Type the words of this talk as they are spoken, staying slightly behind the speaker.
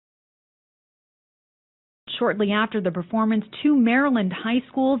Shortly after the performance, 2 Maryland high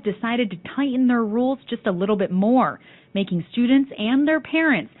schools decided to tighten their rules just a little bit more, making students and their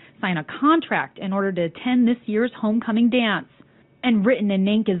parents sign a contract in order to attend this year's homecoming dance. And written in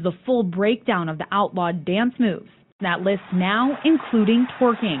ink is the full breakdown of the outlawed dance moves. That list now including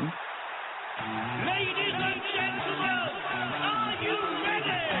twerking. Ladies and gentlemen, are you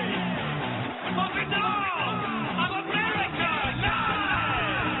ready for the dawn of America Live?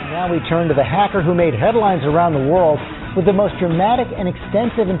 Now we turn to the hacker who made headlines around the world with the most dramatic and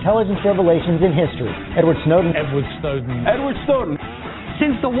extensive intelligence revelations in history. Edward Snowden. Edward Snowden. Edward Snowden.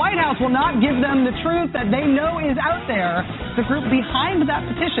 Since the White House will not give them the truth that they know is out there, the group behind that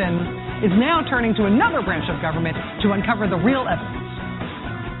petition is now turning to another branch of government to uncover the real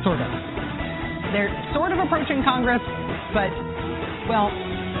evidence. Sort of. They're sort of approaching Congress, but, well,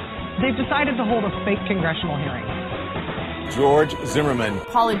 they've decided to hold a fake congressional hearing. George Zimmerman.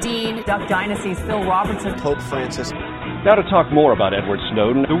 Paula Deen. Duck Dynasty's Phil Robertson. Pope Francis. Now to talk more about Edward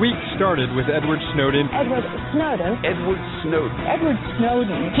Snowden. The week started with Edward Snowden. Edward Snowden. Edward Snowden. Edward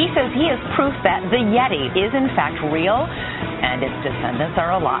Snowden. He says he is proof that the Yeti is in fact real and its descendants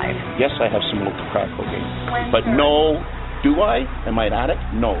are alive. Yes, I have smoked crack cocaine. But no, do I? Am I an addict?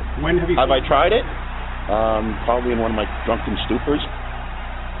 No. When have I tried it? Probably in one of my drunken stupors.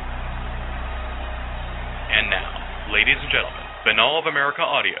 And now, ladies and gentlemen, Banal of America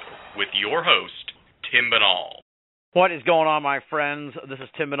Audio with your host, Tim Banal. What is going on, my friends? This is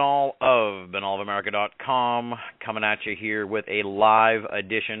Tim Banal of BanalofAmerica.com coming at you here with a live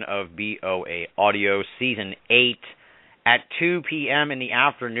edition of BOA Audio Season 8 at 2 p.m. in the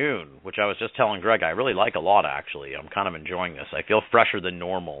afternoon, which I was just telling Greg I really like a lot, actually. I'm kind of enjoying this. I feel fresher than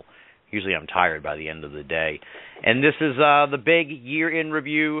normal. Usually I'm tired by the end of the day. And this is the big year-in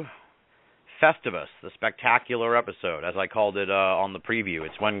review Festivus, the spectacular episode, as I called it on the preview.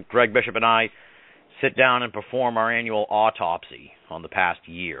 It's when Greg Bishop and I sit down and perform our annual autopsy on the past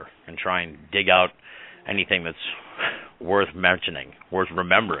year and try and dig out anything that's worth mentioning, worth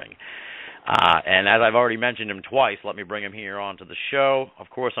remembering. And as I've already mentioned him twice, let me bring him here onto the show.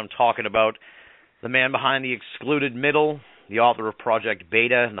 Of course, I'm talking about the man behind The Excluded Middle, the author of Project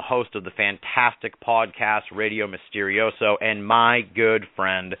Beta, and the host of the fantastic podcast Radio Mysterioso, and my good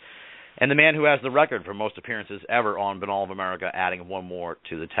friend, and the man who has the record for most appearances ever on Banal of America, adding one more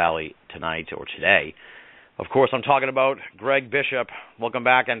to the tally tonight or today. Of course, I'm talking about Greg Bishop. Welcome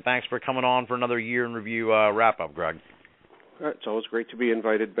back, and thanks for coming on for another year in review wrap-up, Greg. It's always great to be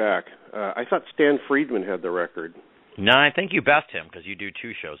invited back. I thought Stan Friedman had the record. No, I think you best him because you do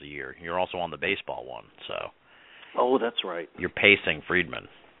 2 shows a year. You're also on the baseball one, so. Oh, that's right. You're pacing Friedman.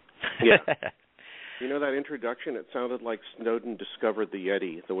 Yeah. You know that introduction? It sounded like Snowden discovered the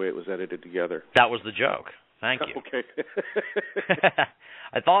Yeti, the way it was edited together. That was the joke. Thank you. Okay.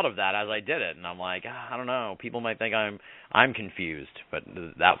 I thought of that as I did it, and I'm like, I don't know. People might think I'm confused, but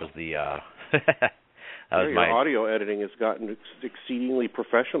that was the. Your audio editing has gotten exceedingly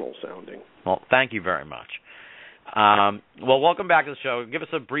professional sounding. Well, thank you very much. Well, welcome back to the show. Give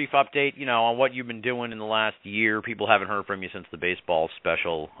us a brief update, on what you've been doing in the last year. People haven't heard from you since the baseball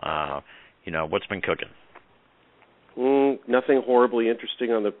special. What's been cooking? Nothing horribly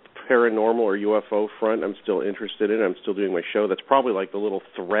interesting on the paranormal or UFO front. I'm still interested in it. I'm still doing my show. That's probably like the little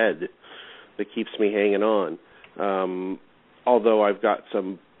thread that keeps me hanging on. Although I've got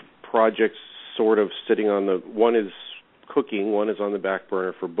some projects sort of sitting on one is cooking, one is on the back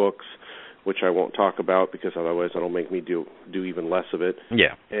burner for books, which I won't talk about because otherwise it'll make me do even less of it.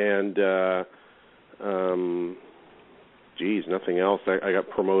 Yeah. And, nothing else. I got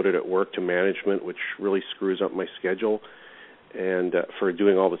promoted at work to management, which really screws up my schedule, and for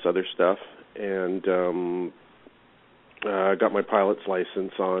doing all this other stuff. And I got my pilot's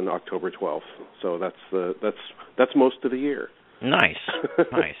license on October 12th. So that's most of the year. Nice,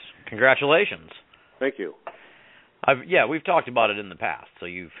 nice. Congratulations. Thank you. We've talked about it in the past. So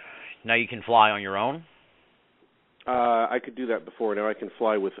now you can fly on your own. I could do that before. Now I can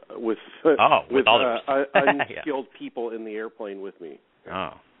fly with others. Unskilled people in the airplane with me. Oh,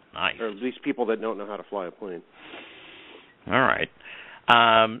 nice. Or at least people that don't know how to fly a plane. All right.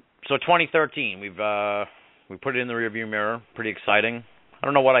 So 2013, we put it in the rearview mirror. Pretty exciting. I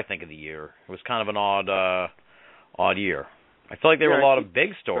don't know what I think of the year. It was kind of an odd year. I feel like there were a lot of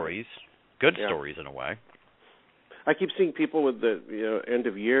big stories, good stories in a way. I keep seeing people with the end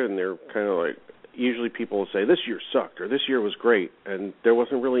of year, and they're kind of like, usually people will say, this year sucked, or this year was great, and there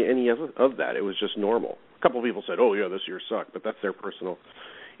wasn't really any of that. It was just normal. A couple of people said, oh, yeah, this year sucked, but that's their personal.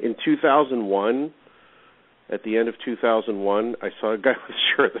 In 2001, at the end of 2001, I saw a guy with a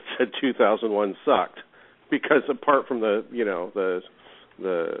shirt that said 2001 sucked, because apart from the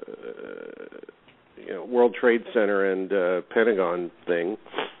World Trade Center and Pentagon thing,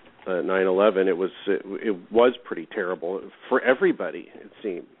 9/11, it was pretty terrible for everybody, it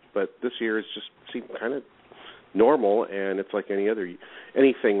seemed. But this year it's just seemed kind of normal, and it's like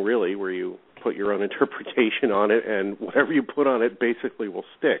anything really, where you put your own interpretation on it, and whatever you put on it basically will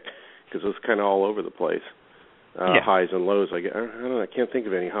stick, because it was kind of all over the place. Highs and lows. I don't know. I can't think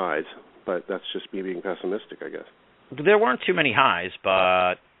of any highs, but that's just me being pessimistic, I guess. There weren't too many highs,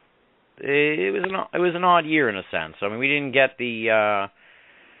 but it was an odd year in a sense. I mean, we didn't get the.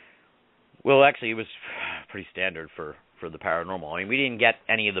 Well, actually, it was pretty standard for the paranormal. I mean, we didn't get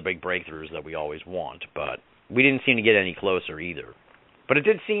any of the big breakthroughs that we always want, but we didn't seem to get any closer either. But it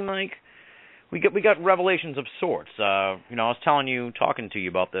did seem like we got revelations of sorts. I was talking to you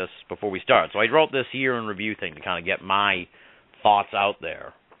about this before we started. So I wrote this year in review thing to kind of get my thoughts out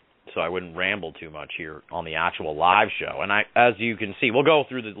there, so I wouldn't ramble too much here on the actual live show. And as you can see, we'll go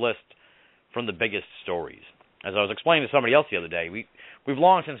through the list from the biggest stories. As I was explaining to somebody else the other day, we've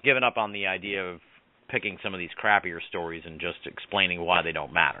long since given up on the idea of picking some of these crappier stories and just explaining why they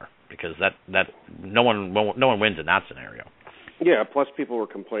don't matter, because that no one wins in that scenario. Yeah. Plus, people were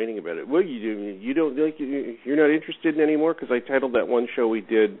complaining about it. What you don't like? You're not interested in anymore? Because I titled that one show we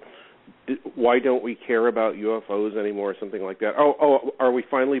did, "Why Don't We Care About UFOs Anymore?" or something like that. Oh, are we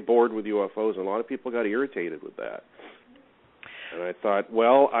finally bored with UFOs? And a lot of people got irritated with that. And I thought,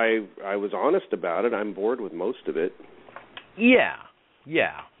 well, I was honest about it. I'm bored with most of it. Yeah.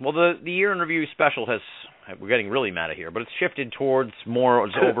 Well, the year in review special we're getting really meta here, but it's shifted towards more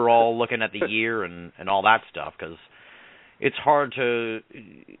overall looking at the year and all that stuff, because it's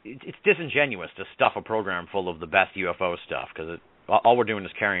disingenuous to stuff a program full of the best UFO stuff, because all we're doing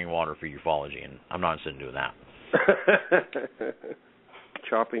is carrying water for ufology, and I'm not interested in doing that.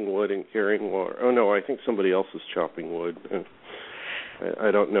 Chopping wood and carrying water. Oh, no, I think somebody else is chopping wood.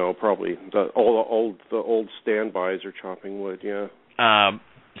 I don't know. Probably the old standbys are chopping wood. Yeah.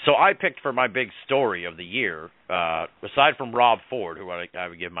 So I picked for my big story of the year, aside from Rob Ford, who I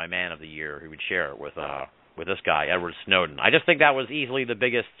would give my man of the year, who would share it with this guy, Edward Snowden. I just think that was easily the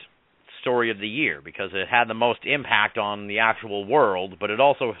biggest story of the year, because it had the most impact on the actual world, but it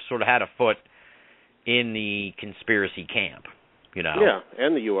also sort of had a foot in the conspiracy camp, Yeah,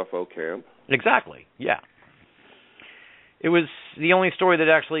 and the UFO camp. Exactly, yeah. It was the only story that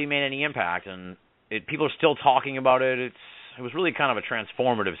actually made any impact, and people are still talking about it. It was really kind of a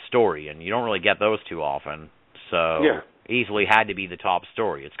transformative story, and you don't really get those too often, so easily had to be the top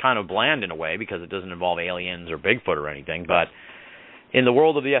story. It's kind of bland in a way, because it doesn't involve aliens or Bigfoot or anything, but in the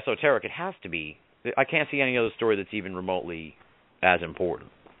world of the esoteric, it has to be. I can't see any other story that's even remotely as important.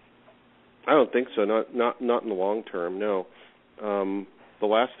 I don't think so. Not in the long term, no. The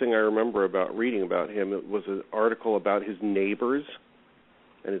last thing I remember about reading about him was an article about his neighbors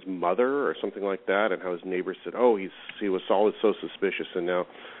and his mother or something like that, and how his neighbors said, he was always so suspicious. And now,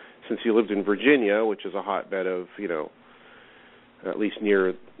 since he lived in Virginia, which is a hotbed of, at least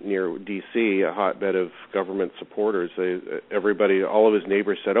near D.C., a hotbed of government supporters, all of his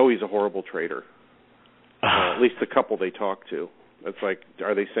neighbors said, he's a horrible traitor. At least the couple they talked to. It's like,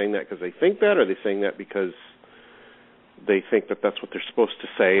 are they saying that because they think that, or are they saying that because they think that that's what they're supposed to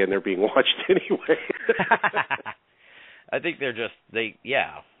say and they're being watched anyway? I think they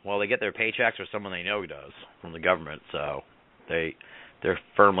get their paychecks, or someone they know does, from the government, so they're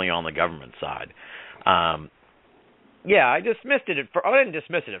firmly on the government side. I dismissed it I didn't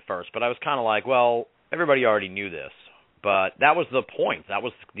dismiss it at first, but I was kind of like, well, everybody already knew this. But that was the point. I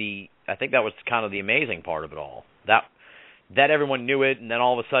think that was kind of the amazing part of it all. That everyone knew it, and then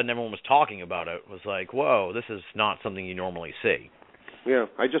all of a sudden everyone was talking about it. It was like, whoa, this is not something you normally see. Yeah,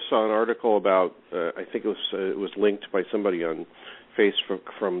 I just saw an article about, I think it was linked by somebody on Facebook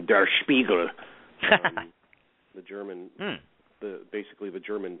from Der Spiegel, the German, basically the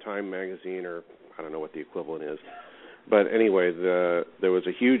German Time magazine, or I don't know what the equivalent is. But anyway, there was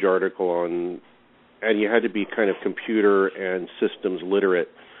a huge article on, and you had to be kind of computer and systems literate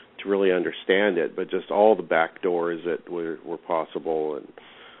to really understand it, but just all the back doors that were possible, and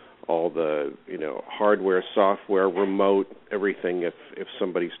all the hardware, software, remote, everything. If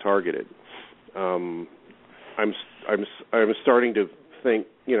somebody's targeted, I'm starting to think.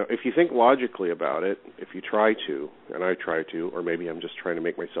 If you think logically about it, if you try to, and I try to, or maybe I'm just trying to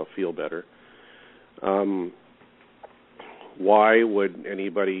make myself feel better. Why would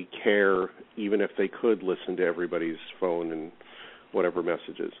anybody care, even if they could listen to everybody's phone and whatever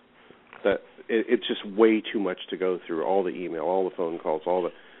messages? That it's just way too much to go through, all the email, all the phone calls,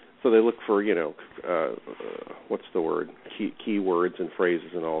 so they look for, what's the word, keywords and phrases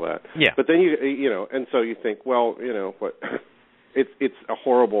and all that. Yeah. But then and so you think, well, what it's a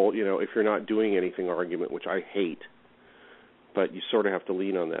horrible, if you're not doing anything argument, which I hate. But you sort of have to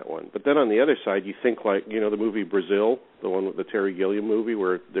lean on that one. But then on the other side, you think like, the movie Brazil, the one with the Terry Gilliam movie,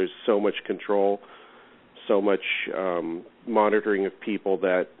 where there's so much control, so much monitoring of people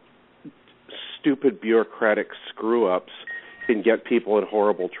that stupid bureaucratic screw-ups can get people in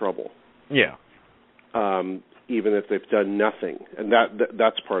horrible trouble. Yeah. Even if they've done nothing. And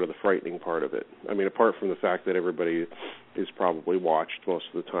that's part of the frightening part of it. I mean, apart from the fact that everybody is probably watched most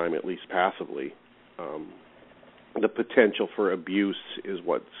of the time, at least passively, the potential for abuse is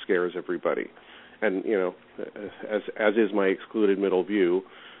what scares everybody. And, as is my excluded middle view,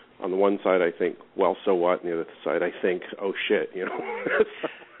 on the one side I think, well, so what? And the other side I think, oh, shit,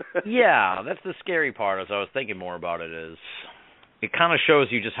 Yeah, that's the scary part. As I was thinking more about it, is it kind of shows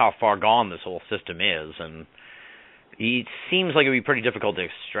you just how far gone this whole system is. And it seems like it would be pretty difficult to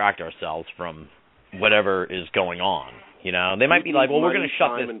extract ourselves from whatever is going on. They might be like, well, we're going to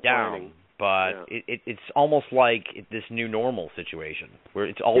shut this down. But it's almost like this new normal situation where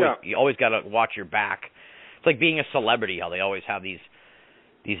it's always you always got to watch your back. It's like being a celebrity, how they always have these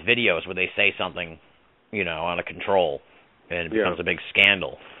videos where they say something, out of control, and it becomes a big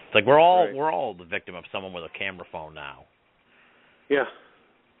scandal. It's like we're all the victim of someone with a camera phone now. Yeah.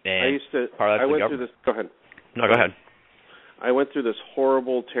 And I went through this. Go ahead. No, go ahead. I went through this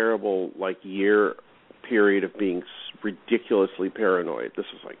horrible, terrible year period of being ridiculously paranoid. This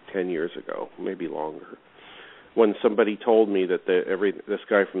was 10 years ago, maybe longer, when somebody told me that this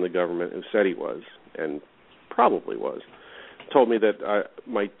guy from the government who said he was, and probably was, told me that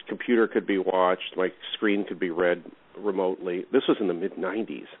my computer could be watched, my screen could be read remotely. This was in the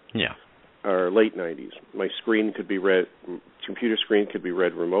mid-'90s. Yeah. Or late 90s. My screen could be read, computer screen could be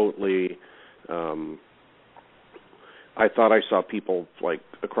read remotely. I thought I saw people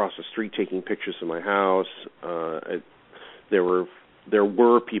across the street taking pictures of my house. There were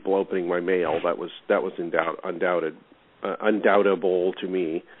people opening my mail. That was undoubtable to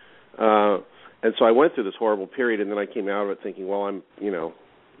me. And so I went through this horrible period, and then I came out of it thinking, well,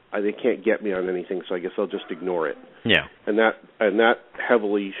 they can't get me on anything, so I guess I'll just ignore it. Yeah. And that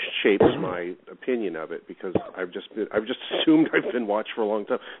heavily shapes my opinion of it, because I've just assumed I've been watched for a long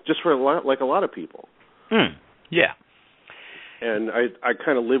time, just for a lot of people. Yeah. And I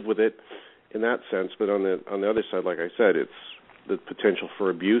kind of live with it in that sense, but on the other side, like I said, it's the potential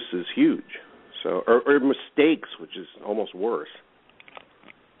for abuse is huge. So or mistakes, which is almost worse.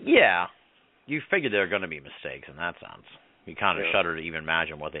 Yeah. You figure there are going to be mistakes in that sense. You kind of shudder to even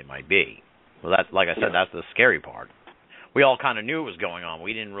imagine what they might be. Well, that's, like I said, that's the scary part. We all kind of knew it was going on.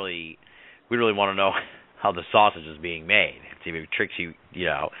 We really want to know how the sausage is being made. See if it tricks you,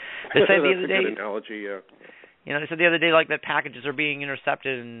 They say the other day. Good analogy, yeah. They said the other day that packages are being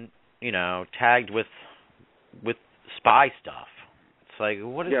intercepted and tagged with spy stuff. It's like,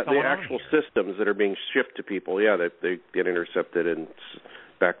 what is going on? Yeah, the actual systems that are being shipped to people. Yeah, they get intercepted and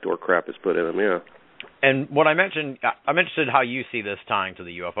backdoor crap is put in them. Yeah. And what I'm interested how you see this tying to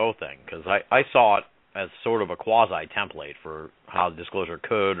the UFO thing, because I saw it as sort of a quasi-template for how disclosure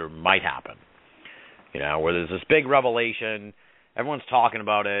could or might happen. Where there's this big revelation, everyone's talking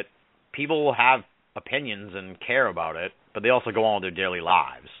about it, people have opinions and care about it, but they also go on with their daily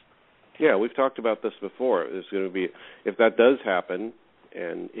lives. Yeah, we've talked about this before. There's going to be, if that does happen,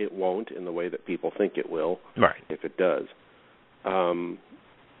 and it won't in the way that people think it will, right? If it does,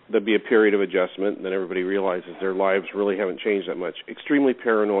 there'll be a period of adjustment, and then everybody realizes their lives really haven't changed that much. Extremely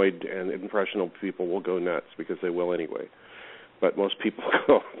paranoid and impressionable people will go nuts, because they will anyway. But most people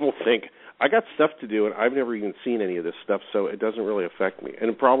will think, I got stuff to do, and I've never even seen any of this stuff, so it doesn't really affect me.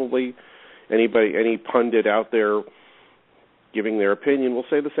 And probably any pundit out there giving their opinion will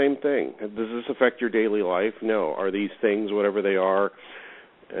say the same thing. Does this affect your daily life? No. Are these things, whatever they are,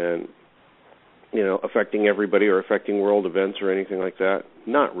 and affecting everybody or affecting world events or anything like that?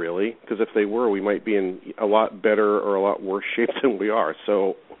 Not really, because if they were, we might be in a lot better or a lot worse shape than we are.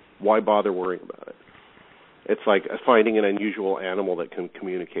 So why bother worrying about it? It's like finding an unusual animal that can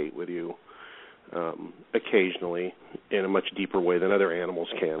communicate with you occasionally in a much deeper way than other animals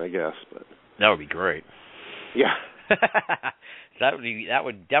can, I guess. But that would be great. Yeah. That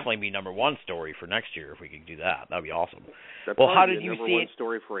would definitely be number one story for next year if we could do that. That'd be awesome. Well, how did you see number one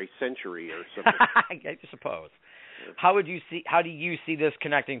story for a century or something? I suppose. How do you see this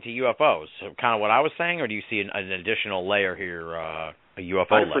connecting to UFOs? So kind of what I was saying, or do you see an additional layer here, a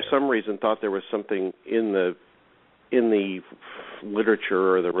UFO layer? I, for some reason, thought there was something in the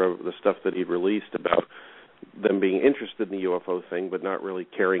literature or the stuff that he'd released about them being interested in the UFO thing, but not really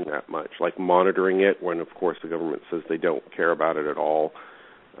caring that much, like monitoring it when, of course, the government says they don't care about it at all.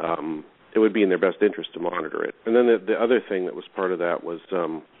 it would be in their best interest to monitor it. And then the other thing that was part of that was,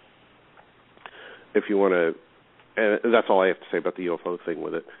 if you want to, and that's all I have to say about the UFO thing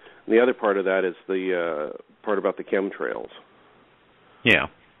with it. And the other part of that is the part about the chemtrails. Yeah.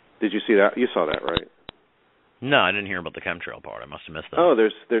 Did you see that? You saw that, right? No, I didn't hear about the chemtrail part. I must have missed that. Oh,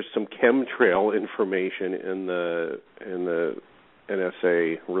 there's some chemtrail information in the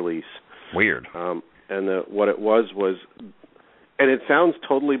NSA release. Weird. And what it was, and it sounds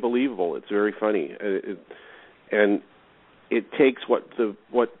totally believable. It's very funny, and it takes what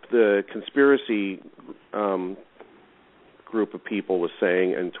the conspiracy group of people was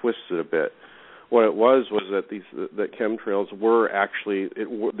saying and twists it a bit. What it was that chemtrails were actually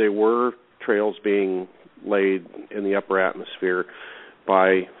they were trails being laid in the upper atmosphere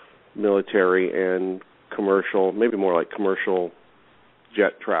by military and commercial, maybe more like commercial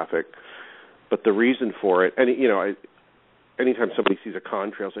jet traffic. But the reason for it, and anytime somebody sees a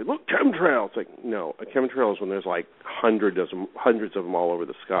contrail, say, "Look, chemtrail!" It's like, no, a chemtrail is when there's like hundreds of them all over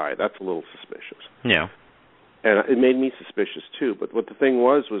the sky. That's a little suspicious. Yeah. And it made me suspicious too. But what the thing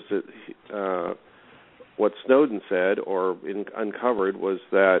was that what Snowden said or uncovered was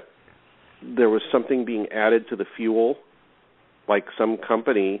that there was something being added to the fuel, like some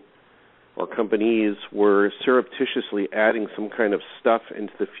company or companies were surreptitiously adding some kind of stuff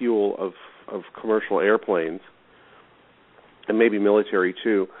into the fuel of commercial airplanes, and maybe military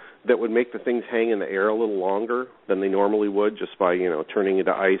too, that would make the things hang in the air a little longer than they normally would, just by turning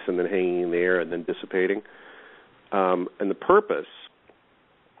into ice and then hanging in the air and then dissipating. And the purpose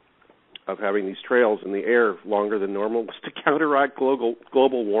of having these trails in the air longer than normal was to counteract global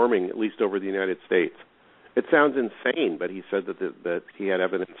warming, at least over the United States. It sounds insane, but he said that he had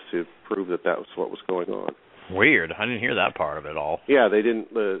evidence to prove that was what was going on. Weird. I didn't hear that part of it all. Yeah, they didn't.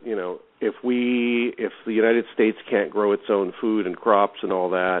 If the United States can't grow its own food and crops and all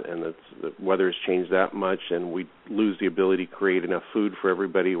that, and the weather's changed that much, and we lose the ability to create enough food for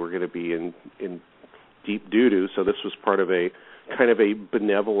everybody, we're going to be in deep doo-doo. So this was part of a kind of a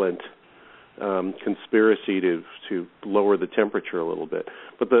benevolent conspiracy to lower the temperature a little bit.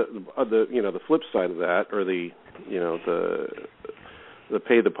 But the flip side of that, or the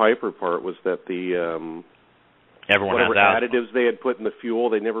pay the piper part, was that whatever additives they had put in the fuel,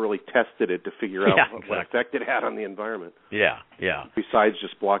 they never really tested it to figure out what effect it had on the environment. Yeah, yeah. Besides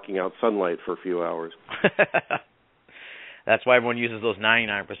just blocking out sunlight for a few hours. That's why everyone uses those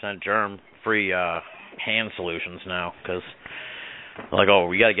 99% germ-free hand solutions now, because like, oh,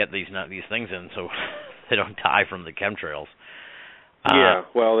 we got to get these things in so they don't die from the chemtrails.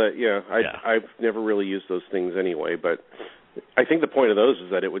 I've never really used those things anyway, but I think the point of those is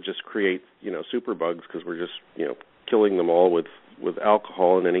that it would just create, superbugs, because we're just, killing them all with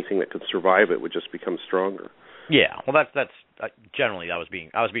alcohol, and anything that could survive it would just become stronger. Yeah, well, that's generally I was being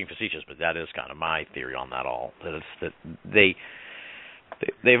facetious, but that is kind of my theory on that all. That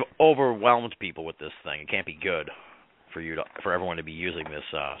they've overwhelmed people with this thing. It can't be good for everyone to be using this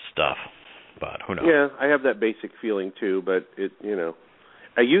stuff, but who knows? Yeah, I have that basic feeling too, but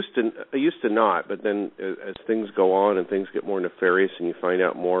I used to not, but then as things go on and things get more nefarious and you find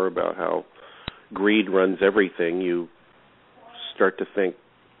out more about how greed runs everything, you start to think,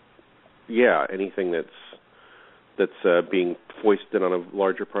 anything that's being foisted on a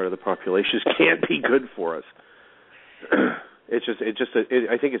larger part of the population can't be good for us. I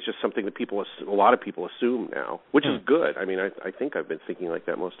think it's just something that a lot of people assume now, which is good. I mean, I think I've been thinking like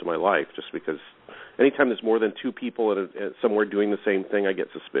that most of my life, just because anytime there's more than two people somewhere doing the same thing, I get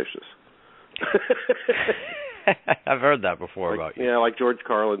suspicious. I've heard that before about you. Yeah, like George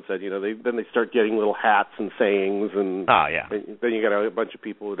Carlin said, then they start getting little hats and sayings, and then you got a bunch of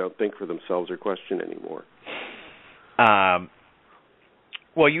people who don't think for themselves or question anymore.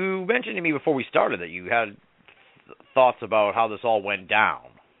 Well, you mentioned to me before we started that you had thoughts about how this all went down.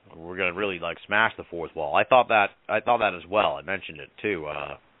 We're going to really smash the fourth wall. I thought that as well. I mentioned it too.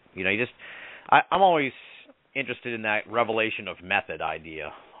 I'm always interested in that revelation of method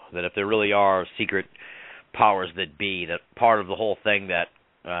idea, that if there really are secret powers that be, that part of the whole thing that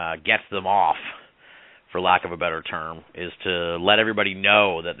gets them off, for lack of a better term, is to let everybody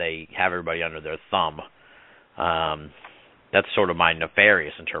know that they have everybody under their thumb. That's sort of my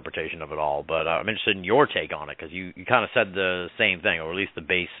nefarious interpretation of it all, but I'm interested in your take on it, because you kind of said the same thing, or at least the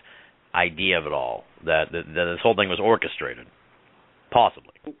base idea of it all, that this whole thing was orchestrated,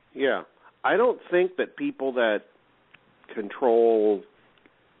 possibly. Yeah. I don't think that people that control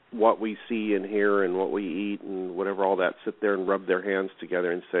what we see and hear and what we eat and whatever, all that, sit there and rub their hands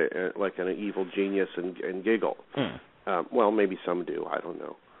together and say, like an evil genius, and giggle. Well, maybe some do, I don't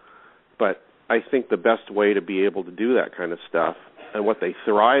know. But I think the best way to be able to do that kind of stuff, and what they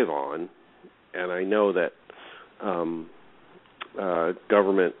thrive on, and I know that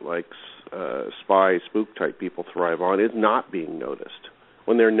government like spy, spook type people thrive on, is not being noticed.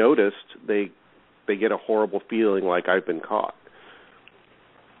 When they're noticed, they get a horrible feeling like I've been caught.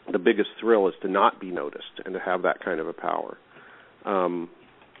 The biggest thrill is to not be noticed and to have that kind of a power.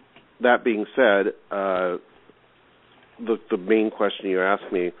 That being said, the main question you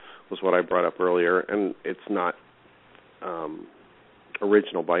asked me was what I brought up earlier, and it's not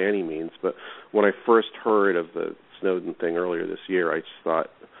original by any means, but when I first heard of the Snowden thing earlier this year, I just thought,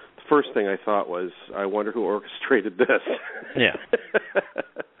 the first thing I thought was, I wonder who orchestrated this. Yeah.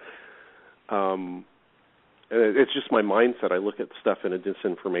 And it's just my mindset. I look at stuff in a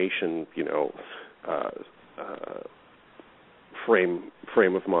disinformation,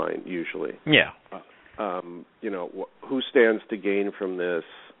 frame of mind usually. Yeah. Who stands to gain from this?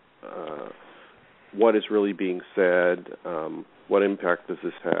 What is really being said? What impact does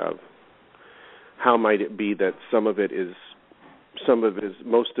this have? How might it be that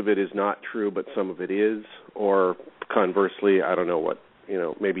most of it is not true, but some of it is, or conversely, I don't know what,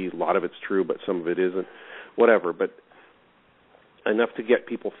 maybe a lot of it's true, but some of it isn't, whatever, but enough to get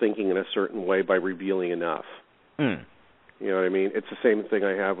people thinking in a certain way by revealing enough. Mm. You know what I mean? It's the same thing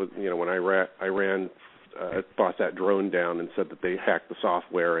I have with, when Iran brought that drone down and said that they hacked the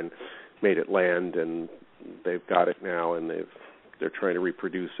software and made it land, and they've got it now, and they're trying to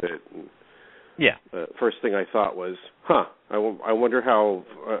reproduce it. And yeah. The first thing I thought was, I wonder how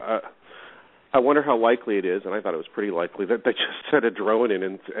likely it is, and I thought it was pretty likely that they just sent a drone in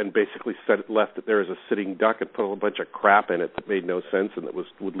and basically left it there as a sitting duck and put a bunch of crap in it that made no sense and that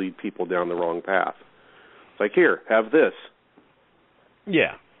would lead people down the wrong path. It's like, here, have this.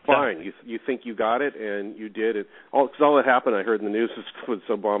 Yeah. Fine. You think you got it, and you did it. All that happened, I heard in the news, was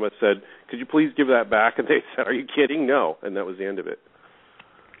Obama said, could you please give that back? And they said, are you kidding? No. And that was the end of it.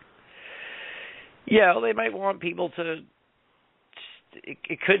 Yeah, well, they might want people to...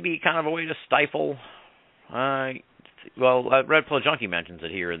 It could be kind of a way to stifle... Red Pill Junkie mentions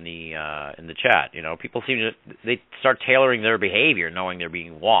it here in the chat. People seem to... They start tailoring their behavior knowing they're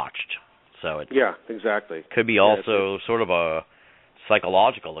being watched. So it exactly. Could be also sort of a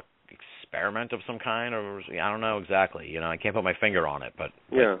psychological experiment of some kind, or I don't know exactly. I can't put my finger on it, but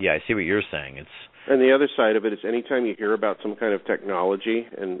I see what you're saying. And the other side of it is, anytime you hear about some kind of technology,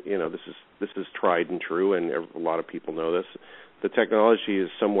 and this is tried and true, and a lot of people know this. The technology is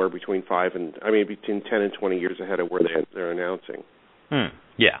somewhere between 10 and 20 years ahead of where they're announcing.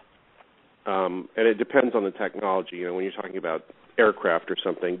 Yeah. And it depends on the technology. When you're talking about aircraft or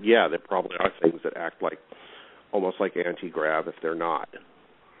something, there probably are things that act like almost like anti-grav if they're not.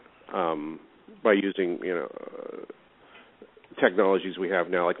 By using technologies we have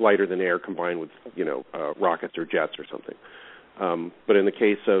now, like lighter than air combined with rockets or jets or something. But in the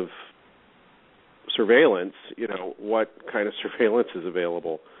case of surveillance, what kind of surveillance is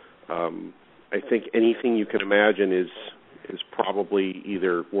available? I think anything you can imagine is probably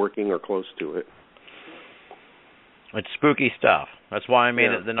either working or close to it. It's spooky stuff. That's why I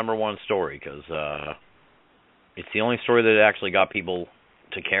made it the number one story, because it's the only story that actually got people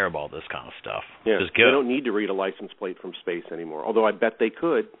to care about this kind of stuff. Yeah, which is good. They don't need to read a license plate from space anymore, although I bet they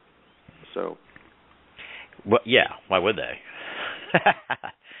could. So. Well, yeah, why would they?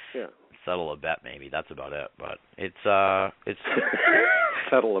 Yeah. Settle a bet, maybe. That's about it. But it's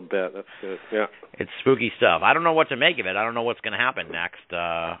settle a bet. That's good. Yeah. It's spooky stuff. I don't know what to make of it. I don't know what's going to happen next.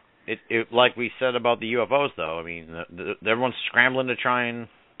 It like we said about the UFOs, though. I mean, everyone's scrambling to try and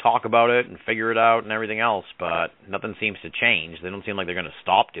talk about it and figure it out and everything else, but nothing seems to change. They don't seem like they're going to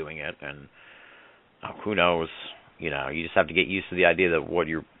stop doing it, and who knows? You just have to get used to the idea that what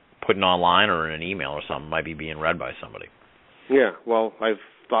you're putting online or in an email or something might be being read by somebody. Yeah, well, I've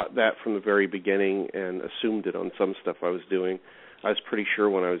thought that from the very beginning and assumed it on some stuff I was doing. I was pretty sure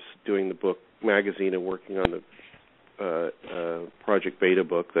when I was doing the book magazine and working on the Project Beta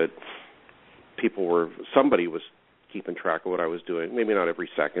book that somebody was keeping track of what I was doing. Maybe not every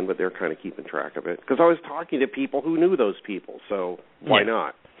second, but they're kind of keeping track of it. Because I was talking to people who knew those people, so why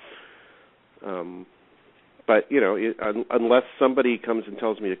not? But, unless somebody comes and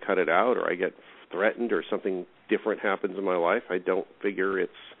tells me to cut it out, or I get threatened, or something different happens in my life, I don't figure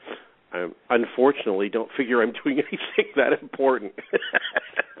unfortunately don't figure I'm doing anything that important.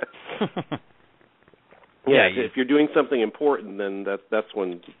 If you're doing something important, then that's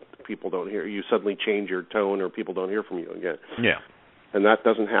when people don't hear you. Suddenly change your tone, or people don't hear from you again. Yeah, and that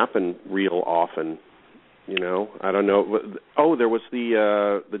doesn't happen real often. I don't know. Oh, there was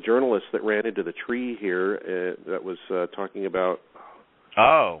the journalist that ran into the tree here that was talking about.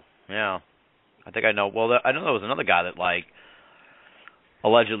 Oh, yeah. I think I know. Well, I know there was another guy that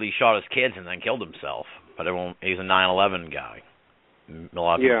allegedly shot his kids and then killed himself. But he's a 9/11 guy. A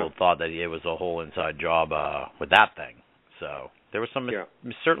lot of people thought that it was a whole inside job with that thing. So there was some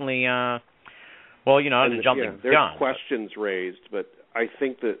certainly, jumping there's gun. Questions raised, but I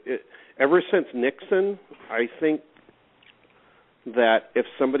think that ever since Nixon, I think that if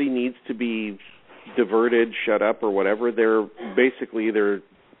somebody needs to be diverted, shut up, or whatever, their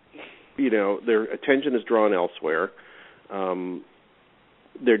attention is drawn elsewhere.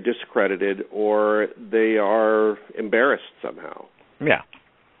 They're discredited, or they are embarrassed somehow. Yeah.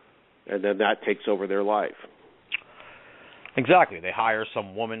 And then that takes over their life. Exactly. They hire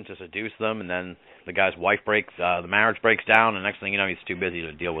some woman to seduce them, and then the guy's wife the marriage breaks down, and next thing you know, he's too busy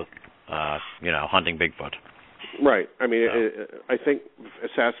to deal with, hunting Bigfoot. Right. I mean, I think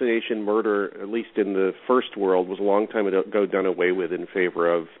assassination, murder, at least in the first world, was a long time ago done away with in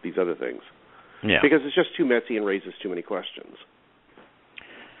favor of these other things. Yeah. Because it's just too messy and raises too many questions.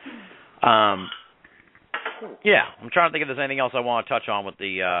 Yeah, I'm trying to think if there's anything else I want to touch on with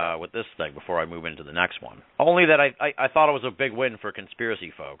this thing before I move into the next one. Only that I thought it was a big win for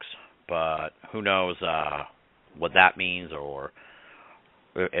conspiracy folks, but who knows what that means or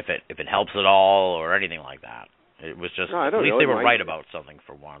if it helps at all or anything like that. It was just at least they were right about something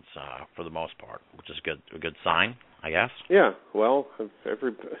for once, for the most part, which is a good sign, I guess. Yeah, well,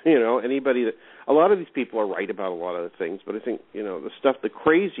 anybody that a lot of these people are right about a lot of the things, but I think the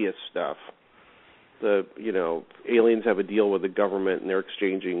craziest stuff. Aliens have a deal with the government and they're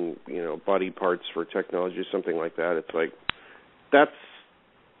exchanging, body parts for technology or something like that. It's like, that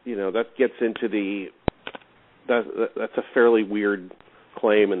gets into that's a fairly weird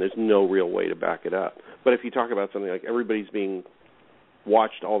claim and there's no real way to back it up. But if you talk about something like everybody's being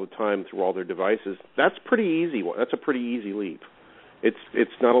watched all the time through all their devices, that's pretty easy. That's a pretty easy leap.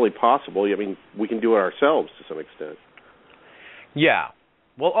 It's not only possible, I mean, we can do it ourselves to some extent. Yeah.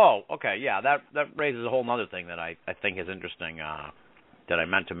 Well, okay, yeah, that raises a whole other thing that I think is interesting that I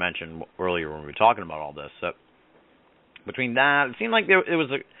meant to mention earlier when we were talking about all this. So between that, it seemed like there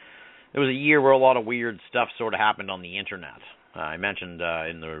was a year where a lot of weird stuff sort of happened on the internet. I mentioned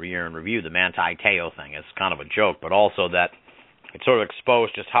in the year in review the Manti Te'o thing as kind of a joke, but also that it sort of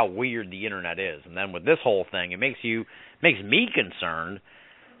exposed just how weird the internet is. And then with this whole thing, it makes me concerned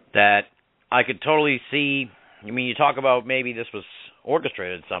that I could totally see. I mean, you talk about maybe this was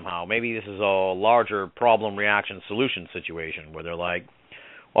orchestrated somehow. Maybe this is a larger problem, reaction, solution situation where they're like,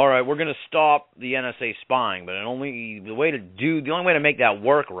 all right, we're going to stop the NSA spying, but the only way to make that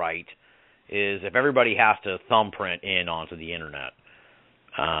work right is if everybody has to thumbprint in onto the internet.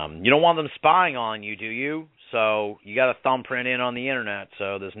 You don't want them spying on you, do you? So you got to thumbprint in on the internet,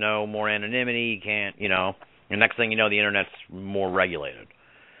 so there's no more anonymity. You can't, the next thing you know, the internet's more regulated.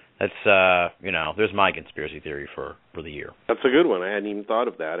 That's, there's my conspiracy theory for the year. That's a good one. I hadn't even thought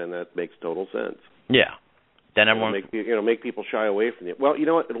of that, and that makes total sense. Yeah. Then everyone make people shy away from it. Well, you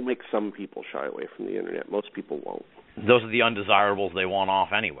know what? It'll make some people shy away from the internet. Most people won't. Those are the undesirables they want off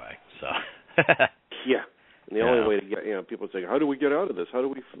anyway. So. Yeah. And the only way to get, people say, how do we get out of this? How do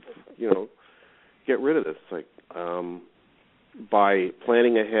we, get rid of this? It's like by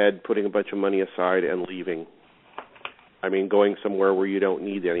planning ahead, putting a bunch of money aside, and leaving. I mean, going somewhere where you don't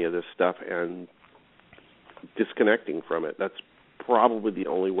need any of this stuff and disconnecting from it. That's probably the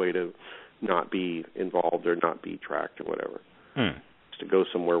only way to not be involved or not be tracked or whatever. Just to go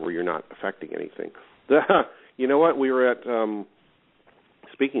somewhere where you're not affecting anything. You know what? We were at,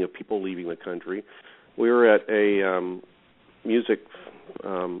 speaking of people leaving the country, we were at a music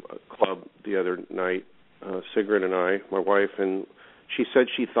club the other night, Sigrid and I, my wife, and she said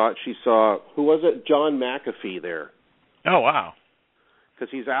she thought she saw, who was it? John McAfee there. Oh, wow.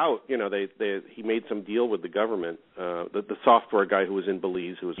 Because he's out, he made some deal with the government, the software guy who was in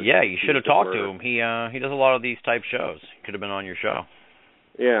Belize. Yeah, you should have talked to him. He does a lot of these type shows. He could have been on your show.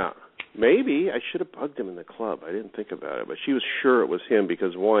 Yeah, maybe. I should have bugged him in the club. I didn't think about it. But she was sure it was him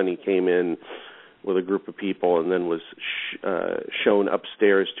because, one, he came in with a group of people and then was shown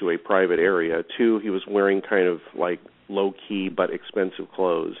upstairs to a private area. Two, he was wearing kind of like low-key but expensive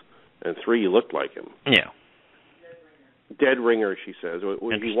clothes. And three, he looked like him. Yeah. Dead ringer, she says.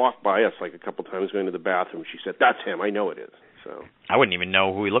 When he walked by us like a couple times going to the bathroom, she said, "That's him. I know it is." So I wouldn't even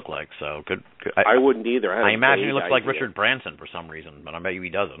know who he looked like. So I wouldn't either. I imagine he looks like Richard Branson for some reason, but I bet you he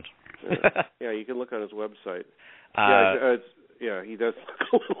doesn't. Yeah, you can look on his website. He does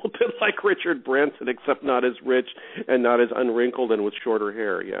look a little bit like Richard Branson, except not as rich and not as unwrinkled and with shorter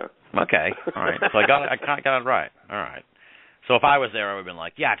hair. Yeah. Okay. All right. So I got it right. All right. So if I was there, I would have been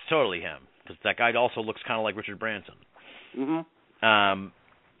like, yeah, it's totally him, because that guy also looks kind of like Richard Branson. Mm-hmm.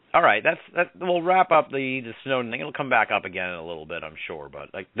 All right, we'll wrap up the Snowden thing. It'll come back up again in a little bit, I'm sure, but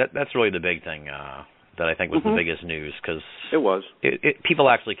that's really the big thing that I think was the biggest news, because people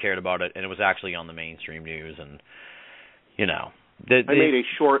actually cared about it, and it was actually on the mainstream news, and I made a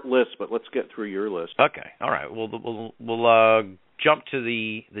short list, but let's get through your list. Okay, all right. We'll jump to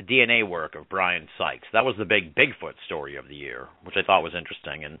the DNA work of Brian Sykes. That was the big Bigfoot story of the year, which I thought was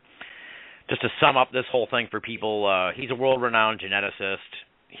interesting. And just to sum up this whole thing for people, he's a world-renowned geneticist.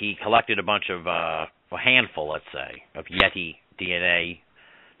 He collected a bunch of, a handful, let's say, of Yeti DNA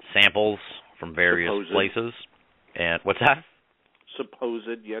samples from various places. And what's that? Supposed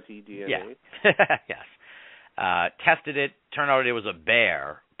Yeti DNA. Yeah. Yes. Tested it. Turned out it was a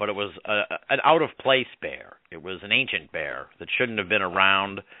bear, but it was an out-of-place bear. It was an ancient bear that shouldn't have been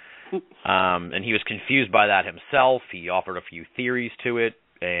around. And he was confused by that himself. He offered a few theories to it,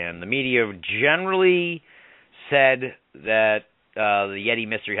 and the media generally said that the Yeti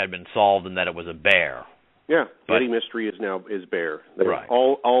mystery had been solved and that it was a bear. Yeah, Yeti mystery is bear. Right.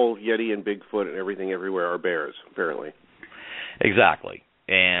 All Yeti and Bigfoot and everything everywhere are bears, apparently. Exactly.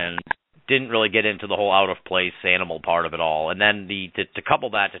 And didn't really get into the whole out-of-place animal part of it all. And then to couple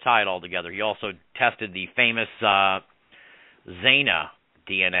that, to tie it all together, he also tested the famous Xena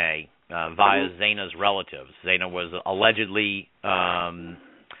DNA via Xena's relatives. Xena was allegedly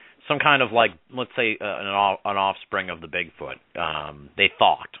some kind of, let's say, an offspring of the Bigfoot, they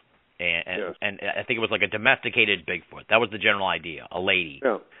thought. And I think it was like a domesticated Bigfoot. That was the general idea, a lady.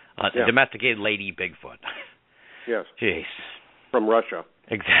 A domesticated lady Bigfoot. Yes. Jeez. From Russia.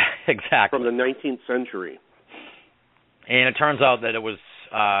 Exactly. From the 19th century. And it turns out that it was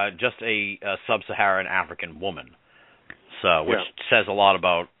just a sub-Saharan African woman, which says a lot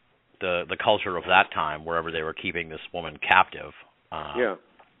about the culture of that time, wherever they were keeping this woman captive.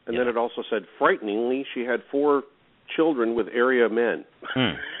 And then it also said, frighteningly, she had 4 children with area men.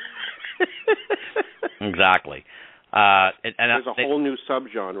 Exactly. There's a whole new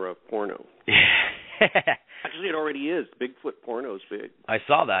subgenre of porno. Actually, it already is. Bigfoot porno is big. I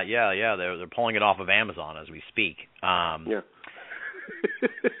saw that. Yeah. They're pulling it off of Amazon as we speak.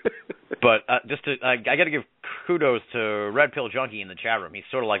 But I got to give kudos to Red Pill Junkie in the chat room. He's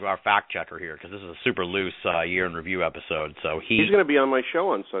sort of like our fact checker here, because this is a super loose year in review episode. So he's going to be on my show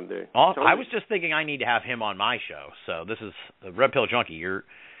on Sunday. I was just thinking I need to have him on my show. So this is Red Pill Junkie. You're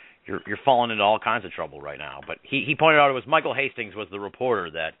falling into all kinds of trouble right now. But he pointed out it was Michael Hastings was the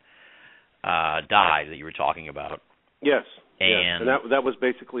reporter that died that you were talking about. Yes. And that was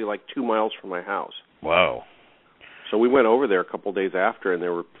basically like 2 miles from my house. Whoa. So we went over there a couple of days after, and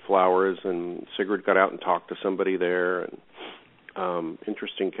there were flowers, and Sigrid got out and talked to somebody there, and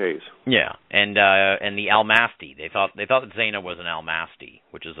interesting case. Yeah, and the Almasty. They thought that Xena was an Almasty,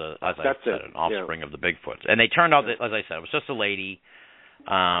 which is an offspring of the Bigfoots. And they turned out that, as I said, it was just a lady.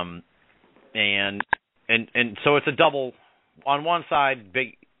 And so it's a double. On one side,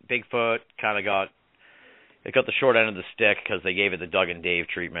 Bigfoot kind of got the short end of the stick because they gave it the Doug and Dave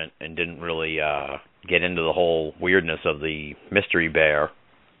treatment and didn't really get into the whole weirdness of the mystery bear.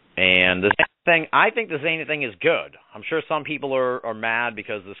 And the Xena thing, I think the Xena thing is good. I'm sure some people are mad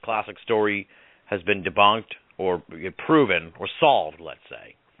because this classic story has been debunked or proven or solved, let's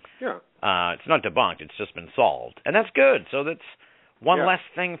say. Yeah. It's not debunked, it's just been solved. And that's good. So that's one less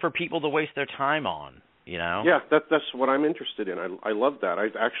thing for people to waste their time on, you know? Yeah, that's what I'm interested in. I love that.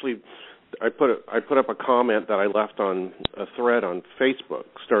 I put up a comment that I left on a thread on Facebook,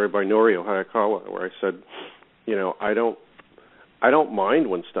 started by Norio Hayakawa, where I said, I don't mind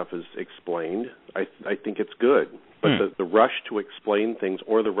when stuff is explained. I think it's good, but the rush to explain things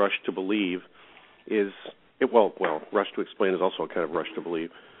or the rush to believe rush to explain is also a kind of rush to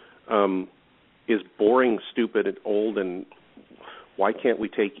believe, is boring, stupid, and old. And why can't we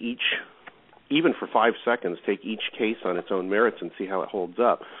take even for 5 seconds, take each case on its own merits and see how it holds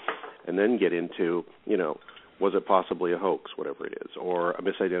up? And then get into, was it possibly a hoax, whatever it is, or a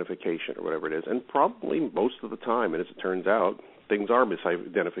misidentification or whatever it is. And probably most of the time, and as it turns out, things are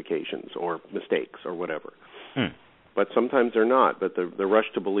misidentifications or mistakes or whatever. But sometimes they're not. But the rush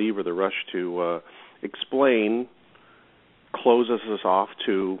to believe or the rush to explain closes us off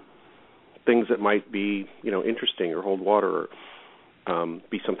to things that might be, interesting or hold water or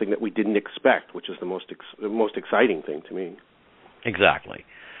be something that we didn't expect, which is the most exciting thing to me. Exactly.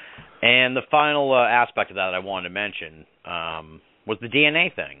 And the final aspect of that I wanted to mention was the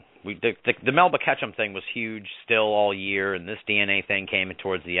DNA thing. The Melba Ketchum thing was huge still all year, and this DNA thing came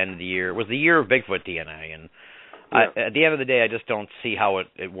towards the end of the year. It was the year of Bigfoot DNA, and at the end of the day, I just don't see how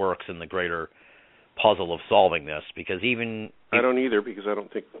it works in the greater puzzle of solving this, because I don't either, because I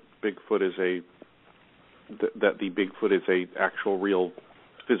don't think Bigfoot is the Bigfoot is a actual real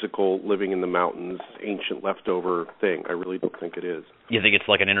physical, living in the mountains, ancient leftover thing. I really don't think it is. You think it's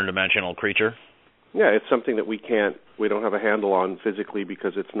like an interdimensional creature? Yeah, it's something that we don't have a handle on physically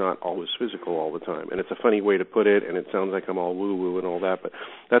because it's not always physical all the time. And it's a funny way to put it, and it sounds like I'm all woo-woo and all that, but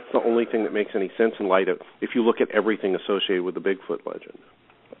that's the only thing that makes any sense in light of, if you look at everything associated with the Bigfoot legend.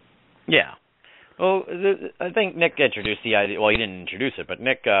 Yeah. Well, I think Nick introduced the idea. Well, he didn't introduce it, but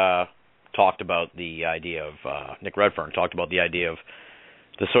Nick talked about the idea of, Nick Redfern talked about the idea of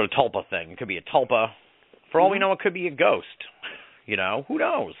the sort of tulpa thing. It could be a tulpa. For all we know, it could be a ghost. You know, who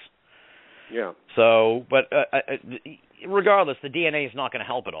knows? Yeah. So, but regardless, the DNA is not going to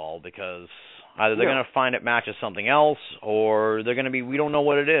help at all because either they're going to find it matches something else, or they're going to be, we don't know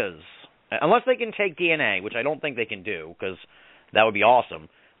what it is. Unless they can take DNA, which I don't think they can do, because that would be awesome.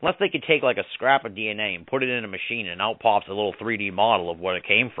 Unless they could take like a scrap of DNA and put it in a machine and out pops a little 3D model of what it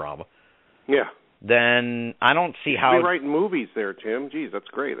came from. Yeah. Then I don't see how. You're writing movies there, Tim. Geez, that's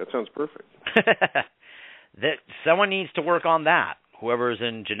great. That sounds perfect. That someone needs to work on that. Whoever's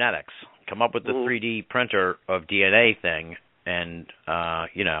in genetics, come up with the 3D printer of DNA thing, and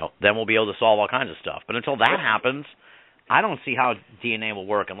then we'll be able to solve all kinds of stuff. But until that happens, I don't see how DNA will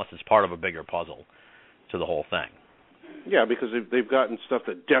work unless it's part of a bigger puzzle to the whole thing. Yeah, because they've gotten stuff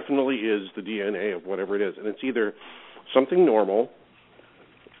that definitely is the DNA of whatever it is, and it's either something normal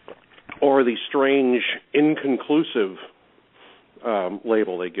or the strange, inconclusive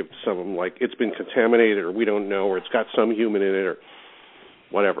label they give to some of them, like it's been contaminated, or we don't know, or it's got some human in it, or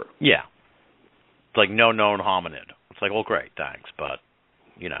whatever. Yeah. It's like no known hominid. It's like, well, great, thanks, but,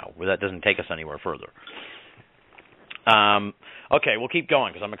 that doesn't take us anywhere further. Okay, we'll keep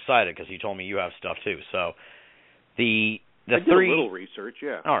going, because I'm excited, because you told me you have stuff, too. So, I did a little research,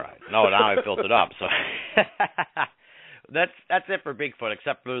 yeah. All right. No, now I've built it up, so... That's it for Bigfoot,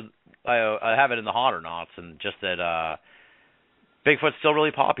 except for I have it in the hot or nots, and just that Bigfoot's still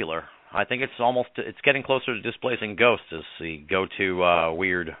really popular. I think it's getting closer to displacing ghosts as the go-to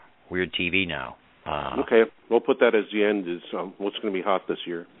weird TV now. Okay, we'll put that as the end is what's going to be hot this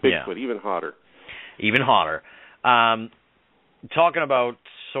year. Bigfoot, even hotter. Even hotter. Talking about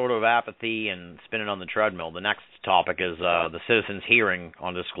sort of apathy and spinning on the treadmill, the next topic is the citizens' hearing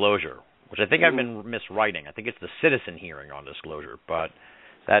on disclosure, which I think I've been miswriting. I think it's the citizen hearing on disclosure, but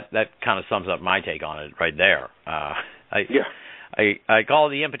that kind of sums up my take on it right there. I call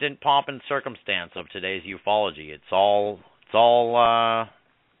it the impotent pomp and circumstance of today's ufology. It's all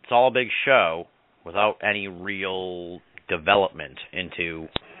a big show without any real development into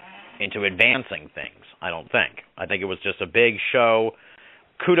advancing things. I don't think. I think it was just a big show.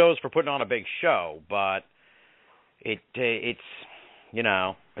 Kudos for putting on a big show, but it's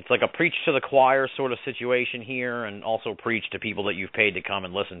like a preach to the choir sort of situation here, and also preach to people that you've paid to come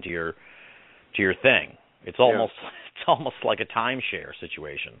and listen to your thing. It's almost like a timeshare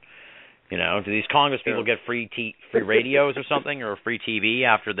situation. Do these Congress people get free radios or something, or free TV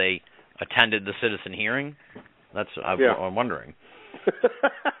after they attended the citizen hearing? I'm wondering.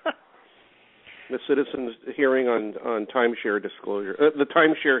 The citizens hearing on timeshare disclosure. The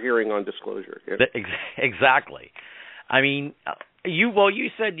timeshare hearing on disclosure. Yeah. Exactly. I mean, you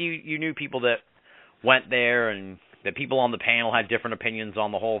said you knew people that went there, and that people on the panel had different opinions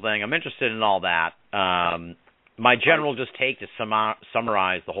on the whole thing. I'm interested in all that. My general just take to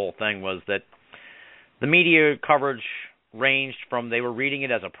summarize the whole thing was that the media coverage ranged from they were reading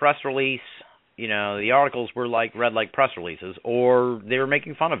it as a press release, the articles were read like press releases, or they were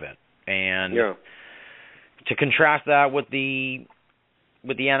making fun of it. And to contrast that with the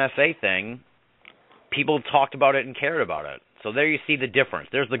NSA thing, people talked about it and cared about it. So there you see the difference.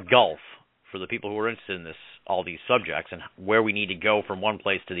 There's the gulf for the people who are interested in all these subjects, and where we need to go from one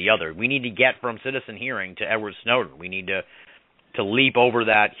place to the other. We need to get from citizen hearing to Edward Snowden. We need to leap over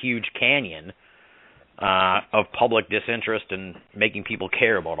that huge canyon of public disinterest and making people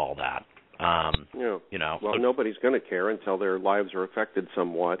care about all that. Well, nobody's going to care until their lives are affected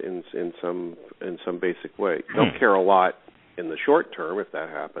somewhat in some basic way. They'll care a lot in the short term if that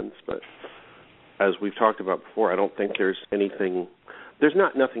happens, but as we've talked about before, I don't think there's anything. There's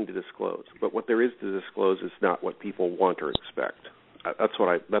nothing to disclose, but what there is to disclose is not what people want or expect. That's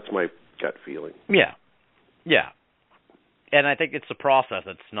my gut feeling. Yeah, and I think it's the process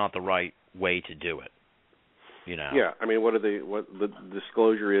that's not the right way to do it. Yeah, I mean, what the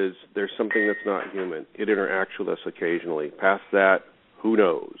disclosure is? There's something that's not human. It interacts with us occasionally. Past that, who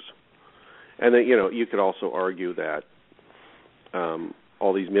knows? And then you could also argue that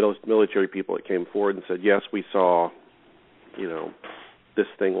all these military people that came forward and said, yes, we saw, this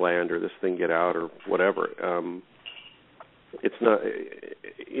thing land or this thing get out or whatever. It's not,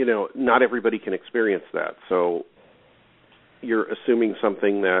 not everybody can experience that. So you're assuming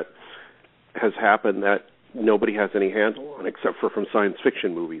something that has happened that nobody has any handle on except for from science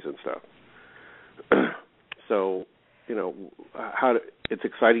fiction movies and stuff. So, it's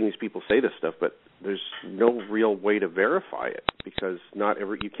exciting these people say this stuff, but there's no real way to verify it because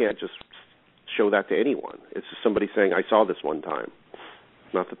you can't just show that to anyone. It's just somebody saying, I saw this one time.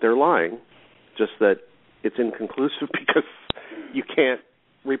 Not that they're lying, just that it's inconclusive because you can't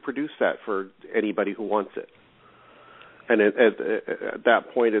reproduce that for anybody who wants it. And at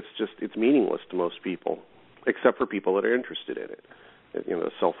that point, it's meaningless to most people, except for people that are interested in it.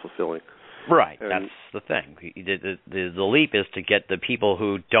 Self-fulfilling. Right, and that's the thing. The leap is to get the people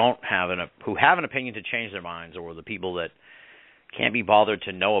who have an opinion to change their minds, or the people that can't be bothered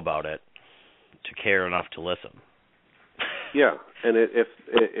to know about it, to care enough to listen. Yeah, and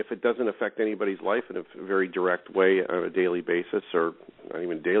if it doesn't affect anybody's life in a very direct way on a daily basis, or not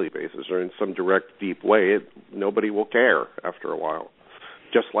even daily basis, or in some direct, deep way, nobody will care after a while,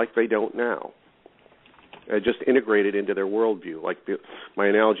 just like they don't now. Just integrate it into their worldview. Like my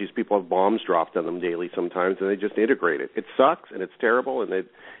analogy is people have bombs dropped on them daily sometimes, and they just integrate it. It sucks, and it's terrible, and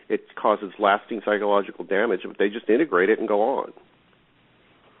it causes lasting psychological damage, but they just integrate it and go on.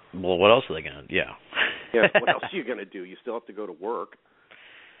 Well, what else are they going to do? Yeah. Yeah, what else are you going to do? You still have to go to work.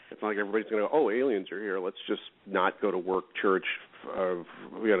 It's not like everybody's going to go, aliens are here. Let's just not go to work, church,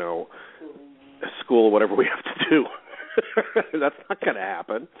 school, whatever we have to do. That's not going to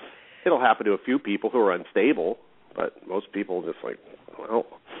happen. It'll happen to a few people who are unstable, but most people just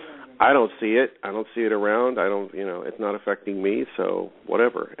I don't see it. I don't see it around. It's not affecting me, so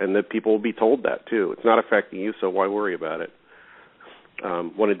whatever. And that people will be told that, too. It's not affecting you, so why worry about it?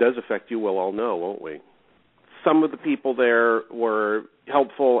 When it does affect you, we'll all know, won't we? Some of the people there were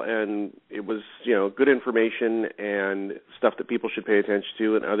helpful, and it was, good information and stuff that people should pay attention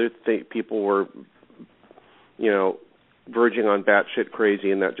to, and other people were, verging on batshit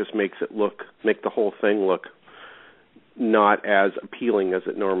crazy, and that just makes the whole thing look not as appealing as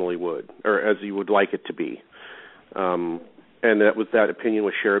it normally would, or as you would like it to be. And that opinion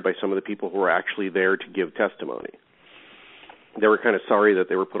was shared by some of the people who were actually there to give testimony. They were kind of sorry that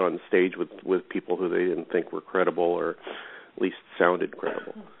they were put on stage with people who they didn't think were credible, or at least sounded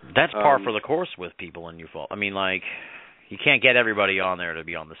credible. That's par for the course with people in UFO. I mean, you can't get everybody on there to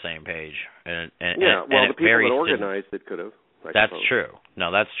be on the same page. The people that organized it could have. That's true.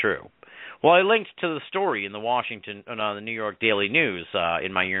 No, that's true. Well, I linked to the story in the New York Daily News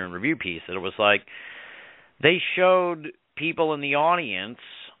in my year in review piece, that it was like they showed people in the audience,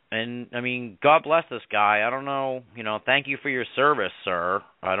 and I mean, God bless this guy. I don't know, thank you for your service, sir.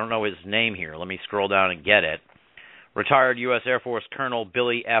 I don't know his name here. Let me scroll down and get it. Retired U.S. Air Force Colonel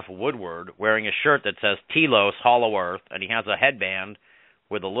Billy F. Woodward, wearing a shirt that says Telos, Hollow Earth, and he has a headband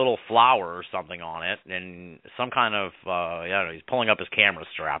with a little flower or something on it, and some kind of, he's pulling up his camera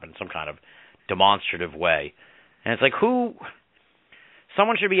strap in some kind of demonstrative way. And it's like,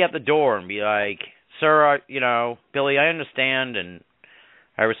 someone should be at the door and be like, sir, Billy, I understand, and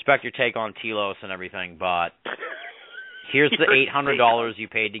I respect your take on Telos and everything, but here's the $800 you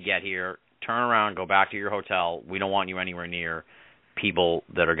paid to get here. Turn around, go back to your hotel. We don't want you anywhere near people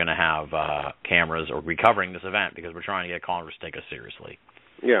that are going to have cameras or be covering this event, because we're trying to get Congress to take us seriously.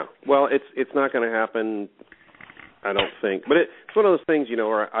 Yeah, well, it's not going to happen, I don't think. But it's one of those things,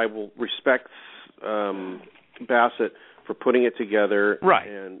 where I will respect Bassett for putting it together, right,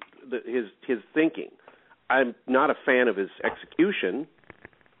 and his thinking. I'm not a fan of his execution,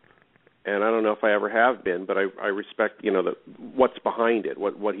 and I don't know if I ever have been, but I respect, what's behind it,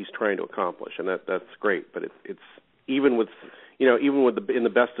 what he's trying to accomplish, and that's great. But it's even with in the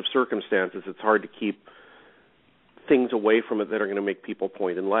best of circumstances, it's hard to keep things away from it that are going to make people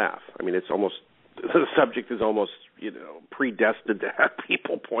point and laugh. I mean, the subject is almost, predestined to have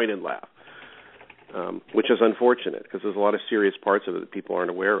people point and laugh, which is unfortunate, because there's a lot of serious parts of it that people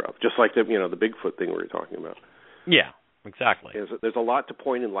aren't aware of, just like the Bigfoot thing we were talking about. Yeah. Exactly. There's a lot to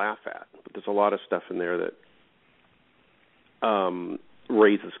point and laugh at, but there's a lot of stuff in there that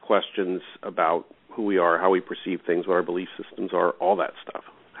raises questions about who we are, how we perceive things, what our belief systems are, all that stuff,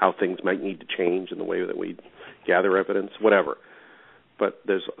 how things might need to change in the way that we gather evidence, whatever. But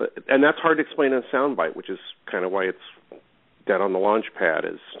and that's hard to explain in a soundbite, which is kind of why it's dead on the launch pad,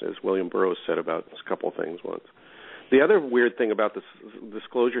 as William Burroughs said about a couple of things once. The other weird thing about this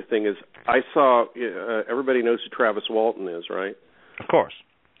disclosure thing is I saw, everybody knows who Travis Walton is, right? Of course.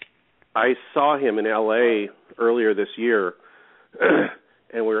 I saw him in L.A. earlier this year,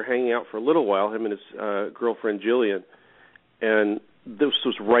 and we were hanging out for a little while, him and his girlfriend Jillian, and this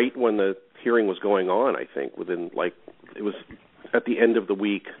was right when the hearing was going on, I think, it was at the end of the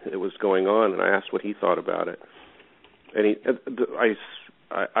week it was going on, and I asked what he thought about it. And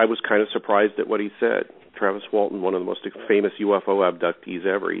I was kind of surprised at what he said. Travis Walton, one of the most famous UFO abductees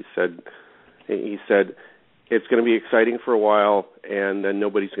ever, he said it's going to be exciting for a while, and then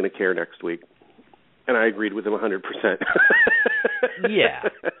nobody's going to care next week. And I agreed with him 100%. Yeah.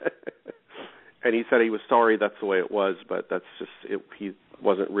 And he said he was sorry that's the way it was, but that's just it.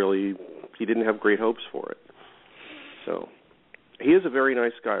 He didn't have great hopes for it. So he is a very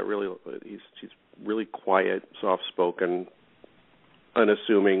nice guy. Really, he's really quiet, soft-spoken,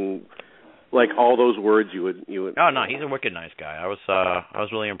 unassuming, like all those words you would. Oh no, he's a wicked nice guy. I was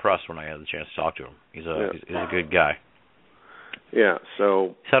really impressed when I had the chance to talk to him. He's a good guy. Yeah.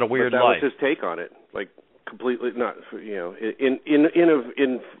 So he's had a weird life. That was his take on it. Like completely not,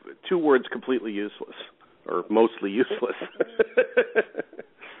 in 2 words, completely useless or mostly useless.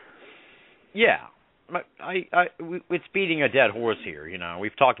 Yeah. It's beating a dead horse here.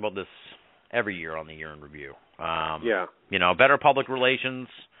 We've talked about this every year on the Year in Review. Yeah. Better public relations,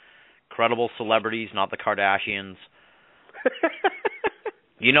 credible celebrities, not the Kardashians.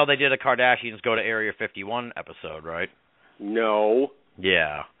 They did a Kardashians Go to Area 51 episode, right? No.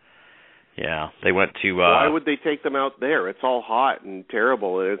 Yeah. Yeah. They went to... Why would they take them out there? It's all hot and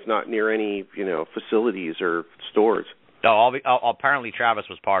terrible, and it's not near any, facilities or stores. No, apparently Travis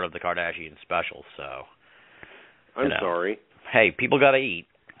was part of the Kardashian special, so... I'm sorry. Hey, people got to eat,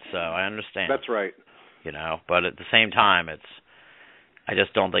 so I understand. That's right. But at the same time, I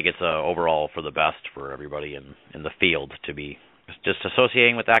just don't think it's overall for the best for everybody in the field to be just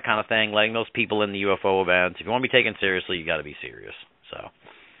associating with that kind of thing, letting those people in the UFO events. If you want to be taken seriously, you got to be serious. So,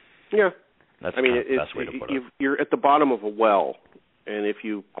 yeah, that's the best way to put it. You're at the bottom of a well, and if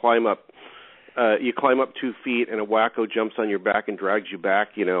you climb up 2 feet, and a wacko jumps on your back and drags you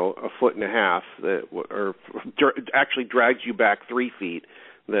back, a foot and a half, or actually drags you back 3 feet,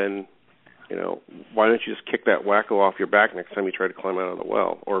 then, why don't you just kick that wacko off your back next time you try to climb out of the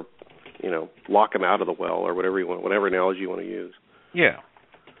well, or, lock him out of the well, or whatever you want, whatever analogy you want to use. Yeah.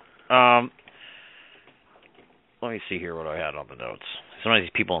 Let me see here what I had on the notes. Some of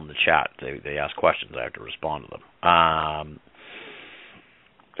these people in the chat, they ask questions. I have to respond to them.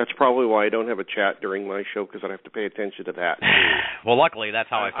 That's probably why I don't have a chat during my show, because I'd have to pay attention to that. Well, luckily, that's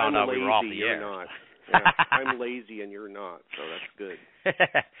how I found out we were off the you're air. Not. Yeah, I'm lazy and you're not, so that's good.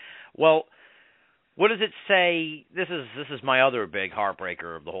 Well, what does it say? This is my other big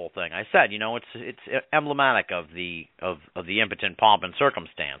heartbreaker of the whole thing. I said, it's emblematic of the impotent pomp and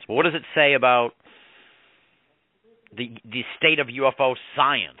circumstance. But what does it say about the state of UFO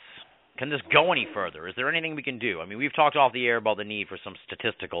science? Can this go any further? Is there anything we can do? I mean, we've talked off the air about the need for some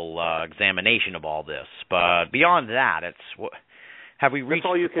statistical examination of all this, but beyond that, have we reached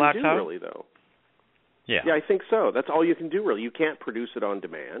the plateau? That's all you can do, really, though. Yeah. Yeah, I think so. That's all you can do, really. You can't produce it on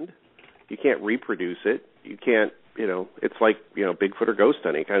demand. You can't reproduce it. You can't, it's like, Bigfoot or ghost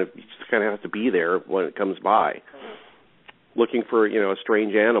hunting. You just kind of have to be there when it comes by. Looking for, a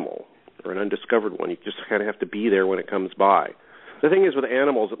strange animal or an undiscovered one. You just kind of have to be there when it comes by. The thing is with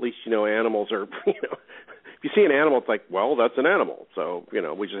animals, at least, animals are, if you see an animal, it's like, well, that's an animal. So,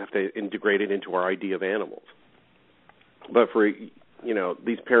 we just have to integrate it into our idea of animals. But for,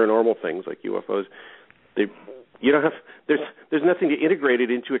 these paranormal things like UFOs, there's nothing to integrate it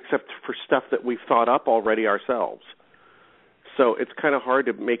into except for stuff that we've thought up already ourselves. So it's kind of hard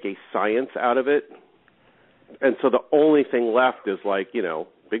to make a science out of it. And so the only thing left is like,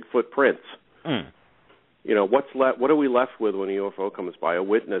 Bigfoot prints. What's left? What are we left with when a UFO comes by? A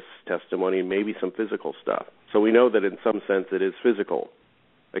witness testimony and maybe some physical stuff. So we know that in some sense it is physical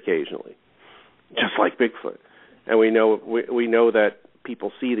occasionally, just like Bigfoot. And we know that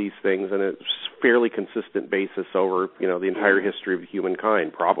people see these things on a fairly consistent basis over, the entire history of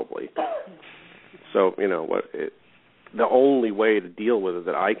humankind, probably. So, the only way to deal with it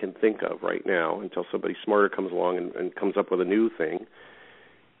that I can think of right now, until somebody smarter comes along and comes up with a new thing,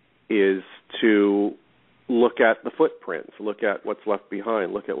 is to look at the footprints, look at what's left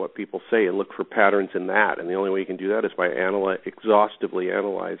behind, look at what people say, and look for patterns in that. And the only way you can do that is by exhaustively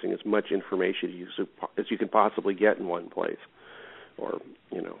analyzing as much information as you can possibly get in one place, or,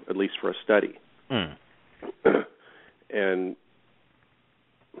 at least for a study. And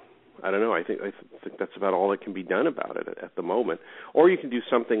I don't know, I think that's about all that can be done about it at the moment. Or you can do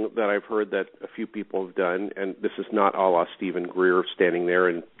something that I've heard that a few people have done, and this is not a la Stephen Greer standing there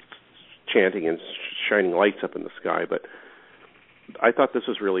and chanting and shining lights up in the sky, but I thought this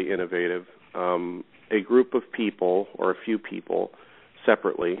was really innovative. A group of people, or a few people,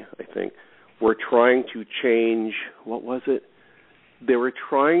 separately, I think, were trying to change, what was it? They were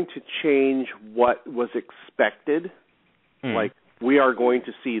trying to change what was expected, like, we are going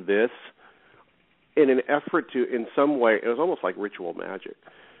to see this, in an effort to, in some way, it was almost like ritual magic,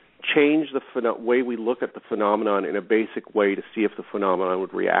 change the way we look at the phenomenon in a basic way to see if the phenomenon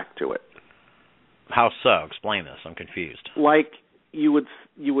would react to it. How so? Explain this. I'm confused. Like you would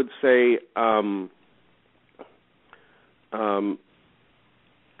say, in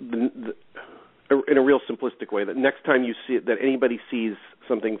a real simplistic way, that next time you see it, that anybody sees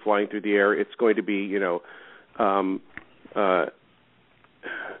something flying through the air, it's going to be,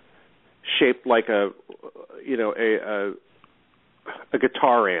 shaped like a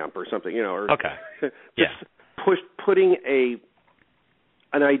guitar amp or something, or okay, yeah, putting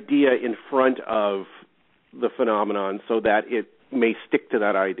an idea in front of the phenomenon so that it may stick to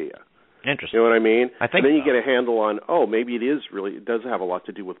that idea. Interesting. You know what I mean? I think and then you so. get a handle on, maybe it does have a lot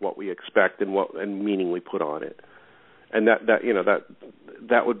to do with what we expect and meaning we put on it. And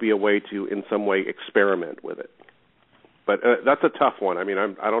that would be a way to, in some way, experiment with it. But that's a tough one. I mean,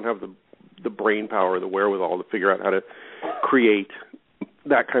 I don't have the brain power or the wherewithal to figure out how to create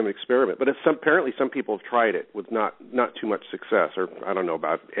that kind of experiment. But apparently some people have tried it with not too much success, or I don't know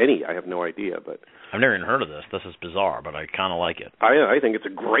about any. I have no idea. But I've never even heard of this. This is bizarre, but I kind of like it. I think it's a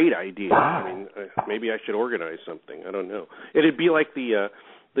great idea. I mean, maybe I should organize something. I don't know. It'd be like the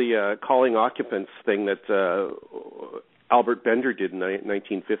calling occupants thing that Albert Bender did in the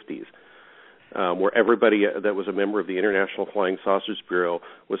 1950s. Where everybody that was a member of the International Flying Saucers Bureau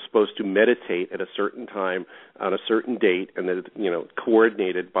was supposed to meditate at a certain time on a certain date, and then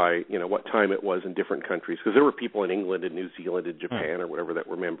coordinated by what time it was in different countries, because there were people in England and New Zealand and Japan or whatever that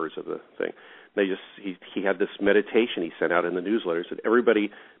were members of the thing. He had this meditation he sent out in the newsletter, said everybody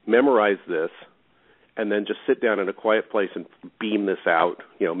memorize this, and then just sit down in a quiet place and beam this out,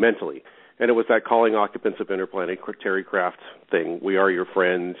 mentally. And it was that calling occupants of interplanetary craft thing. We are your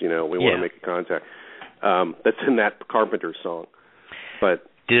friends, we want to make a contact. That's in that Carpenter song. But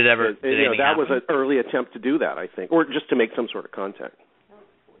did it ever? That was an early attempt to do that, I think, or just to make some sort of contact.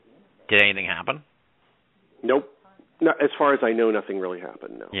 Did anything happen? Nope. No, as far as I know, nothing really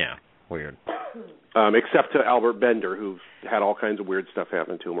happened. No. Yeah. Weird. Except to Albert Bender, who had all kinds of weird stuff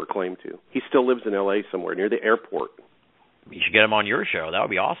happen to him or claimed to. He still lives in L.A. somewhere near the airport. You should get him on your show. That would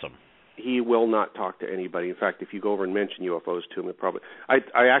be awesome. He will not talk to anybody. In fact, if you go over and mention UFOs to him, it probably. I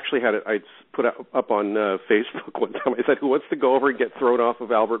actually had it. I put up on Facebook one time. I said, "Who wants to go over and get thrown off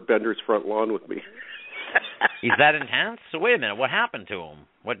of Albert Bender's front lawn with me?" He's that intense? So wait a minute. What happened to him?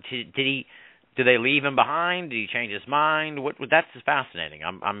 What did he? Did they leave him behind? Did he change his mind? What? That's fascinating.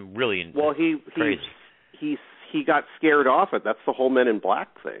 I'm really crazy. He got scared off it. That's the whole Men in Black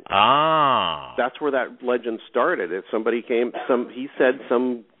thing. Ah. That's where that legend started. If somebody came, he said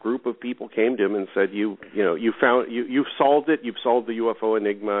some group of people came to him and said, you've solved it. You've solved the UFO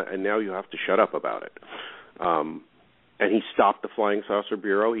enigma, and now you have to shut up about it. And he stopped the Flying Saucer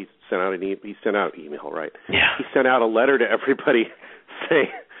Bureau. He sent out email, right? Yeah. He sent out a letter to everybody saying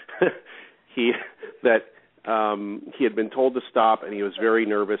that he had been told to stop, and he was very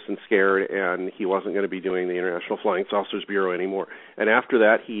nervous and scared, and he wasn't going to be doing the International Flying Saucers Bureau anymore. And after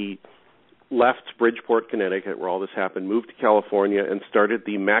that, he left Bridgeport, Connecticut, where all this happened, moved to California, and started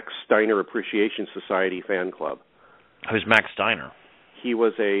the Max Steiner Appreciation Society fan club. Who's Max Steiner? He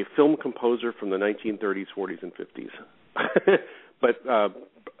was a film composer from the 1930s, 40s, and 50s. But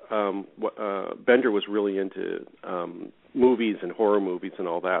Bender was really into movies and horror movies and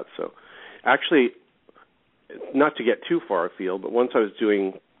all that. So actually, not to get too far afield, but once I was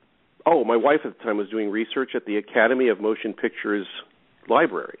doing, my wife at the time was doing research at the Academy of Motion Pictures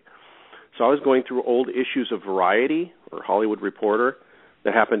library. So I was going through old issues of Variety or Hollywood Reporter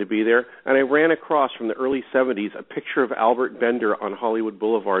that happened to be there, and I ran across from the early 70s a picture of Albert Bender on Hollywood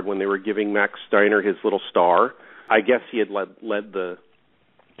Boulevard when they were giving Max Steiner his little star. I guess he had led the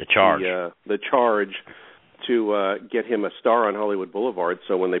charge. The charge to get him a star on Hollywood Boulevard.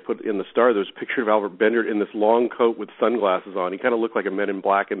 So when they put in the star, there's a picture of Albert Bender in this long coat with sunglasses on. He kind of looked like a Men in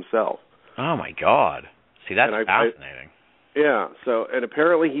Black himself. Oh, my God. See, that's fascinating. Yeah, so, and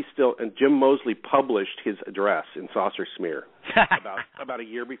apparently and Jim Moseley published his address in Saucer Smear. about a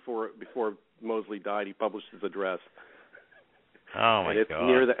year before Moseley died, he published his address. Oh, my God. And it's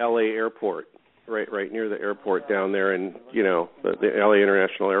near the L.A. airport, right near the airport down there in, the L.A.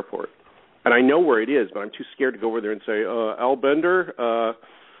 International Airport. And I know where it is, but I'm too scared to go over there and say, Al Bender,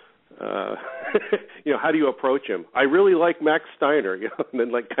 how do you approach him? I really like Max Steiner, and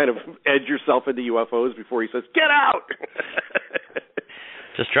then kind of edge yourself into UFOs before he says, get out!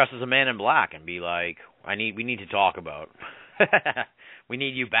 Just dress as a Man in Black and be like, we need to talk about. We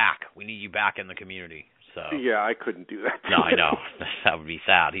need you back. We need you back in the community. So yeah, I couldn't do that. No, I know. That would be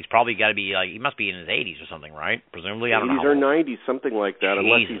sad. He's probably got to be he must be in his 80s or something, right? Presumably, I don't know. 80s or 90s, something like that, Jesus.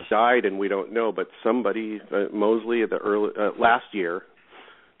 unless he's died and we don't know. But somebody, Mosley, at the early last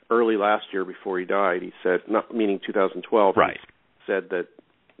year before he died, he said, not meaning 2012, right? He said that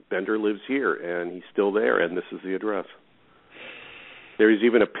Bender lives here and he's still there, and this is the address. There's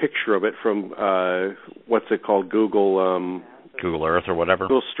even a picture of it from what's it called, Google Earth or whatever.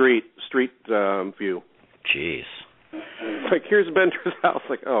 Google Street View. Jeez. Like, here's Bender's house.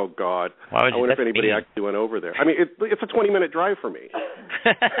 Like, oh God. I wonder if anybody actually went over there. I mean, it's a 20-minute drive for me.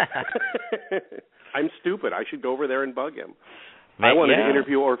 I'm stupid. I should go over there and bug him. I wanted to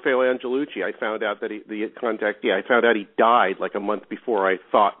interview Orfeo Angelucci. I found out that I found out he died like a month before I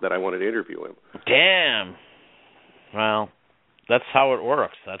thought that I wanted to interview him. Damn. Well, that's how it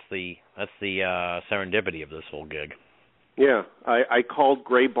works. That's the serendipity of this whole gig. Yeah, I called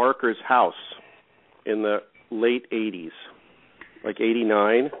Gray Barker's house in the late 80s, like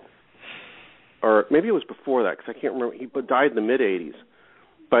 89, or maybe it was before that because I can't remember. He died in the mid 80s,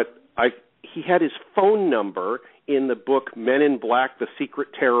 but he had his phone number in the book Men in Black: The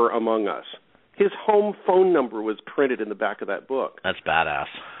Secret Terror Among Us. His home phone number was printed in the back of that book. That's badass.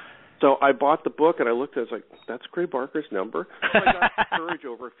 So I bought the book, and I looked at it, I was like, that's Gray Barker's number? So I got courage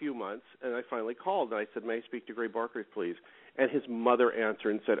over a few months, and I finally called, and I said, may I speak to Gray Barker, please? And his mother answered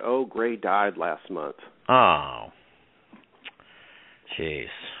and said, oh, Gray died last month. Oh.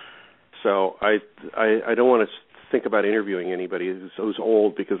 Jeez. So I don't want to think about interviewing anybody who's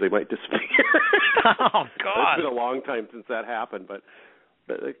old because they might disappear. Oh, God. It's been a long time since that happened, but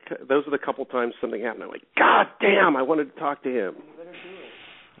those are the couple times something happened. I'm like, God damn, I wanted to talk to him.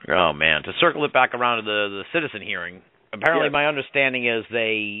 Oh, man. To circle it back around to the citizen hearing, apparently my understanding is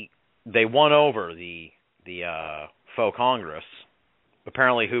they won over the faux Congress,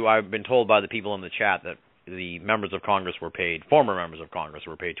 apparently who I've been told by the people in the chat that the members of Congress were paid, former members of Congress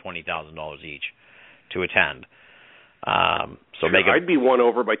were paid $20,000 each to attend. I'd be won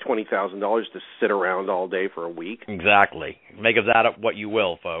over by $20,000 to sit around all day for a week. Exactly. Make of that what you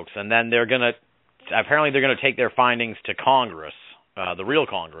will, folks. And then they're going to take their findings to Congress. The real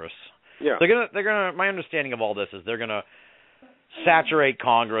Congress. Yeah. They're gonna. My understanding of all this is they're gonna saturate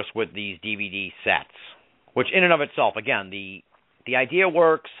Congress with these DVD sets, which in and of itself, again, the idea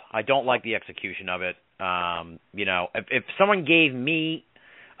works. I don't like the execution of it. If someone gave me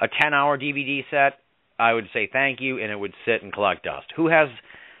a 10-hour DVD set, I would say thank you, and it would sit and collect dust.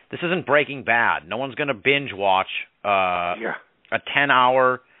 This isn't Breaking Bad. No one's gonna binge watch a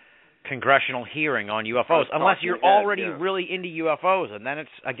 10-hour congressional hearing on UFOs, unless you're already really into UFOs, and then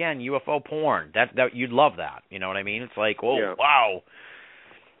it's, again, UFO porn. That you'd love that. You know what I mean? It's like, wow.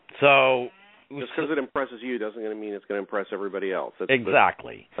 So just because it impresses you doesn't mean it's going to impress everybody else.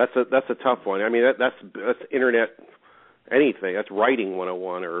 Exactly. That's a tough one. I mean, that's internet anything. That's writing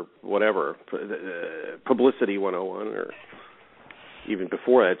 101 or whatever, publicity 101 or even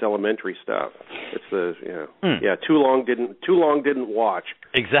before that, it's elementary stuff. It's too long didn't watch.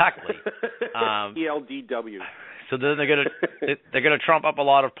 Exactly. ELDW. So then they're gonna trump up a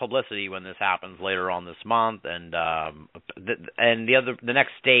lot of publicity when this happens later on this month, and the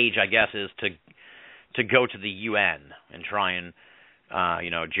next stage, I guess, is to go to the UN and try and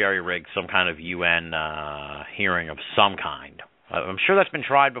jerry-rig some kind of UN hearing of some kind. I'm sure that's been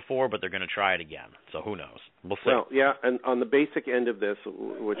tried before, but they're going to try it again. So who knows? We'll see. Well, yeah, and on the basic end of this,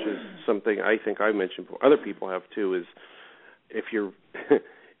 which is something I think I mentioned before, other people have too, is if you've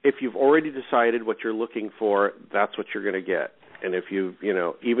already decided what you're looking for, that's what you're going to get. And if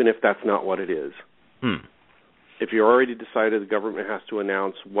even if that's not what it is. If you already decided the government has to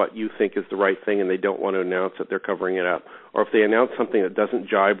announce what you think is the right thing and they don't want to announce that they're covering it up, or if they announce something that doesn't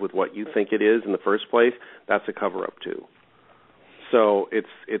jibe with what you think it is in the first place, that's a cover-up too. So it's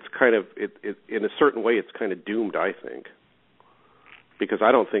kind of in a certain way it's kind of doomed, I think, because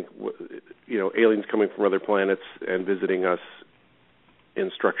I don't think aliens coming from other planets and visiting us in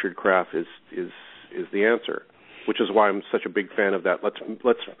structured craft is the answer, which is why I'm such a big fan of that. Let's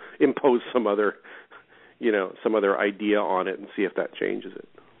impose some other idea on it and see if that changes it.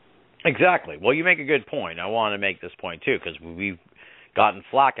 Exactly. Well, you make a good point. I want to make this point too, because we've gotten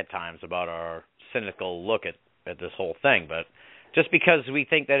flack at times about our cynical look at this whole thing, but just because we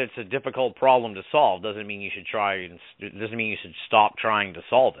think that it's a difficult problem to solve doesn't mean you should stop trying to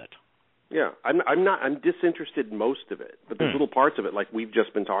solve it. Yeah, I'm disinterested in most of it, but there's little parts of it, like we've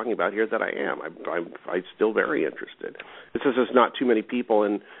just been talking about here, that I am. I'm still very interested. It's just there's not too many people,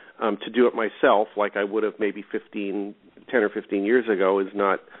 and to do it myself, like I would have maybe 10 or 15 years ago, is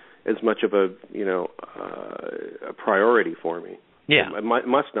not as much of a priority for me. Yeah, it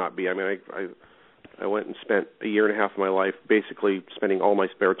must not be. I mean, I went and spent a year and a half of my life basically spending all my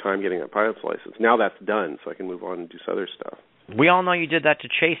spare time getting a pilot's license. Now that's done, so I can move on and do some other stuff. We all know you did that to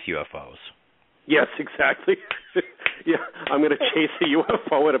chase UFOs. Yes, exactly. Yeah, I'm going to chase a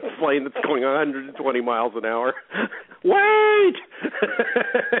UFO in a plane that's going 120 miles an hour. Wait!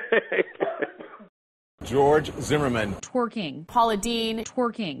 George Zimmerman. Twerking. Paula Deen.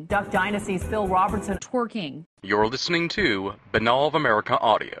 Twerking. Duck Dynasty's Phil Robertson. Twerking. You're listening to Banal of America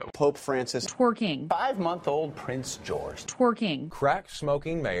Audio. Pope Francis. Twerking. 5-month-old Prince George. Twerking.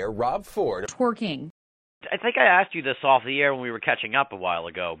 Crack-smoking Mayor Rob Ford. Twerking. I think I asked you this off the air when we were catching up a while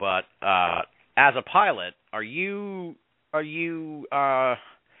ago, but as a pilot, are you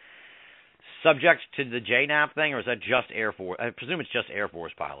subject to the JNAP thing, or is that just Air Force? I presume it's just Air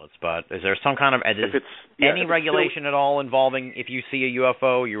Force pilots, but is there some kind of any regulation at all involving if you see a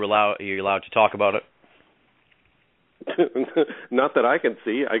UFO, you're allowed to talk about it? Not that I can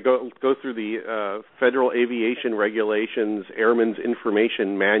see. I go through the Federal Aviation Regulations Airman's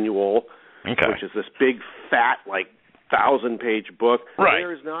Information Manual, which is this big, fat, 1,000-page book. Right.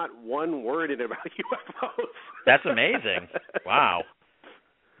 There is not one word in it about UFOs. That's amazing. Wow.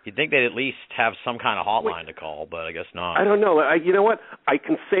 You'd think they'd at least have some kind of hotline to call, but I guess not. I don't know. You know what? I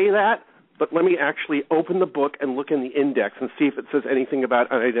can say that, but let me actually open the book and look in the index and see if it says anything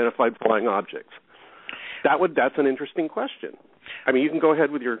about unidentified flying objects. That's an interesting question. I mean, you can go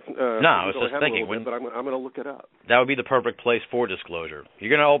ahead with your. No, I was just thinking, but I'm going to look it up. That would be the perfect place for disclosure. You're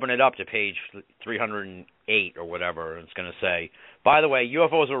going to open it up to page 308 or whatever, and it's going to say, by the way,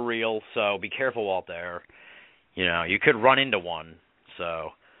 UFOs are real, so be careful out there. You could run into one, so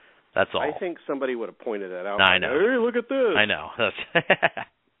that's all. I think somebody would have pointed that out. I know. Hey, look at this. I know.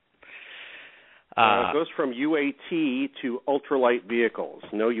 It goes from UAT to ultralight vehicles.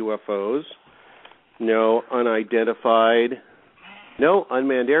 No UFOs. No unidentified. No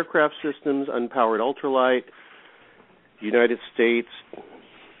unmanned aircraft systems, unpowered ultralight, United States.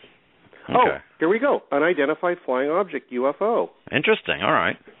 Okay. Oh, here we go. Unidentified flying object, UFO. Interesting. All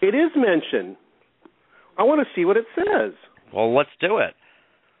right. It is mentioned. I want to see what it says. Well, let's do it.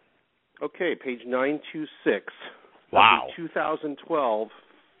 Okay, page 926. Wow. Of the 2012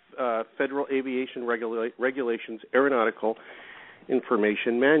 Federal Aviation Regulations Aeronautical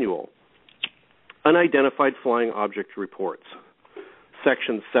Information Manual. Unidentified flying object reports.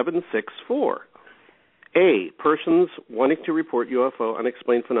 Section 764. A. Persons wanting to report UFO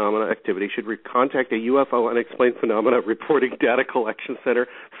unexplained phenomena activity should contact a UFO unexplained phenomena reporting data collection center,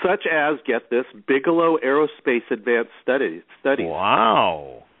 such as, get this, Bigelow Aerospace Advanced Studies.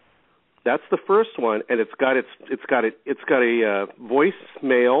 Wow. That's the first one, and it's got a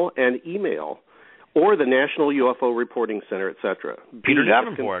voicemail and email, or the National UFO Reporting Center, etc. Peter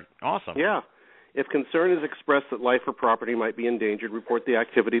Davenport. Awesome. Yeah. If concern is expressed that life or property might be endangered, report the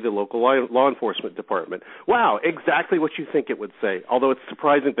activity to the local law enforcement department. Wow, exactly what you think it would say, although it's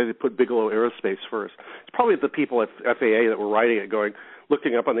surprising that they put Bigelow Aerospace first. It's probably the people at FAA that were writing it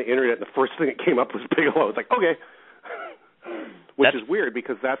looking up on the internet, and the first thing that came up was Bigelow. It's like, okay. Which is weird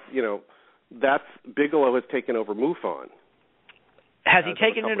because that's Bigelow has taken over MUFON. Has he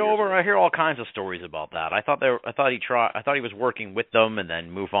taken it over? I hear all kinds of stories about that. I thought he was working with them, and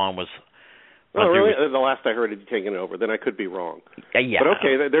then MUFON was. Oh, really? The last I heard, he'd taken it over. Then I could be wrong. Yeah. But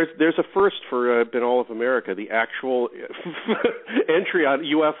okay, there's a first for Banal of America. The actual entry on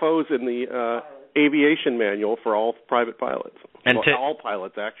UFOs in the aviation manual for all private pilots. And all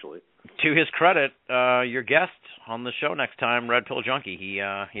pilots, actually. To his credit, your guest on the show next time, Red Pill Junkie, he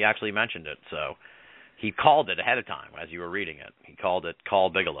actually mentioned it. So he called it ahead of time as you were reading it. He called it Call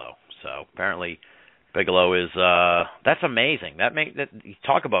Bigelow. So apparently Bigelow is that's amazing. You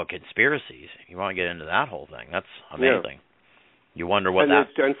talk about conspiracies. You want to get into that whole thing. That's amazing. Yeah. You wonder what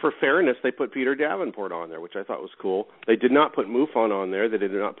and for fairness, they put Peter Davenport on there, which I thought was cool. They did not put MUFON on there. They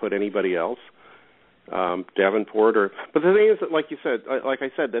did not put anybody else. Davenport but the thing is that, like I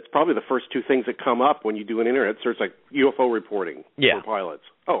said, that's probably the first two things that come up when you do an internet search, like UFO reporting for pilots.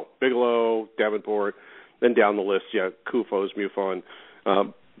 Oh, Bigelow, Davenport, then down the list, CUFOS, MUFON,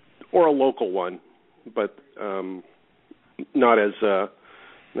 or a local one, but not as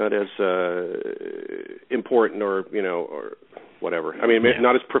important or whatever. I mean,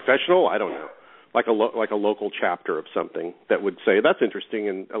 not as professional. I don't know. Like a local chapter of something that would say, that's interesting,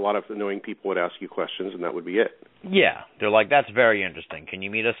 and a lot of annoying people would ask you questions, and that would be it. Yeah, they're like, that's very interesting. Can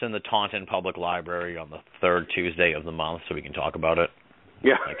you meet us in the Taunton Public Library on the third Tuesday of the month so we can talk about it?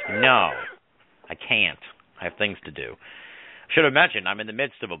 Yeah. No, I can't. I have things to do. Should have mentioned, I'm in the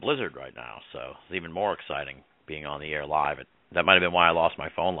midst of a blizzard right now, so it's even more exciting being on the air live at That might have been why I lost my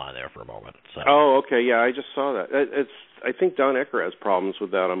phone line there for a moment. So. Oh, okay, yeah, I just saw that. I think Don Ecker has problems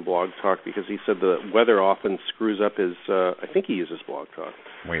with that on Blog Talk because he said the weather often screws up his. I think he uses Blog Talk.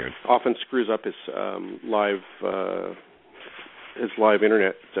 Weird. Often screws up his live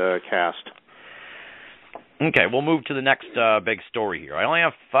internet cast. Okay, we'll move to the next big story here. I only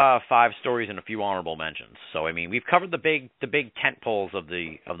have 5 stories and a few honorable mentions. So I mean, we've covered the big tent poles of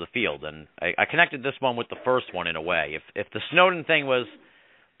the field, and I connected this one with the first one in a way. If the Snowden thing was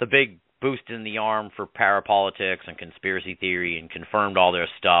the big boost in the arm for parapolitics and conspiracy theory and confirmed all their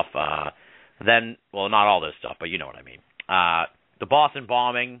stuff, then, well, not all this stuff, but you know what I mean. The Boston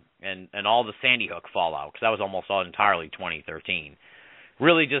bombing and all the Sandy Hook fallout, because that was almost all entirely 2013,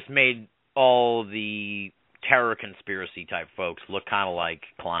 really just made all the terror conspiracy type folks look kind of like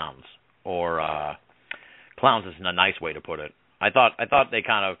clowns, or clowns isn't a nice way to put it. I thought they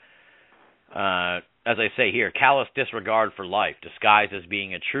kind of, as I say here, callous disregard for life, disguised as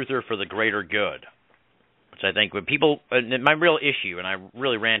being a truther for the greater good. Which I think when people, my real issue, and I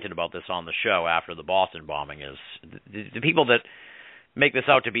really ranted about this on the show after the Boston bombing, is the people that make this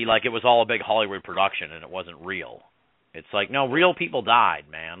out to be like it was all a big Hollywood production and it wasn't real. It's like, no, real people died,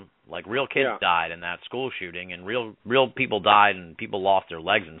 man. Like, real kids died in that school shooting, and real people died, and people lost their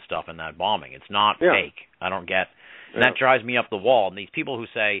legs and stuff in that bombing. It's not fake. I don't get. And that drives me up the wall. And these people who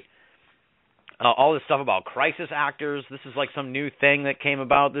say all this stuff about crisis actors, this is like some new thing that came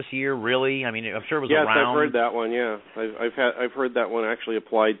about this year, really? I mean, I'm sure it was around. Yes, I've heard that one, yeah. I've heard that one actually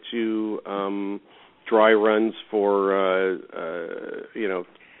applied to dry runs for,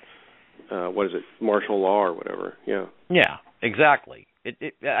 what is it, martial law or whatever, yeah. Yeah, exactly.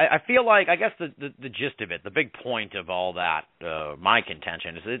 I feel like, I guess the gist of it, the big point of all that, my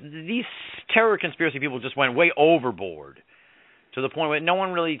contention, is that these terror conspiracy people just went way overboard to the point where no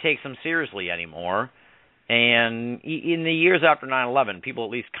one really takes them seriously anymore. And in the years after 9/11, people at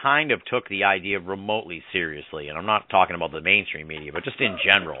least kind of took the idea remotely seriously. And I'm not talking about the mainstream media, but just in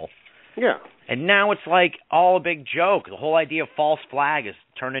general. Yeah. And now it's like all a big joke. The whole idea of false flag is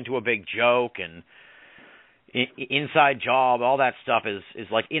turned into a big joke, and inside job, all that stuff is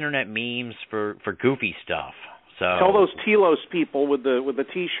like internet memes for goofy stuff. So tell those Telos people with the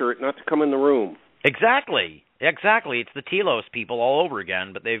T-shirt not to come in the room. Exactly. It's the Telos people all over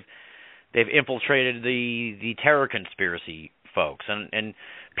again, but they've infiltrated the terror conspiracy folks, and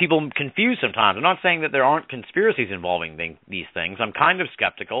people confuse sometimes. I'm not saying that there aren't conspiracies involving these things. I'm kind of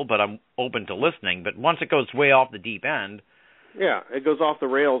skeptical, but I'm open to listening. But once it goes way off the deep end, yeah, it goes off the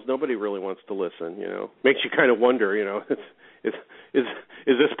rails. Nobody really wants to listen. Makes you kind of wonder. Is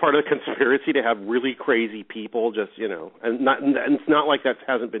this part of the conspiracy to have really crazy people just and it's not like that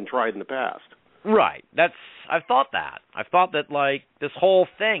hasn't been tried in the past. Right. I've thought that like this whole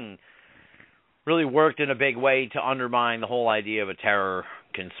thing really worked in a big way to undermine the whole idea of a terror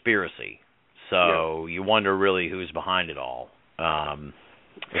conspiracy. So you wonder really who's behind it all.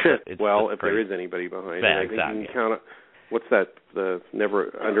 If there is anybody behind it, I think you can count on. What's that?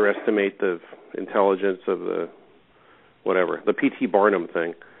 Never underestimate the intelligence of the P.T. Barnum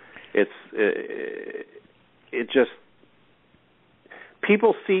thing. It just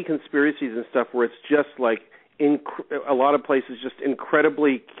people see conspiracies and stuff where it's just like a lot of places just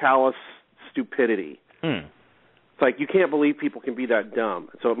incredibly callous stupidity. It's like you can't believe people can be that dumb,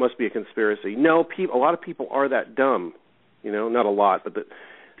 so it must be a conspiracy. No, a lot of people are that dumb. Not a lot, but the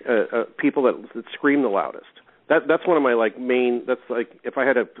people that scream the loudest. That's one of my main. That's like if I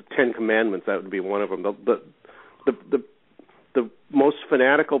had 10 commandments, that would be one of them. The most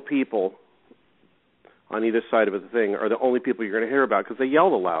fanatical people on either side of the thing are the only people you're going to hear about because they yell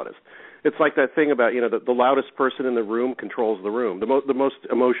the loudest. It's like that thing about the loudest person in the room controls the room. The most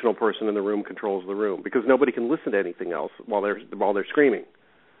emotional person in the room controls the room because nobody can listen to anything else while they're screaming.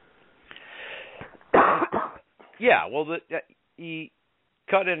 Yeah, well, you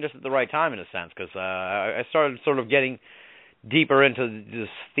cut in just at the right time in a sense because I started sort of getting deeper into this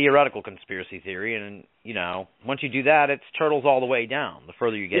theoretical conspiracy theory, and once you do that, it's turtles all the way down. The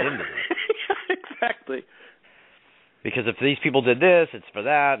further you get into it, exactly. Because if these people did this, it's for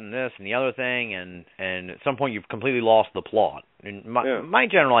that and this and the other thing, and at some point you've completely lost the plot. And my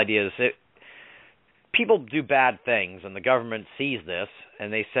general idea is that people do bad things, and the government sees this,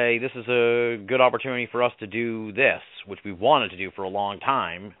 and they say, this is a good opportunity for us to do this, which we wanted to do for a long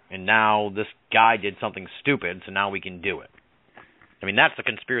time, and now this guy did something stupid, so now we can do it. I mean, that's the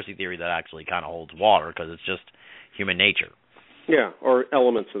conspiracy theory that actually kind of holds water, because it's just human nature. Yeah, or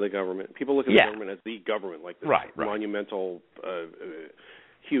elements of the government. People look at the government as the government, like this monumental,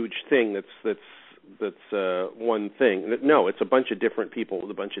 huge thing that's one thing. No, it's a bunch of different people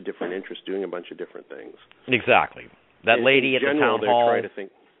with a bunch of different interests doing a bunch of different things. Exactly. That lady at the town hall. Trying to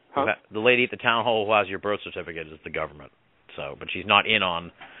think, the lady at the town hall who has your birth certificate is the government. So, but she's not in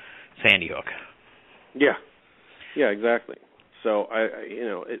on Sandy Hook. Yeah, exactly. So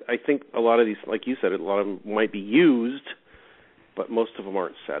I think a lot of these, like you said, a lot of them might be used, but most of them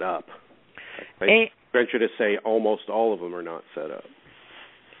aren't set up. I venture to say almost all of them are not set up.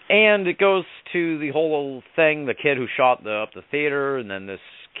 And it goes to the whole thing, the kid who shot up the theater, and then this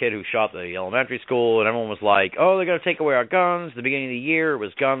kid who shot the elementary school, and everyone was like, oh, they're going to take away our guns. At the beginning of the year, it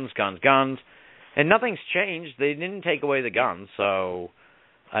was guns, guns, guns. And nothing's changed. They didn't take away the guns, so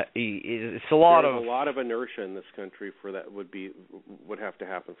it's a lot There's a lot of inertia in this country for that would have to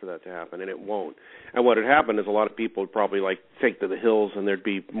happen for that to happen, and it won't. And what would happen is a lot of people would probably take to the hills, and there'd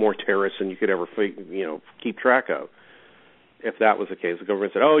be more terrorists than you could ever keep track of. If that was the case, the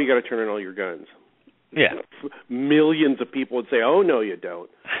government said, "Oh, you got to turn in all your guns." Yeah. Millions of people would say, "Oh, no, you don't,"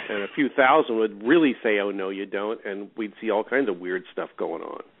 and a few thousand would really say, "Oh, no, you don't," and we'd see all kinds of weird stuff going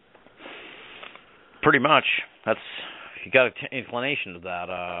on. Pretty much. You got an inclination of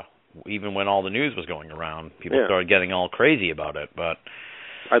that. Even when all the news was going around, people started getting all crazy about it. But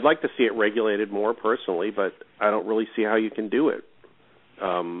I'd like to see it regulated more personally, but I don't really see how you can do it.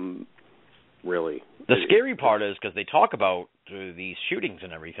 Really. The scary part is, because they talk about these shootings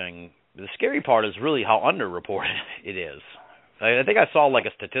and everything, the scary part is really how underreported it is. I think I saw a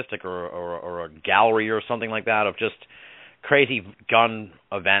statistic or a gallery or something like that of just crazy gun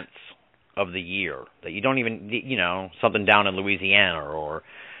events of the year that you don't even, something down in Louisiana or,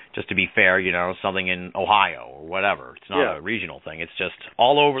 just to be fair, something in Ohio or whatever. It's not a regional thing. It's just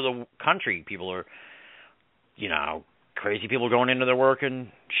all over the country. People are, crazy people going into their work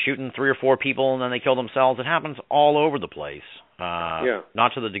and shooting 3 or 4 people and then they kill themselves. It happens all over the place.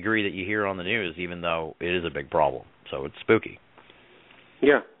 Not to the degree that you hear on the news, even though it is a big problem. So it's spooky.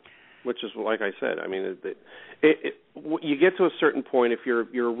 Yeah, which is, like I said, I mean, you get to a certain point, if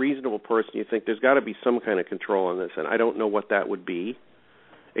you're a reasonable person, you think there's got to be some kind of control on this, and I don't know what that would be.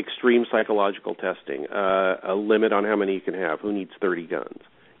 Extreme psychological testing, a limit on how many you can have, who needs 30 guns,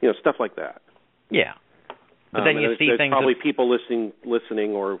 stuff like that. Yeah. But then you see there's things. Probably people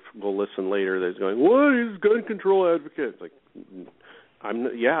listening, or will listen later. That's going, "What is gun control advocate?" It's like, I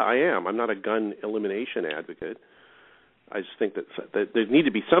am. I'm not a gun elimination advocate. I just think that there need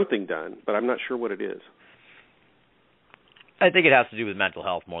to be something done, but I'm not sure what it is. I think it has to do with mental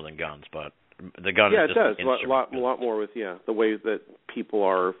health more than guns, but the gun. Yeah, is it just does. A lot more with the way that people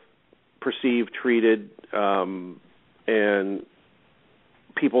are perceived, treated, and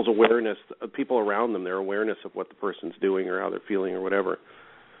people's awareness, people around them, their awareness of what the person's doing or how they're feeling or whatever.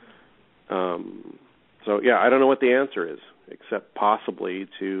 I don't know what the answer is, except possibly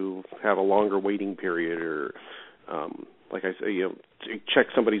to have a longer waiting period, or like I say, to check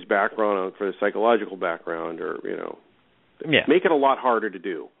somebody's background for the psychological background, or make it a lot harder to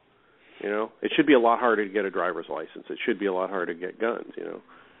do. It should be a lot harder to get a driver's license. It should be a lot harder to get guns.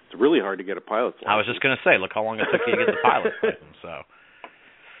 It's really hard to get a pilot's license. I was just going to say, look how long it took you to get the pilot's license. So,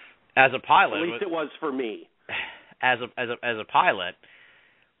 as a pilot, at least it was for me. As a pilot,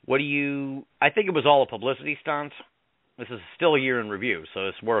 I think it was all a publicity stunt. This is still a year in review, so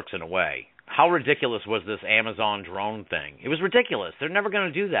this works in a way. How ridiculous was this Amazon drone thing? It was ridiculous. They're never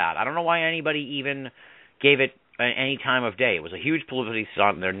going to do that. I don't know why anybody even gave it any time of day. It was a huge publicity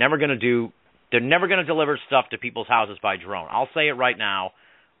stunt, and they're never going to deliver stuff to people's houses by drone. I'll say it right now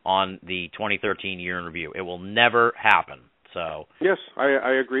on the 2013 year in review. It will never happen. So yes,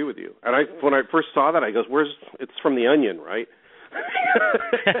 I agree with you. And when I first saw that, I goes, it's from The Onion, right?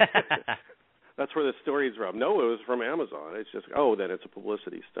 That's where the story's from. No, it was from Amazon. It's just, then it's a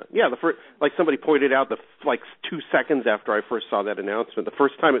publicity stunt. Yeah, like somebody pointed out, 2 seconds after I first saw that announcement, the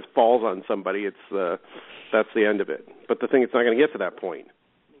first time it falls on somebody, that's the end of it. But the thing, it's not going to get to that point.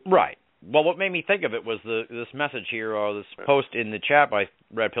 Right. Well, what made me think of it was this message here, or this post in the chat by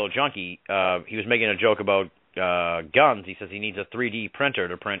Red Pill Junkie. He was making a joke about guns. He says he needs a 3D printer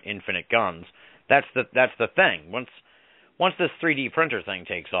to print infinite guns. That's the thing. Once this 3D printer thing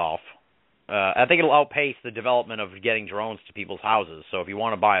takes off, I think it'll outpace the development of getting drones to people's houses. So if you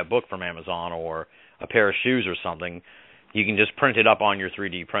want to buy a book from Amazon or a pair of shoes or something, you can just print it up on your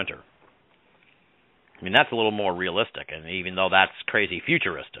 3D printer. I mean, that's a little more realistic, and even though that's crazy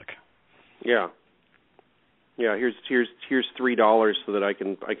futuristic. Yeah. Yeah, here's $3 so that I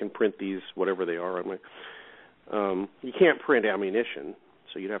can print these, whatever they are. You can't print ammunition,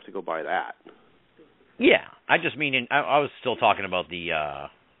 so you'd have to go buy that. Yeah, I just mean I was still talking about the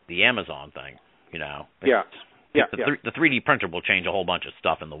Amazon thing, Yeah. The 3D printer will change a whole bunch of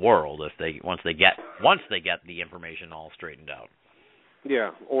stuff in the world once they get the information all straightened out.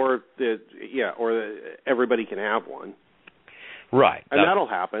 Yeah, or everybody can have one. Right. And that'll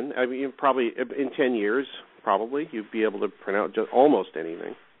happen. I mean, probably in 10 years, probably you'd be able to print out just almost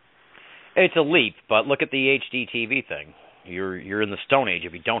anything. It's a leap, but look at the HD TV thing. You're in the Stone Age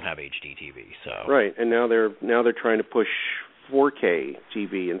if you don't have HD TV. So right, and now they're trying to push 4K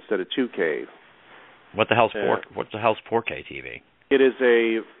TV instead of 2K. What's the hell's 4K TV? It is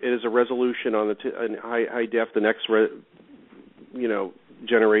a resolution on the high def, the next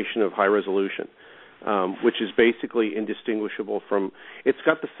generation of high resolution, which is basically indistinguishable from. It's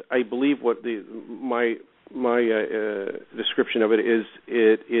got this. I believe what my description of it is.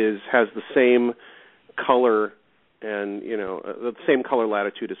 It has the same color and the same color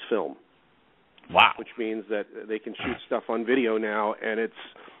latitude as film. Wow. Which means that they can shoot stuff on video now, and it's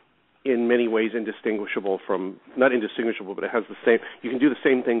in many ways indistinguishable from, not indistinguishable, but it has the same, you can do the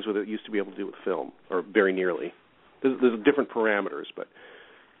same things with it used to be able to do with film, or very nearly. There's different parameters, but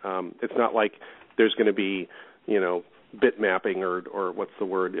it's not like there's going to be, bit mapping or what's the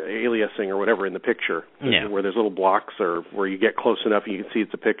word, aliasing or whatever in the picture, where there's little blocks or where you get close enough and you can see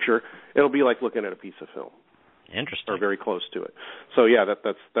it's a picture. It'll be like looking at a piece of film. Interesting. Or very close to it. So yeah,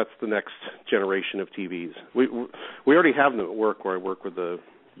 that's the next generation of TVs. We already have them at work where I work with the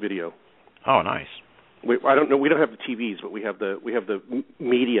video. Oh, nice. I don't know. We don't have the TVs, but we have the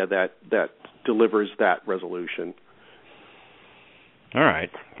media that delivers that resolution. All right.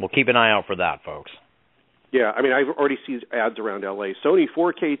 We'll keep an eye out for that, folks. Yeah, I mean, I've already seen ads around LA. Sony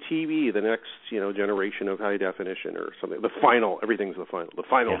 4K TV, the next generation of high definition or something. Everything's the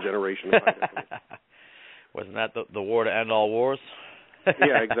final generation of high definition. Wasn't that the war to end all wars?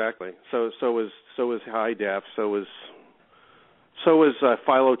 Yeah, exactly. So was high def. So was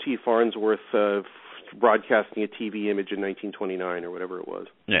Philo T. Farnsworth broadcasting a TV image in 1929 or whatever it was.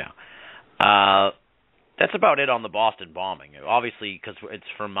 Yeah. That's about it on the Boston bombing. Obviously, because it's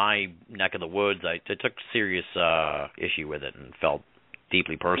from my neck of the woods, I took serious issue with it and felt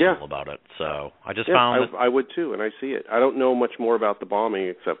deeply personal about it. So I just found I would too, and I see it. I don't know much more about the bombing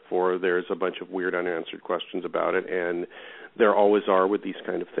except for there's a bunch of weird unanswered questions about it, and there always are with these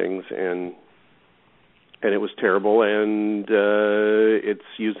kind of things, and it was terrible, and it's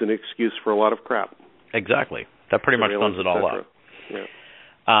used an excuse for a lot of crap. Exactly. That pretty much sums it all up. Yeah.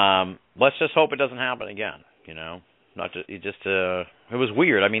 Let's just hope it doesn't happen again. It was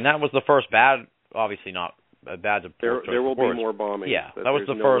weird. I mean, that was the first bad. Obviously, not a bad. There will be more bombing. Yeah, that was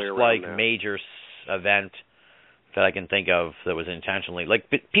the first major event that I can think of that was intentionally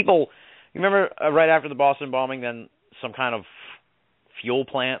people. You remember right after the Boston bombing, then some kind of fuel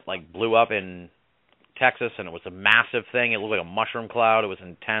plant blew up in Texas, and it was a massive thing. It looked like a mushroom cloud. It was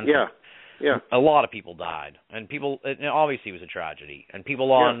intense. Yeah. A lot of people died, and obviously it was a tragedy. And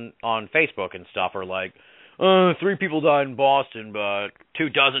people on Facebook and stuff are like, 3 people died in Boston, but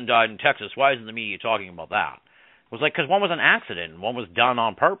 24 died in Texas. Why isn't the media talking about that? It was because one was an accident and one was done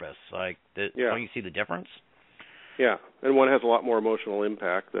on purpose. Don't you see the difference? Yeah, and one has a lot more emotional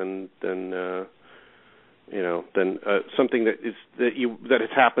impact than something that has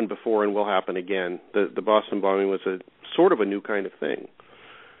happened before and will happen again. The Boston bombing was a sort of a new kind of thing.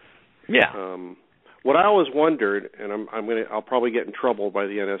 Yeah. What I always wondered, and I'll probably get in trouble by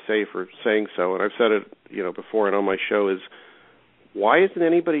the NSA for saying so, and I've said it, before and on my show, is why isn't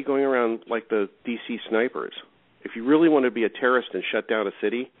anybody going around like the DC snipers? If you really want to be a terrorist and shut down a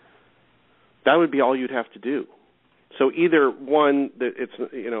city, that would be all you'd have to do. So either one, that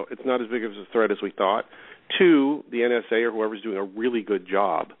it's not as big of a threat as we thought. 2, the NSA or whoever's doing a really good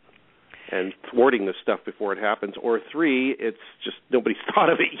job and thwarting this stuff before it happens, or 3, it's just nobody's thought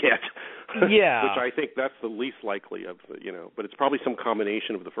of it yet. Yeah. Which I think that's the least likely of, but it's probably some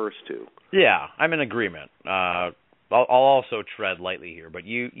combination of the first 2. Yeah, I'm in agreement. I'll also tread lightly here, but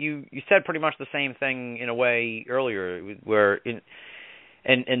you said pretty much the same thing in a way earlier, where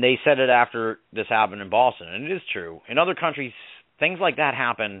and they said it after this happened in Boston, and it is true. In other countries, things like that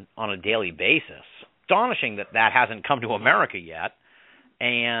happen on a daily basis. Astonishing that hasn't come to America yet,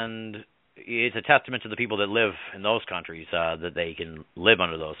 and it's a testament to the people that live in those countries that they can live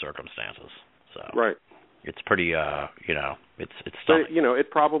under those circumstances. So right, it's pretty, it's stunning. But, it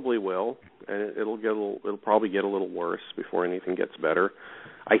probably will, and it'll probably get a little worse before anything gets better.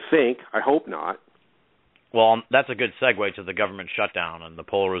 I hope not. Well, that's a good segue to the government shutdown and the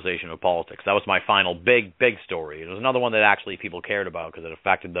polarization of politics. That was my final big story. It was another one that actually people cared about because it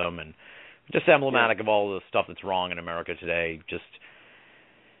affected them, and just emblematic of all the stuff that's wrong in America today. Just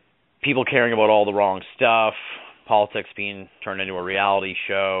people caring about all the wrong stuff, politics being turned into a reality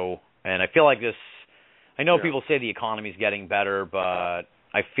show. And I feel like this, I know people say the economy's getting better, but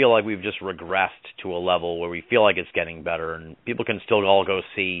I feel like we've just regressed to a level where we feel like it's getting better, and people can still all go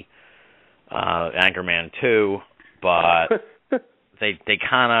see Anchorman 2, but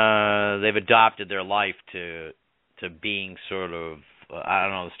they've adopted their life to being sort of, I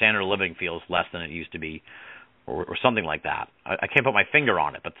don't know, the standard of living feels less than it used to be, or something like that. I can't put my finger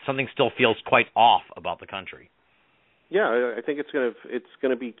on it, but something still feels quite off about the country. Yeah, I think it's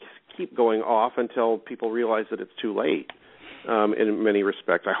gonna keep going off until people realize that it's too late. In many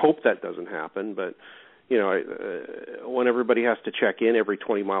respects, I hope that doesn't happen. But when everybody has to check in every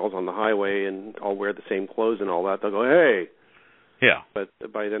 20 miles on the highway and all wear the same clothes and all that, they'll go, hey. Yeah. But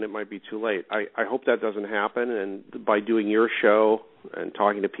by then it might be too late. I hope that doesn't happen. And by doing your show and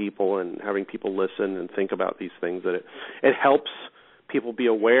talking to people and having people listen and think about these things, that it helps people be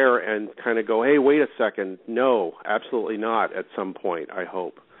aware and kind of go, hey, wait a second, no, absolutely not. At some point, I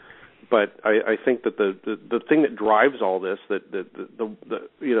hope. But I think that the thing that drives all this, the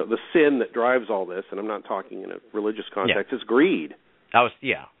sin that drives all this, and I'm not talking in a religious context, is greed.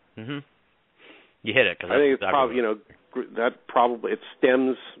 Mm-hmm. You hit it. Cause I think it's probably,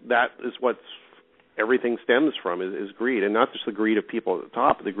 that is what everything stems from is greed, and not just the greed of people at the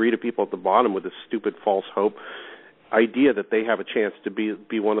top, but the greed of people at the bottom with this stupid false hope idea that they have a chance to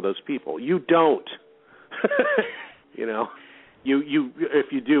be one of those people. You don't. You if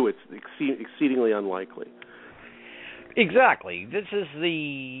you do, it's exceedingly unlikely. Exactly. This is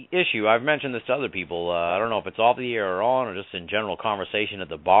the issue. I've mentioned this to other people. I don't know if it's off the air or on, or just in general conversation at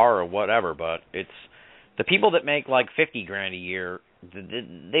the bar or whatever. But it's the people that make like $50,000 a year.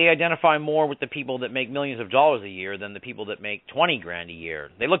 They identify more with the people that make millions of dollars a year than the people that make $20,000 a year.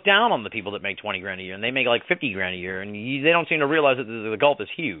 They look down on the people that make $20,000 a year, and they make like $50,000 a year, and they don't seem to realize that the gulf is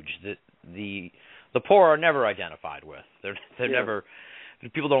huge. That the poor are never identified with. They're never.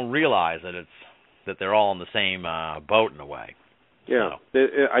 People don't realize that they're all in the same boat in a way. Yeah, so.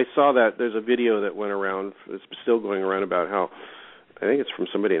 I saw that. There's a video that went around. It's still going around about how, I think it's from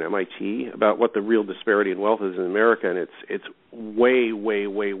somebody in MIT, about what the real disparity in wealth is in America, and it's way, way,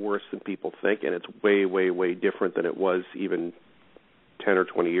 way worse than people think, and it's way, way, way different than it was even 10 or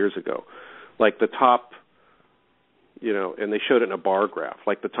 20 years ago. Like the top, and they showed it in a bar graph,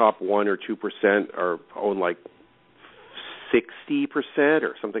 like the top 1 or 2% own like 60%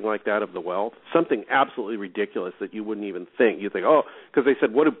 or something like that of the wealth. Something absolutely ridiculous that you wouldn't even think. You think, oh, because they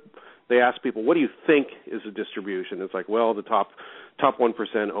said, they asked people, what do you think is the distribution? It's like, well, the top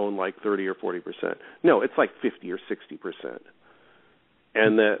 1% own like 30 or 40%. No, it's like 50 or 60%.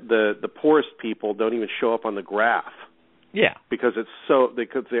 And the poorest people don't even show up on the graph. Yeah, because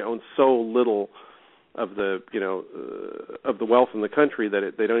they own so little of the of the wealth in the country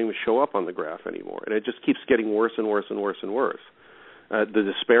that they don't even show up on the graph anymore, and it just keeps getting worse and worse and worse and worse. The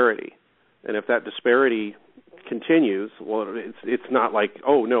disparity, and if that disparity continues, well, it's not like,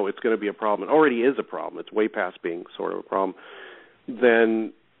 oh no, it's going to be a problem. It already is a problem. It's way past being sort of a problem.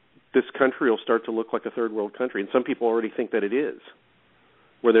 Then this country will start to look like a third world country, and some people already think that it is.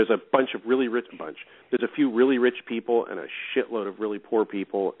 Where there's a bunch of really rich there's a few really rich people and a shitload of really poor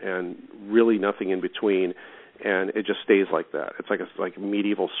people and really nothing in between, and it just stays like that. It's like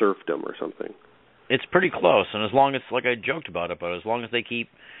medieval serfdom or something. It's pretty close, and as long as, like I joked about it, but as long as they keep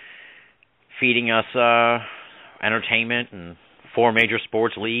feeding us entertainment and 4 major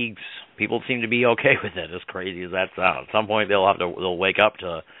sports leagues, people seem to be okay with it, as crazy as that sounds. At some point they'll wake up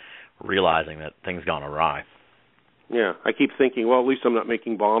to realizing that things gone awry. Yeah, I keep thinking, well, at least I'm not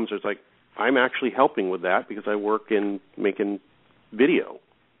making bombs. It's like, I'm actually helping with that because I work in making video,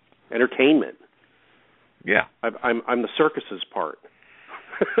 entertainment. Yeah. I'm the circus's part.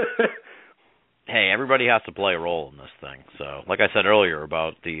 Hey, everybody has to play a role in this thing. So, like I said earlier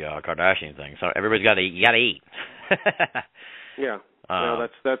about the Kardashian thing, so everybody's got to eat. Yeah. Well,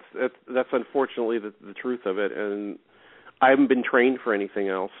 that's unfortunately the truth of it, and I haven't been trained for anything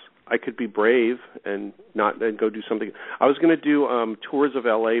else. I could be brave and go do something. I was going to do tours of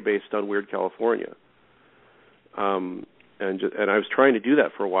LA based on Weird California, and I was trying to do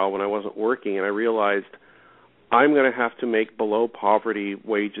that for a while when I wasn't working, and I realized I'm going to have to make below poverty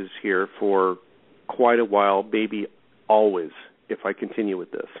wages here for quite a while, maybe always, if I continue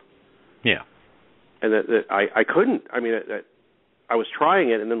with this. Yeah, and I couldn't. I mean, I was trying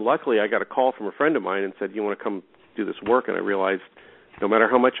it, and then luckily I got a call from a friend of mine and said, "You want to come do this work?" And I realized, no matter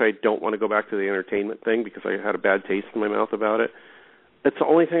how much I don't want to go back to the entertainment thing because I had a bad taste in my mouth about it, it's the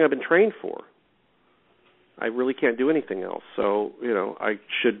only thing I've been trained for. I really can't do anything else. So, I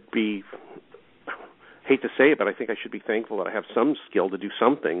should be, hate to say it, but I think I should be thankful that I have some skill to do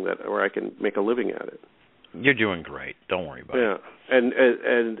something where I can make a living at it. You're doing great. Don't worry about it. Yeah,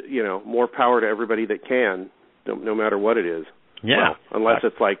 and more power to everybody that can, no matter what it is. Yeah. Well, unless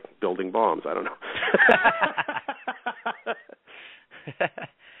it's like building bombs. I don't know.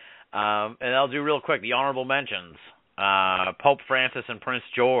 And I'll do real quick the honorable mentions. Pope Francis and Prince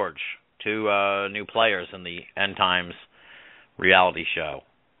George, two new players in the End Times reality show.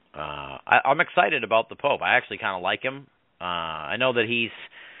 I'm excited about the Pope. I actually kind of like him. I know that he's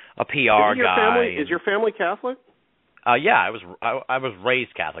a PR guy. Is your family Catholic? Yeah, I was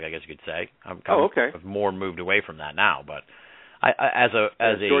raised Catholic, I guess you could say. I've more moved away from that now, but as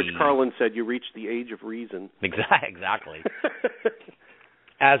George Carlin said, you reach the age of reason. Exactly.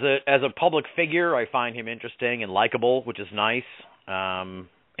 As a public figure, I find him interesting and likable, which is nice. And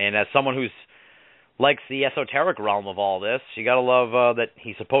as someone who's likes the esoteric realm of all this, you got to love that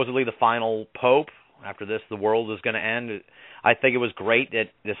he's supposedly the final pope. After this, the world is going to end. I think it was great that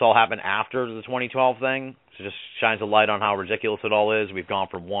this all happened after the 2012 thing. It just shines a light on how ridiculous it all is. We've gone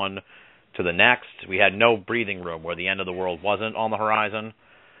from one to the next. We had no breathing room where the end of the world wasn't on the horizon.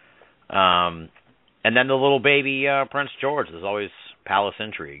 And then the little baby Prince George. There's always palace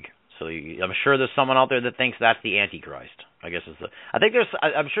intrigue. So I'm sure there's someone out there that thinks that's the Antichrist. I'm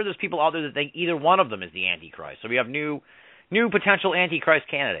sure there's people out there that think either one of them is the Antichrist. So we have new potential Antichrist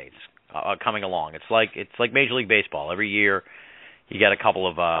candidates coming along. It's like Major League Baseball. Every year you get a couple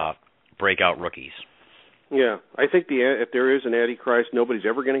of breakout rookies. Yeah, I think if there is an Antichrist, nobody's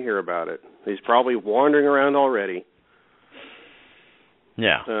ever going to hear about it. He's probably wandering around already.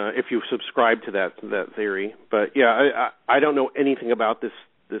 Yeah. If you subscribe to that theory, but yeah, I don't know anything about this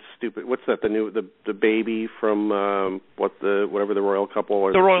stupid. What's that? The baby from whatever the royal couple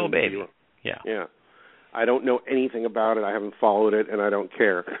or the royal baby. Yeah. Yeah. I don't know anything about it. I haven't followed it, and I don't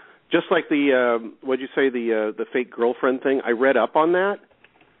care. Just like the fake girlfriend thing. I read up on that,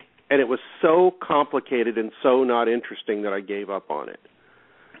 and it was so complicated and so not interesting that I gave up on it.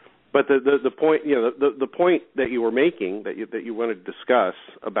 But the point, the point that you were making that you wanted to discuss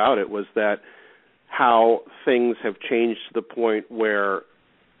about it was that how things have changed to the point where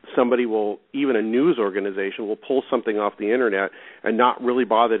somebody will, even a news organization, will pull something off the internet and not really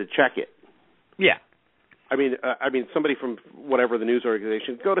bother to check it. Yeah. I mean, somebody from whatever the news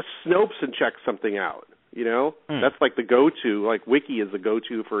organization, go to Snopes and check something out. That's like the go-to. Like Wiki is the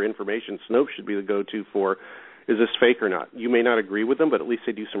go-to for information. Snopes should be the go-to for, is this fake or not? You may not agree with them, but at least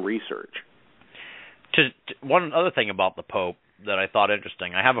they do some research. One other thing about the Pope that I thought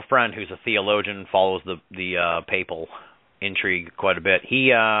interesting. I have a friend who's a theologian, follows the papal intrigue quite a bit.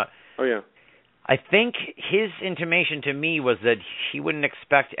 Oh yeah. I think his intimation to me was that he wouldn't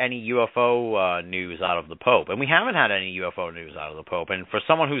expect any UFO news out of the Pope. And we haven't had any UFO news out of the Pope. And for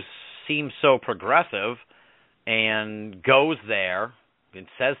someone who seems so progressive and goes there and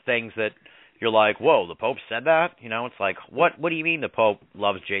says things that you're like, whoa, the Pope said that? It's like, what do you mean the Pope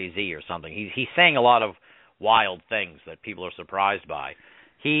loves Jay-Z or something? He's saying a lot of wild things that people are surprised by.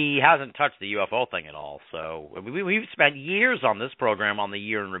 He hasn't touched the UFO thing at all. So we've spent years on this program, on the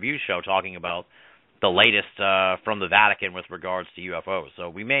Year in Review show, talking about the latest from the Vatican with regards to UFOs. So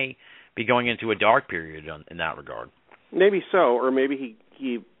we may be going into a dark period in that regard. Maybe so, or maybe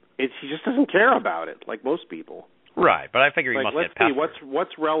he just doesn't care about it, like most people. Right, but I figure he must get pestered. Let's see,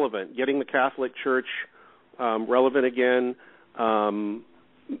 what's relevant? Getting the Catholic Church relevant again,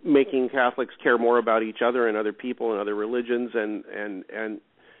 making Catholics care more about each other and other people and other religions,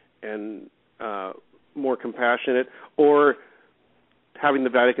 and more compassionate, or having the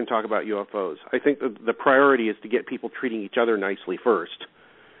Vatican talk about UFOs. I think the priority is to get people treating each other nicely first,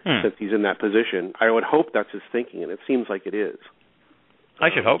 since he's in that position. I would hope that's his thinking, and it seems like it is. I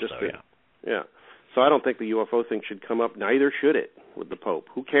should hope so, yeah. Yeah. So I don't think the UFO thing should come up. Neither should it with the Pope.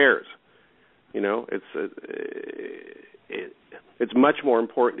 Who cares? It's much more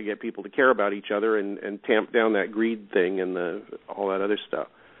important to get people to care about each other and tamp down that greed thing and all that other stuff.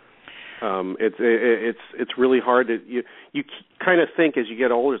 It's really hard to you kind of think as you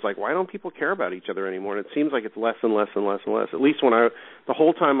get older, it's like, why don't people care about each other anymore? And it seems like it's less and less and less and less. At least the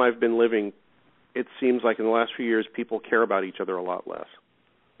whole time I've been living, it seems like in the last few years people care about each other a lot less.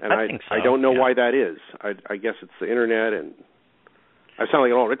 And I think so. I don't know why that is. I guess it's the internet, and I sound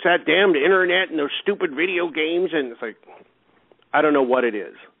like, it's that damned internet and those stupid video games, and it's like, I don't know what it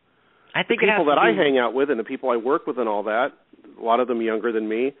is. I think the people that I hang out with and the people I work with and all that, a lot of them younger than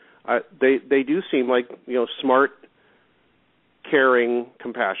me, they do seem like smart, caring,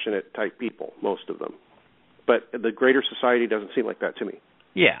 compassionate type people, most of them. But the greater society doesn't seem like that to me.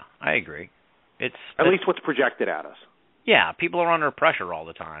 Yeah, I agree. It's at least what's projected at us. Yeah, people are under pressure all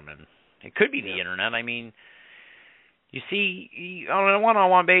the time, and it could be the internet. I mean, you see, on a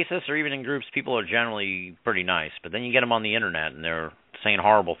one-on-one basis or even in groups, people are generally pretty nice, but then you get them on the internet, and they're saying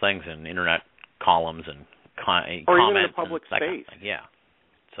horrible things in internet columns and comment even in a public space. Kind of thing. Yeah,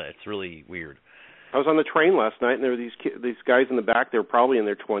 so it's really weird. I was on the train last night, and there were these guys in the back. They were probably in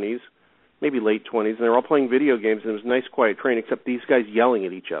their 20s, maybe late 20s, and they were all playing video games. And it was a nice, quiet train, except these guys yelling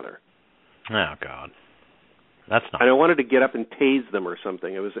at each other. Oh God, that's not. And I wanted to get up and tase them or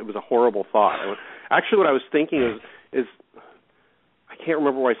something. It was a horrible thought. Actually, what I was thinking is I can't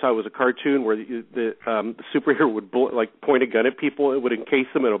remember where I saw it. It was a cartoon where the superhero would point a gun at people. It would encase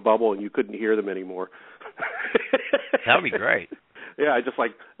them in a bubble, and you couldn't hear them anymore. That would be great. Yeah, I just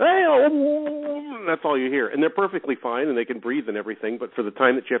like, hey, that's all you hear. And they're perfectly fine, and they can breathe and everything, but for the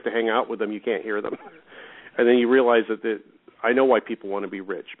time that you have to hang out with them, you can't hear them. And then you realize that I know why people want to be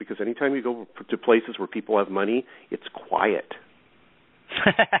rich, because anytime you go to places where people have money, it's quiet.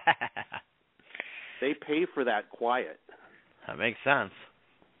 They pay for that quiet. That makes sense.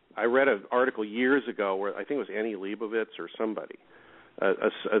 I read an article years ago where I think it was Annie Leibovitz or somebody,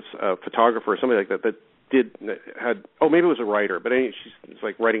 a photographer or somebody like that, maybe it was a writer, but she's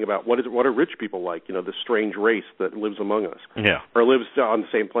like writing about what are rich people like, this strange race that lives among us, or lives on the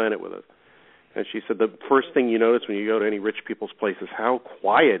same planet with us. And she said the first thing you notice when you go to any rich people's place is how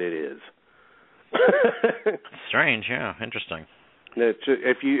quiet it is. Strange, yeah, interesting.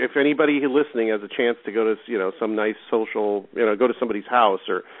 If anybody listening has a chance to go to some nice social, go to somebody's house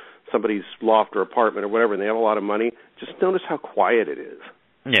or somebody's loft or apartment or whatever, and they have a lot of money, just notice how quiet it is.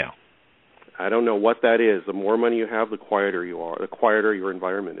 Yeah. I don't know what that is. The more money you have, the quieter you are. The quieter your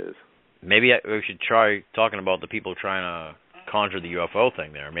environment is. Maybe we should try talking about the people trying to conjure the UFO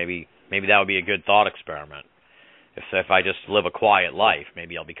thing there. Maybe that would be a good thought experiment. If I just live a quiet life,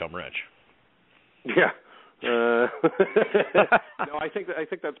 maybe I'll become rich. Yeah. No, I think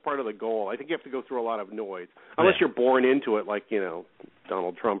that's part of the goal. I think you have to go through a lot of noise, unless you're born into it, like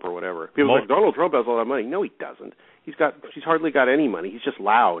Donald Trump or whatever. People are like, Donald Trump has a lot of money. No, he doesn't. He's hardly got any money. He's just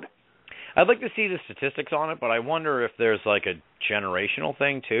loud. I'd like to see the statistics on it, but I wonder if there's like a generational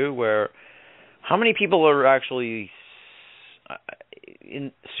thing too, where how many people are actually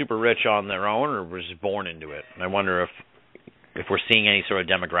super rich on their own, or were just born into it. And I wonder if we're seeing any sort of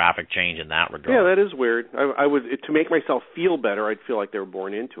demographic change in that regard. Yeah, that is weird. I would, to make myself feel better, I'd feel like they were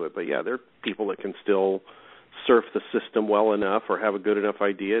born into it. But yeah, there are people that can still surf the system well enough or have a good enough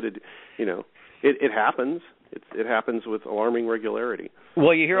idea to, it happens. It happens with alarming regularity.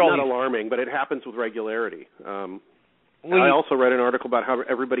 Well, you hear not alarming, but it happens with regularity. I also read an article about how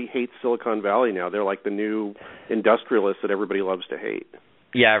everybody hates Silicon Valley now. They're like the new industrialists that everybody loves to hate.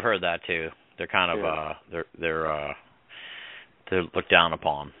 Yeah, I've heard that too. They're kind of they're looked down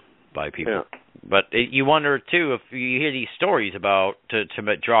upon by people. Yeah. But you wonder too, if you hear these stories about, to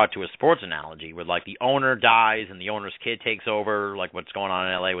draw it to a sports analogy, where like the owner dies and the owner's kid takes over, like what's going on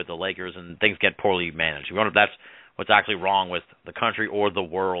in LA with the Lakers, and things get poorly managed. You wonder if that's what's actually wrong with the country or the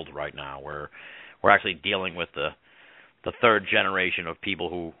world right now, where we're actually dealing with the third generation of people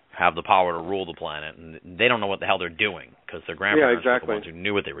who have the power to rule the planet, and they don't know what the hell they're doing, because their grandparents were the ones who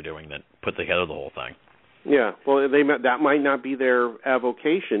knew what they were doing that put together the whole thing. Yeah, well, that might not be their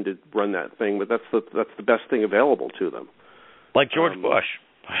avocation to run that thing, but that's the best thing available to them. Like George Bush.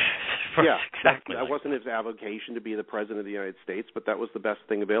 Yeah, exactly. That wasn't his avocation to be the president of the United States, but that was the best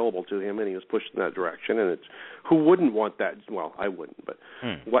thing available to him, and he was pushed in that direction. And who wouldn't want that? Well, I wouldn't, but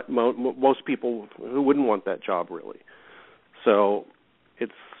most people who wouldn't want that job really. So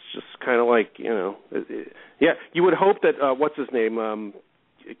it's just kind of like yeah. You would hope that what's his name,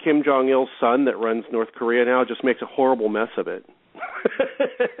 Kim Jong-il's son that runs North Korea now, just makes a horrible mess of it.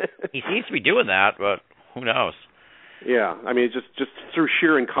 He seems to be doing that, but who knows? Yeah, I mean, just through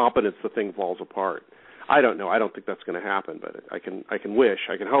sheer incompetence, the thing falls apart. I don't know. I don't think that's going to happen, but I can wish,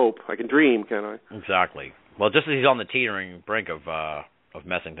 I can hope, I can dream, can I? Exactly. Well, just as he's on the teetering brink of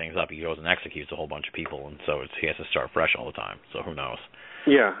messing things up, he goes and executes a whole bunch of people, and so he has to start fresh all the time. So who knows?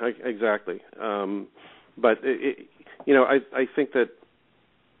 Yeah, exactly. But I think that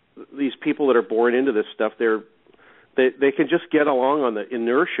these people that are born into this stuff, they can just get along on the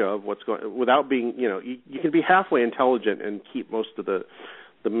inertia of what's going, without being, you can be halfway intelligent and keep most of the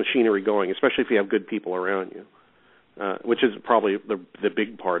machinery going, especially if you have good people around you, which is probably the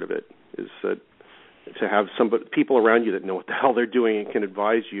big part of it, is to have people around you that know what the hell they're doing and can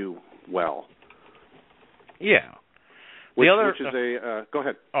advise you well. Yeah. Which is go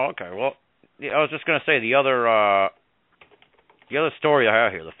ahead. Oh, okay. Well, I was just going to say the other story I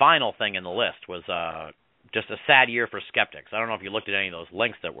have here, the final thing in the list was just a sad year for skeptics. I don't know if you looked at any of those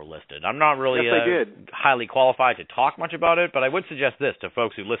links that were listed. I'm not really highly qualified to talk much about it, but I would suggest this to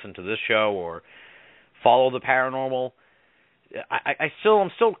folks who listen to this show or follow the paranormal.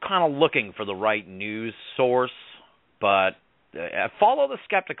 I'm still kind of looking for the right news source, but follow the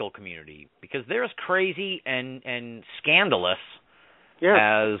skeptical community, because they're as crazy and scandalous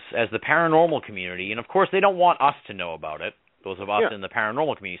as the paranormal community. And, of course, they don't want us to know about it, those of us in the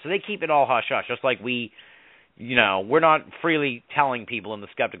paranormal community. So they keep it all hush-hush, just like we, we're not freely telling people in the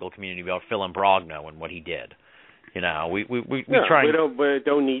skeptical community about Phil Imbrogno and what he did. We try. We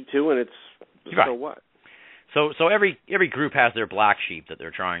don't need to, and it's so what. So every group has their black sheep that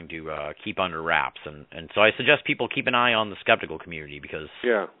they're trying to keep under wraps, and so I suggest people keep an eye on the skeptical community, because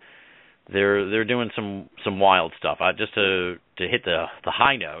they're doing some wild stuff. Just to hit the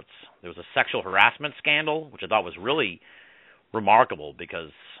high notes, there was a sexual harassment scandal, which I thought was really remarkable,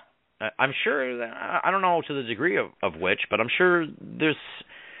 because I'm sure that, I don't know to the degree of which, but I'm sure there's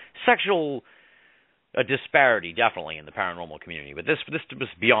sexual disparity definitely in the paranormal community, but this was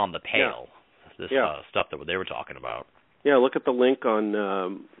beyond the pale. This stuff that they were talking about. Yeah, look at the link on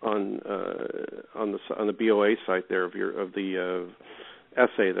the BOA site there of the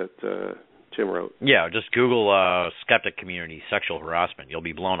essay that Tim wrote. Yeah, just Google skeptic community sexual harassment. You'll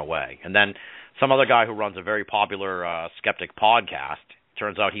be blown away. And then some other guy who runs a very popular skeptic podcast.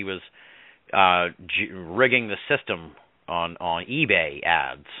 Turns out he was rigging the system on eBay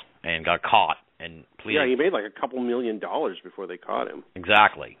ads and got caught and pleaded. Yeah, he made like $2 million before they caught him.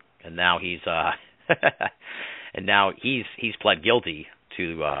 Exactly. And now he's pled guilty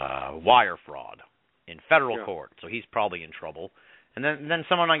to wire fraud in federal court. So he's probably in trouble. And then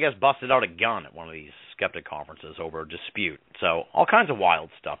someone, I guess, busted out a gun at one of these skeptic conferences over a dispute. So all kinds of wild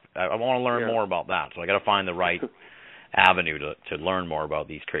stuff. I want to learn more about that. So I got to find the right avenue to learn more about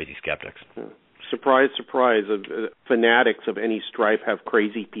these crazy skeptics. Yeah. Surprise, surprise! Fanatics of any stripe have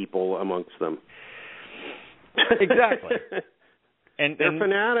crazy people amongst them. Exactly. And they're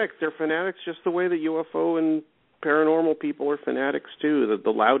fanatics. They're fanatics just the way that UFO and paranormal people are fanatics too.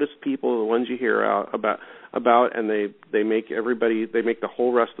 The loudest people are the ones you hear about, and they make the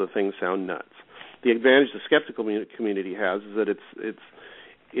whole rest of the thing sound nuts. The advantage the skeptical community has is that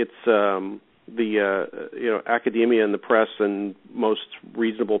it's academia and the press and most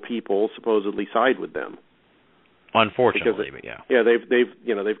reasonable people supposedly side with them. Unfortunately, but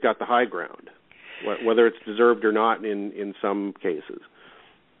they've got the high ground, whether it's deserved or not in some cases.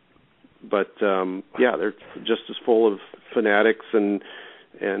 But they're just as full of fanatics and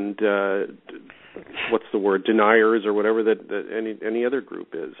what's the word, deniers or whatever that any other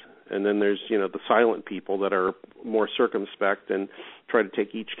group is. And then there's the silent people that are more circumspect and try to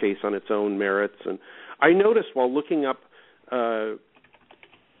take each case on its own merits. And I noticed while looking up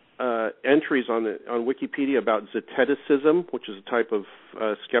entries on Wikipedia about Zeteticism, which is a type of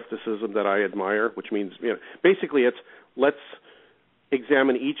skepticism that I admire, which means basically it's let's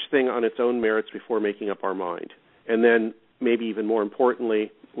examine each thing on its own merits before making up our mind. And then maybe even more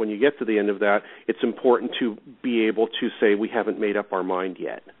importantly, when you get to the end of that, it's important to be able to say we haven't made up our mind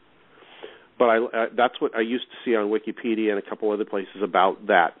yet. But that's what I used to see on Wikipedia and a couple other places about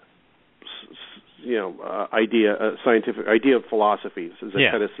that, scientific idea of philosophy,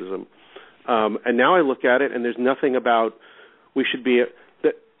 Zeteticism. And now I look at it, and there's nothing about we should be.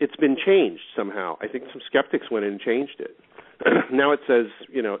 It's been changed somehow. I think some skeptics went in and changed it. Now it says,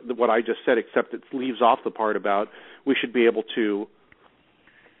 what I just said, except it leaves off the part about we should be able to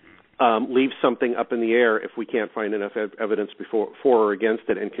leave something up in the air if we can't find enough evidence for or against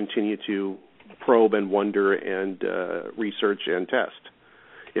it, and continue to probe and wonder and research and test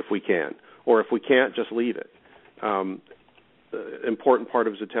if we can. Or if we can't, just leave it. The important part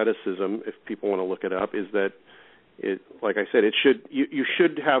of Zeteticism, if people want to look it up, is that like I said, you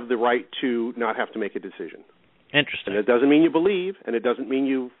should have the right to not have to make a decision. Interesting. And it doesn't mean you believe, and it doesn't mean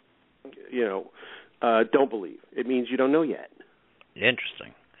you don't believe. It means you don't know yet.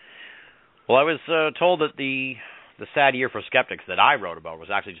 Interesting. Well, I was told that the sad year for skeptics that I wrote about was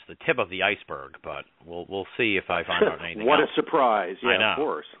actually just the tip of the iceberg, but we'll see if I find out anything What else. A surprise. Yeah, I know, of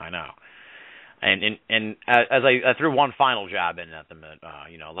course. I know. And as I threw one final jab in at them,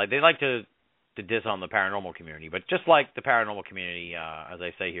 they like to diss on the paranormal community, but just like the paranormal community, as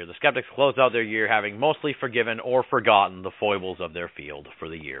I say here, the skeptics closed out their year having mostly forgiven or forgotten the foibles of their field for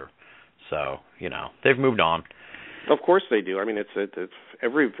the year. So, they've moved on. Of course they do. I mean, it's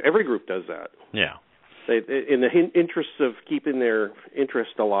every group does that. Yeah. They, in the interests of keeping their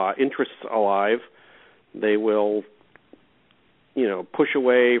interests alive, they will, push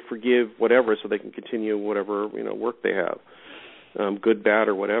away, forgive, whatever, so they can continue whatever work they have, good, bad,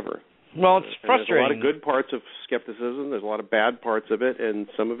 or whatever. Well, it's frustrating. There's a lot of good parts of skepticism. There's a lot of bad parts of it, and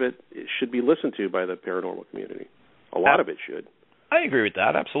some of it should be listened to by the paranormal community. A lot of it should. I agree with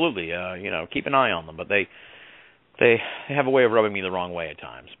that. Absolutely. Keep an eye on them, but they have a way of rubbing me the wrong way at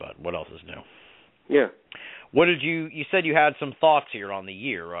times. But what else is new? Yeah. What did you said you had some thoughts here on the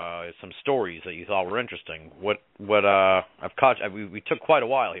year, some stories that you thought were interesting. We took quite a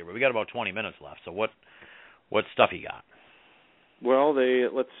while here, but we got about 20 minutes left. So what stuff you got? Well,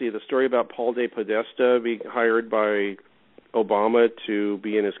 let's see, the story about Paul De Podesta being hired by Obama to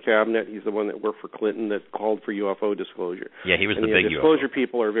be in his cabinet. He's the one that worked for Clinton that called for UFO disclosure. Yeah, he was the big disclosure UFO.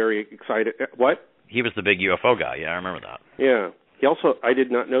 People are very excited. What? He was the big UFO guy. Yeah, I remember that. Yeah. He also, I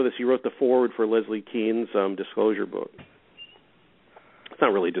did not know this, he wrote the foreword for Leslie Kean's disclosure book. It's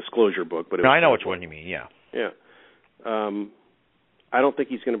not really a disclosure book, but I know which one you mean, yeah. Yeah. I don't think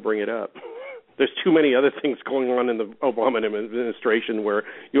he's going to bring it up. There's too many other things going on in the Obama administration where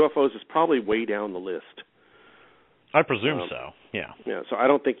UFOs is probably way down the list. I presume so, yeah. Yeah, so I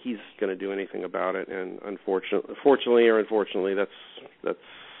don't think he's going to do anything about it, and unfortunately, that's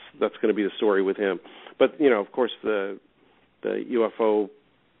going to be the story with him. But, of course, the UFO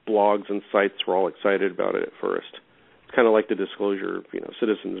blogs and sites were all excited about it at first. It's kind of like the disclosure,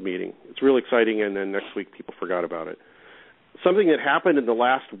 citizens meeting. It's real exciting, and then next week people forgot about it. Something that happened in the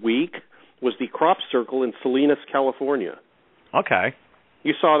last week was the crop circle in Salinas, California. Okay.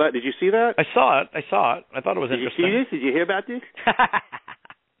 You saw that? Did you see that? I saw it. I thought it was interesting. Did you see this? Did you hear about this?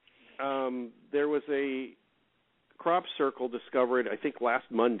 There was a crop circle discovered, I think, last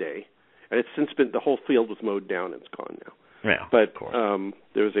Monday, and it's since been, the whole field was mowed down and it's gone now. Yeah, but of course.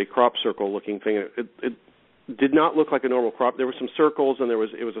 There was a crop circle-looking thing. It did not look like a normal crop. There were some circles, and it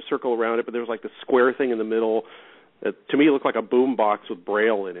was a circle around it, but there was like this square thing in the middle. To me, it looked like a boom box with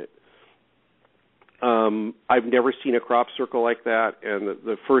Braille in it. I've never seen a crop circle like that, and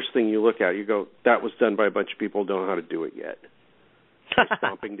the first thing you look at, you go, that was done by a bunch of people who don't know how to do it yet.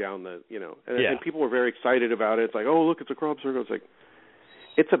 Stomping down and people were very excited about it. It's like, oh, look, it's a crop circle. It's like,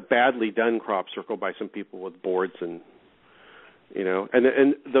 it's a badly done crop circle by some people with boards and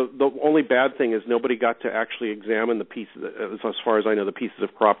and the only bad thing is nobody got to actually examine the pieces, as far as I know, the pieces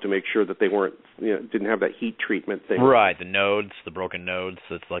of crop to make sure that they weren't, didn't have that heat treatment thing. Right, the nodes, the broken nodes.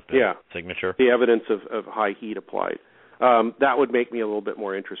 It's like the signature. The evidence of high heat applied. That would make me a little bit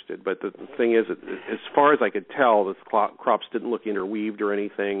more interested. But the thing is, as far as I could tell, the crops didn't look interweaved or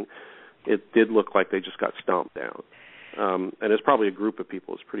anything. It did look like they just got stomped down. And it's probably a group of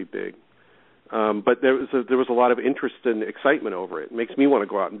people. It's pretty big. But there was a lot of interest and excitement over it. It makes me want to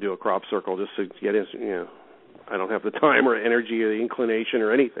go out and do a crop circle just to get in. I don't have the time or energy or the inclination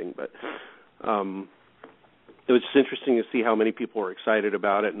or anything, but it was just interesting to see how many people were excited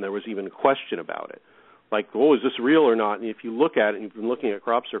about it, and there was even a question about it. Like, oh, is this real or not? And if you look at it, and you've been looking at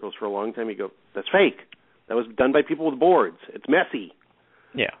crop circles for a long time, you go, that's fake. That was done by people with boards. It's messy.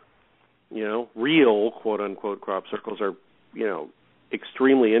 Yeah. Real, quote-unquote, crop circles are,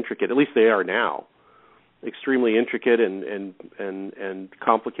 extremely intricate. At least they are now. Extremely intricate and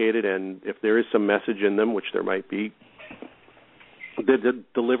complicated, and if there is some message in them, which there might be, they're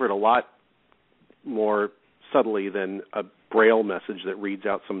delivered a lot more subtly than a Braille message that reads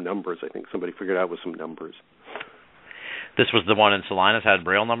out some numbers. I think somebody figured out with some numbers. This was the one in Salinas had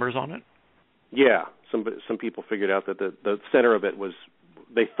Braille numbers on it? Yeah. Some people figured out that the center of it was,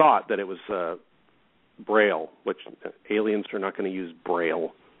 they thought that it was Braille, which aliens are not going to use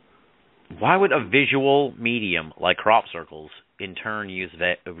Braille. Why would a visual medium like crop circles in turn use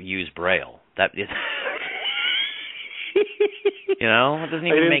Braille? That is, it doesn't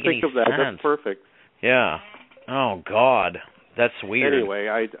even make any sense. That's perfect. Yeah. Oh God, that's weird. Anyway,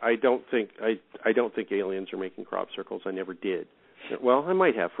 I don't think aliens are making crop circles. I never did. Well, I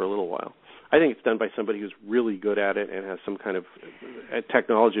might have for a little while. I think it's done by somebody who's really good at it and has some kind of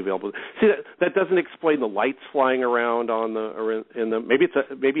technology available. See, that doesn't explain the lights flying around on maybe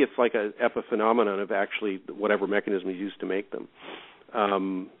it's like a epiphenomenon of actually whatever mechanism is used to make them.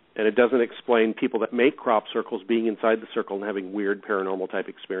 And it doesn't explain people that make crop circles being inside the circle and having weird paranormal type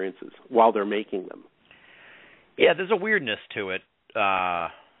experiences while they're making them. Yeah, there's a weirdness to it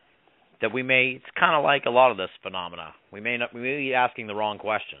that it's kind of like a lot of this phenomena. We may be asking the wrong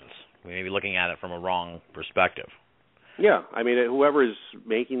questions. We may be looking at it from a wrong perspective. Yeah, I mean, whoever is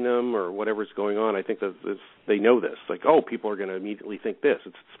making them or whatever's going on, I think that they know this. Like, oh, people are going to immediately think this.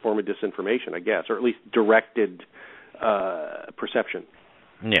 It's a form of disinformation, I guess, or at least directed perception.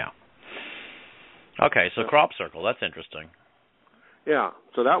 Yeah. Okay, so crop circle, that's interesting. Yeah,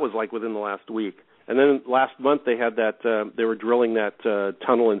 so that was like within the last week. And then last month they had that, they were drilling that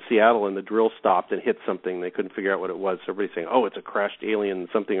tunnel in Seattle, and the drill stopped and hit something. They couldn't figure out what it was. So everybody's saying, oh, it's a crashed alien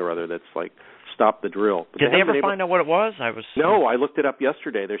something or other that's like stopped the drill. But did they ever find out what it was? No, I looked it up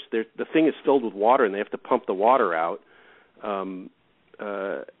yesterday. The thing is filled with water, and they have to pump the water out. And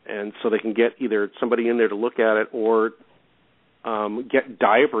so they can get either somebody in there to look at it or get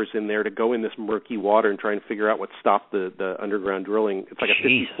divers in there to go in this murky water and try and figure out what stopped the underground drilling. It's like a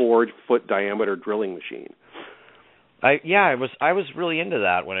 54-foot diameter drilling machine. I was really into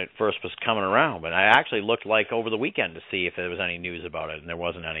that when it first was coming around, but I actually looked like over the weekend to see if there was any news about it, and there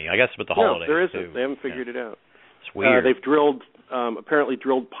wasn't any. I guess with the holidays, there isn't. too. They haven't figured it out. It's weird. They've apparently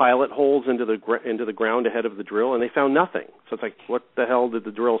drilled pilot holes into the ground ahead of the drill, and they found nothing. So it's like, what the hell did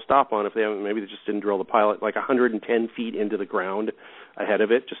the drill stop on? If they haven't, maybe they just didn't drill the pilot like 110 feet into the ground ahead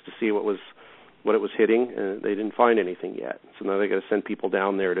of it just to see what it was hitting, and they didn't find anything yet. So now they got to send people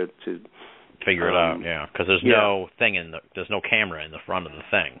down there to figure it out. Yeah, because there's no there's no camera in the front of the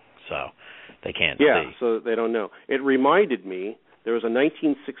thing, so they can't see. Yeah, so they don't know. It reminded me. There was a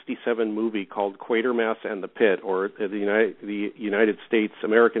 1967 movie called Quatermass and the Pit, or the United States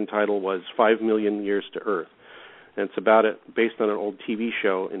American title was 5 Million Years to Earth. And it's based on an old TV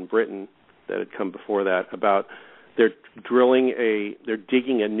show in Britain that had come before that, about they're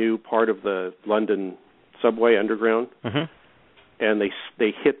digging a new part of the London subway underground. Mm-hmm. And they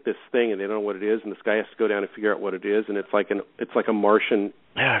hit this thing, and they don't know what it is, and this guy has to go down and figure out what it is, and it's like a Martian.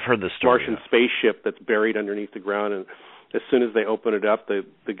 Yeah, I've heard this story. Martian spaceship that's buried underneath the ground, and as soon as they open it up, the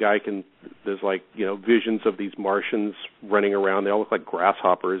guy there's visions of these Martians running around. They all look like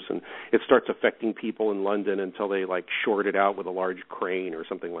grasshoppers, and it starts affecting people in London until they short it out with a large crane or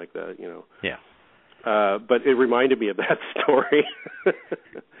something like that. Yeah. But it reminded me of that story.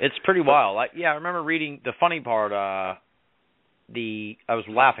 It's pretty wild. I remember reading the funny part. I was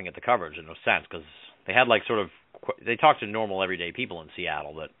laughing at the coverage in a sense because they had they talked to normal everyday people in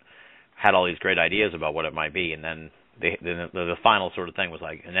Seattle that had all these great ideas about what it might be, and then the final sort of thing was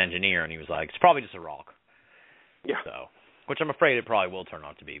like an engineer, and he was like, it's probably just a rock. Yeah. So, which I'm afraid it probably will turn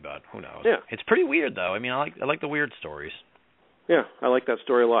out to be, but who knows? Yeah. It's pretty weird though. I mean, I like the weird stories. Yeah, I like that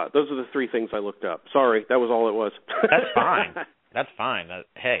story a lot. Those are the three things I looked up. Sorry, that was all it was. That's fine. That's fine.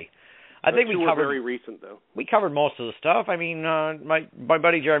 Hey. I think we covered very recent though. We covered most of the stuff. I mean, my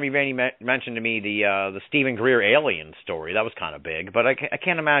buddy Jeremy Vaney mentioned to me the Stephen Greer alien story. That was kind of big, but I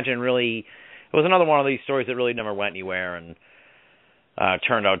can't imagine really. It was another one of these stories that really never went anywhere and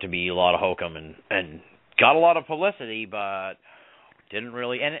turned out to be a lot of hokum and got a lot of publicity, but didn't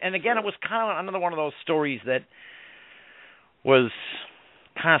really. And again, it was kind of another one of those stories that was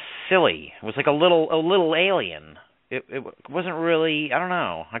kind of silly. It was like a little alien. It wasn't really, I don't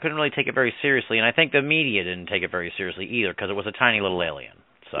know, I couldn't really take it very seriously, and I think the media didn't take it very seriously either because it was a tiny little alien.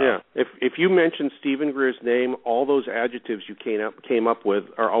 So. Yeah, if you mention Stephen Greer's name, all those adjectives you came up with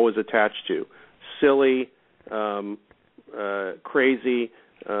are always attached to. Silly, crazy,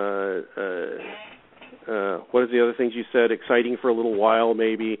 what is the other things you said? Exciting for a little while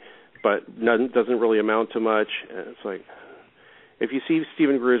maybe, but doesn't really amount to much. It's like, if you see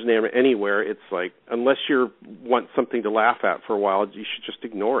Stephen Greer's name anywhere, it's like, unless you want something to laugh at for a while, you should just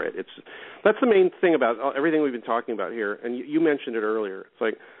ignore it. That's the main thing about everything we've been talking about here, and you mentioned it earlier. It's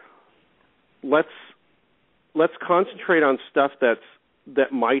like, let's concentrate on stuff that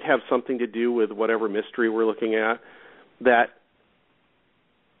might have something to do with whatever mystery we're looking at, that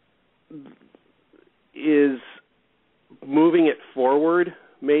is moving it forward,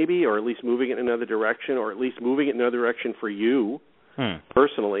 maybe, or at least moving it in another direction, or at least moving it in another direction for you.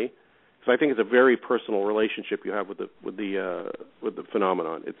 Personally, because I think it's a very personal relationship you have with the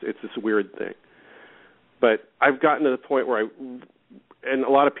phenomenon. It's this weird thing. But I've gotten to the point where and a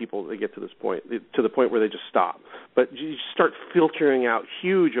lot of people, they get to this point, to the point where they just stop. But you start filtering out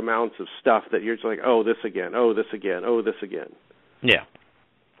huge amounts of stuff that you're just like, oh, this again, oh, this again, oh, this again. Yeah.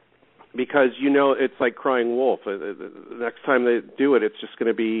 Because it's like crying wolf. The next time they do it, it's just going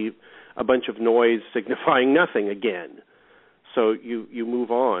to be a bunch of noise signifying nothing again. So you move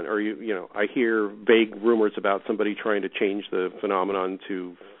on, or I hear vague rumors about somebody trying to change the phenomenon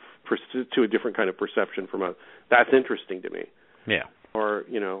to a different kind of perception that's interesting to me. Yeah. Or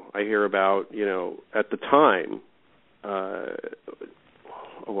I hear about at the time,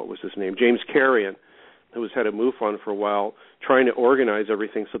 what was his name? James Carrion, who was head of MUFON for a while, trying to organize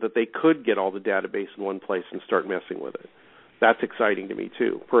everything so that they could get all the database in one place and start messing with it. That's exciting to me,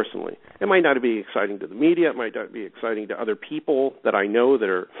 too, personally. It might not be exciting to the media. It might not be exciting to other people that I know that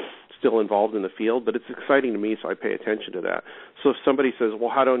are still involved in the field, but it's exciting to me, so I pay attention to that. So if somebody says,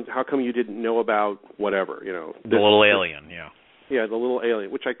 well, how come you didn't know about whatever, the little alien, yeah. Yeah, the little alien,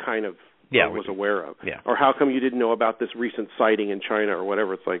 which I kind of was aware of. Yeah. Or how come you didn't know about this recent sighting in China or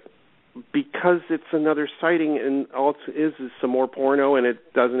whatever. It's like, because it's another sighting, and all it is some more porno, and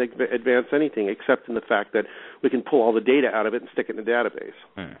it doesn't advance anything except in the fact that we can pull all the data out of it and stick it in the database.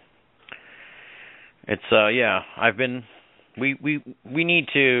 It's I've been we need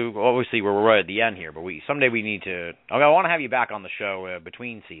to, obviously we're right at the end here, but someday we need to, I want to have you back on the show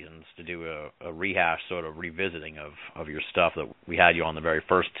between seasons to do a rehash sort of revisiting of your stuff that we had you on the very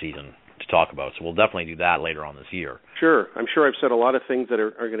first season to talk about. So we'll definitely do that later on this year. Sure. I'm sure I've said a lot of things that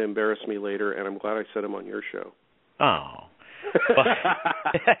are going to embarrass me later, and I'm glad I said them on your show. Oh.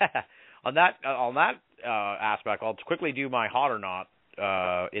 on that aspect, I'll quickly do my hot or not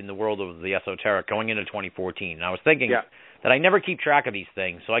in the world of the esoteric going into 2014. And I was thinking that I never keep track of these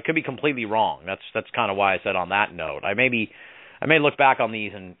things, so I could be completely wrong. That's kind of why I said on that note. I may look back on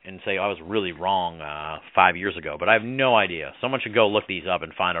these and say I was really wrong 5 years ago, but I have no idea. Someone should go look these up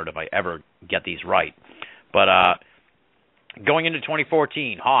and find out if I ever get these right. But going into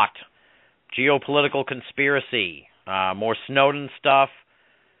 2014, hot, geopolitical conspiracy, more Snowden stuff,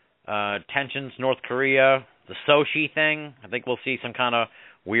 tensions, North Korea, the Sochi thing. I think we'll see some kind of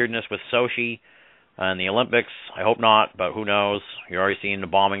weirdness with Sochi in the Olympics. I hope not, but who knows? You're already seeing the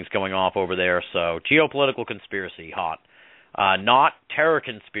bombings going off over there. So geopolitical conspiracy, hot. Not terror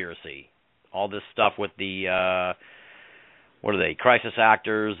conspiracy. All this stuff with the, what are they, crisis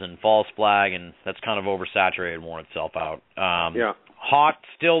actors and false flag, and that's kind of oversaturated and worn itself out. Hot,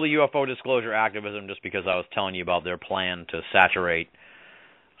 still the UFO disclosure activism, just because I was telling you about their plan to saturate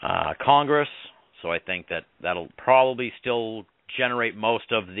Congress. So I think that'll probably still generate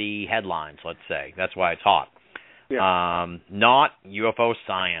most of the headlines, let's say. That's why it's hot. Not UFO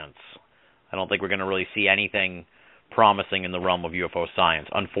science. I don't think we're going to really see anything promising in the realm of UFO science,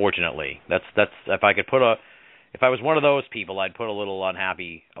 unfortunately. That's if I was one of those people, I'd put a little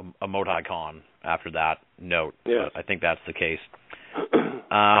unhappy emoticon after that note. But I think that's the case.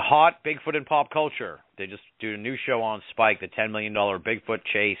 Hot, Bigfoot in pop culture. They just do a new show on Spike, the $10 million Bigfoot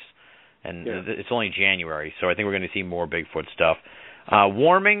chase, and it's only January, so I think we're going to see more Bigfoot stuff.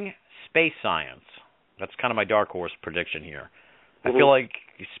 Warming space science. That's kind of my dark horse prediction here. I feel like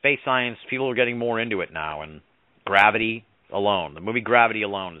space science, people are getting more into it now, and Gravity alone, the movie Gravity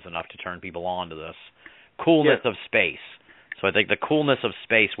alone is enough to turn people on to this coolness of space. So I think the coolness of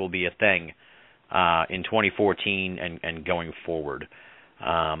space will be a thing in 2014 and going forward.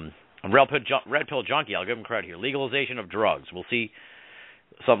 Red Pill Junkie, I'll give him credit here. Legalization of drugs. We'll see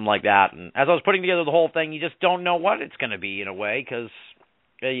something like that. And as I was putting together the whole thing, you just don't know what it's going to be in a way, because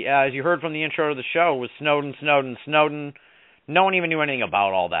as you heard from the intro to the show, with Snowden, no one even knew anything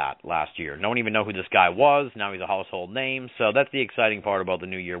about all that last year. No one even knew who this guy was. Now he's a household name. So that's the exciting part about the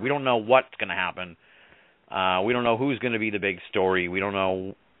new year. We don't know what's going to happen. We don't know who's going to be the big story. We don't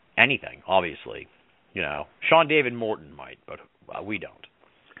know anything, obviously. You know, Sean David Morton might, but we don't.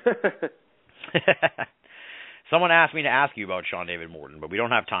 Someone asked me to ask you about Sean David Morton, but we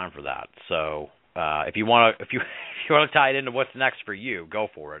don't have time for that. So if you want to tie it into what's next for you, go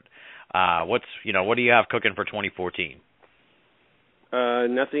for it. What do you have cooking for 2014?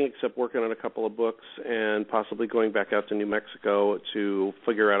 Nothing except working on a couple of books and possibly going back out to New Mexico to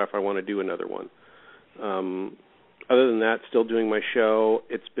figure out if I want to do another one. Other than that, still doing my show.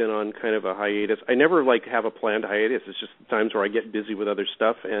 It's been on kind of a hiatus. I never have a planned hiatus. It's just times where I get busy with other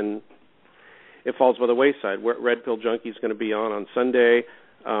stuff and it falls by the wayside. Red Pill Junkie is going to be on Sunday.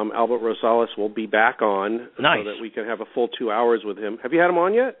 Albert Rosales will be back on so that we can have a full 2 hours with him. Have you had him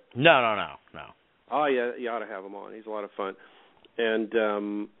on yet? No. Oh, yeah, you ought to have him on. He's a lot of fun. And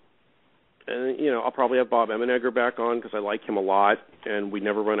I'll probably have Bob Emenegger back on because I like him a lot, and we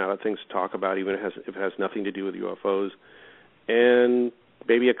never run out of things to talk about, even if it has nothing to do with UFOs. And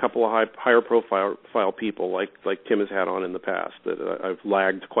maybe a couple of higher profile people like Tim has had on in the past that I've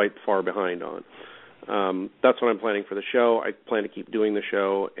lagged quite far behind on. That's what I'm planning for the show. I plan to keep doing the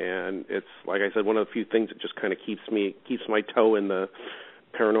show, and it's, like I said, one of the few things that just kind of keeps my toe in the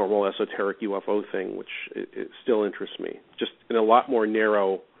paranormal, esoteric UFO thing, which it still interests me, just in a lot more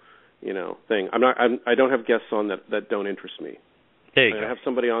narrow, thing. I don't have guests on that don't interest me. I have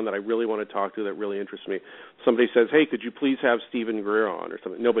somebody on that I really want to talk to that really interests me. Somebody says, "Hey, could you please have Stephen Greer on?" or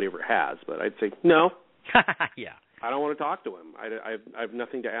something. Nobody ever has, but I'd say no. Yeah. I don't want to talk to him. I have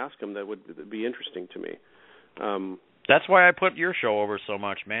nothing to ask him that would be interesting to me. That's why I put your show over so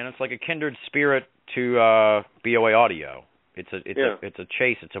much, man. It's like a kindred spirit to BOA Audio. It's a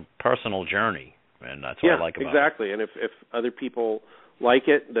chase. It's a personal journey, and that's what I like about it. Exactly. And if other people like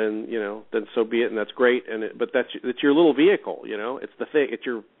it, then then so be it, and that's great. But it's your little vehicle, It's the thing. It's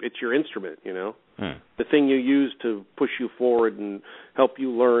your instrument, The thing you use to push you forward and help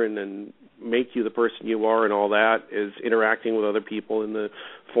you learn and make you the person you are, and all that is interacting with other people in the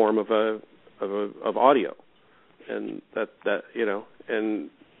form of audio, and that and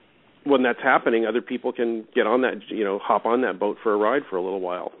when that's happening, other people can get on that, hop on that boat for a ride for a little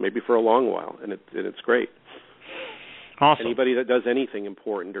while, maybe for a long while, and it's great. Awesome. Anybody that does anything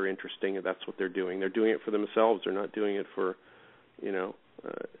important or interesting, that's what they're doing. They're doing it for themselves. They're not doing it for,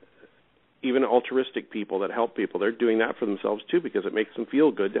 even altruistic people that help people. They're doing that for themselves too because it makes them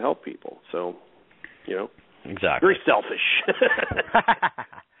feel good to help people. So, exactly. Very selfish.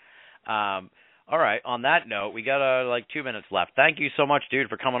 All right. On that note, we got 2 minutes left. Thank you so much, dude,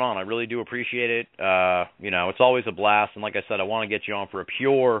 for coming on. I really do appreciate it. It's always a blast. And like I said, I want to get you on for a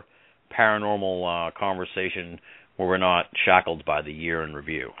pure paranormal conversation where we're not shackled by the year in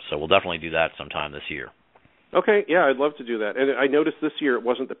review. So we'll definitely do that sometime this year. Okay, yeah, I'd love to do that. And I noticed this year it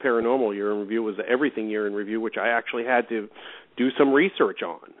wasn't the paranormal year in review, it was the everything year in review, which I actually had to do some research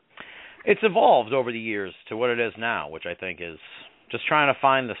on. It's evolved over the years to what it is now, which I think is just trying to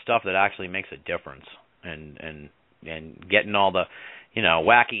find the stuff that actually makes a difference and getting all the,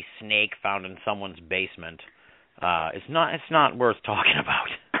 wacky snake found in someone's basement. It's not worth talking about.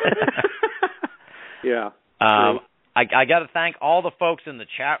 Yeah. I got to thank all the folks in the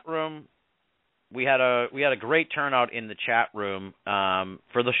chat room. We had a great turnout in the chat room.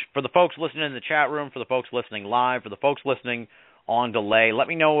 For the folks listening in the chat room, for the folks listening live, for the folks listening on delay, let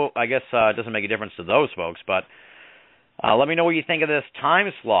me know. I guess it doesn't make a difference to those folks, but let me know what you think of this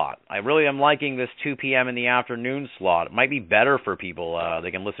time slot. I really am liking this 2 p.m. in the afternoon slot. It might be better for people.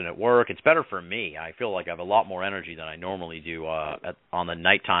 They can listen at work. It's better for me. I feel like I have a lot more energy than I normally do on the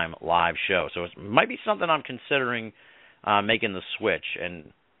nighttime live show. So it might be something I'm considering making the switch.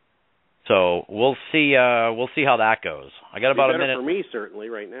 And so we'll see how that goes. I got about a minute. It's better for me, certainly,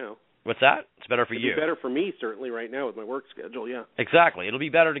 right now. What's that? It's better for you. It'd be better for me, certainly, right now with my work schedule, yeah. Exactly. It'll be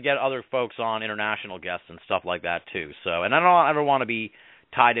better to get other folks on, international guests and stuff like that, too. So, and I don't ever want to be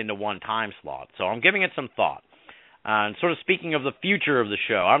tied into one time slot. So I'm giving it some thought. And sort of speaking of the future of the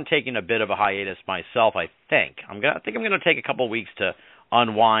show, I'm taking a bit of a hiatus myself, I think. I think I'm going to take a couple of weeks to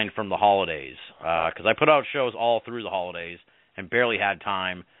unwind from the holidays because I put out shows all through the holidays and barely had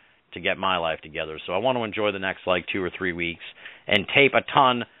time to get my life together. So I want to enjoy the next 2 or 3 weeks and tape a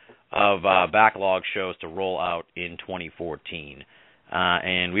ton of backlog shows to roll out in 2014.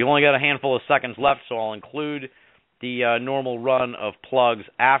 And we've only got a handful of seconds left, so I'll include the normal run of plugs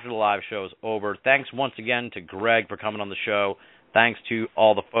after the live show's over. Thanks once again to Greg for coming on the show. Thanks to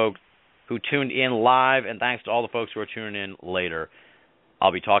all the folks who tuned in live, and thanks to all the folks who are tuning in later.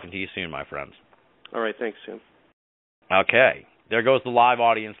 I'll be talking to you soon, my friends. All right, thanks, Tim. Okay, there goes the live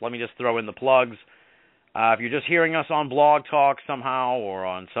audience. Let me just throw in the plugs. If you're just hearing us on Blog Talk somehow or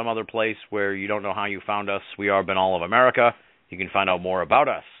on some other place where you don't know how you found us, we are Binnall of America. You can find out more about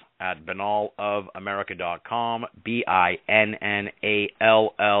us at binnallofamerica.com, BINNALL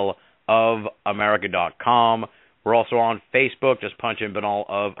of America.com. We're also on Facebook. Just punch in Binnall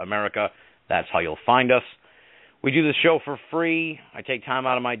of America. That's how you'll find us. We do this show for free. I take time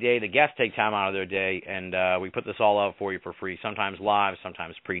out of my day. The guests take time out of their day, and we put this all out for you for free, sometimes live,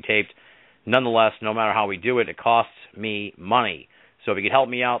 sometimes pre-taped. Nonetheless, no matter how we do it, it costs me money. So if you could help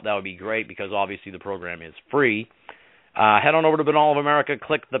me out, that would be great because obviously the program is free. Head on over to Binnall of America,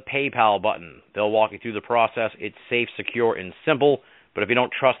 click the PayPal button. They'll walk you through the process. It's safe, secure, and simple. But if you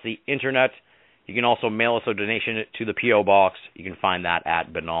don't trust the internet, you can also mail us a donation to the P.O. Box. You can find that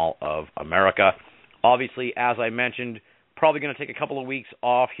at Binnall of America. Obviously, as I mentioned, probably going to take a couple of weeks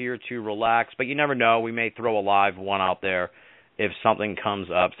off here to relax, but you never know. We may throw a live one out there. If something comes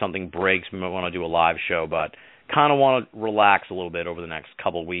up, something breaks, we might want to do a live show, but kind of want to relax a little bit over the next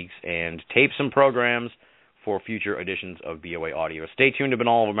couple of weeks and tape some programs for future editions of BOA Audio. Stay tuned to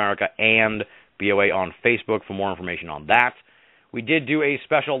Binnall of America and BOA on Facebook for more information on that. We did do a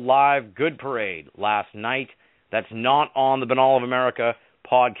special live Good Parade last night. That's not on the Binnall of America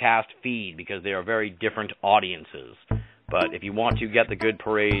podcast feed because they are very different audiences. But if you want to get the Good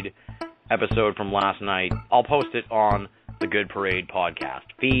Parade episode from last night, I'll post it on the Good Parade podcast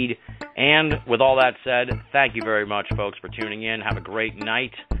feed. And with all that said, thank you very much, folks, for tuning in. Have a great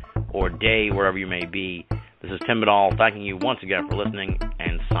night or day, wherever you may be. This is Tim Binnall, thanking you once again for listening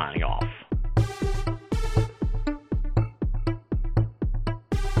and signing off.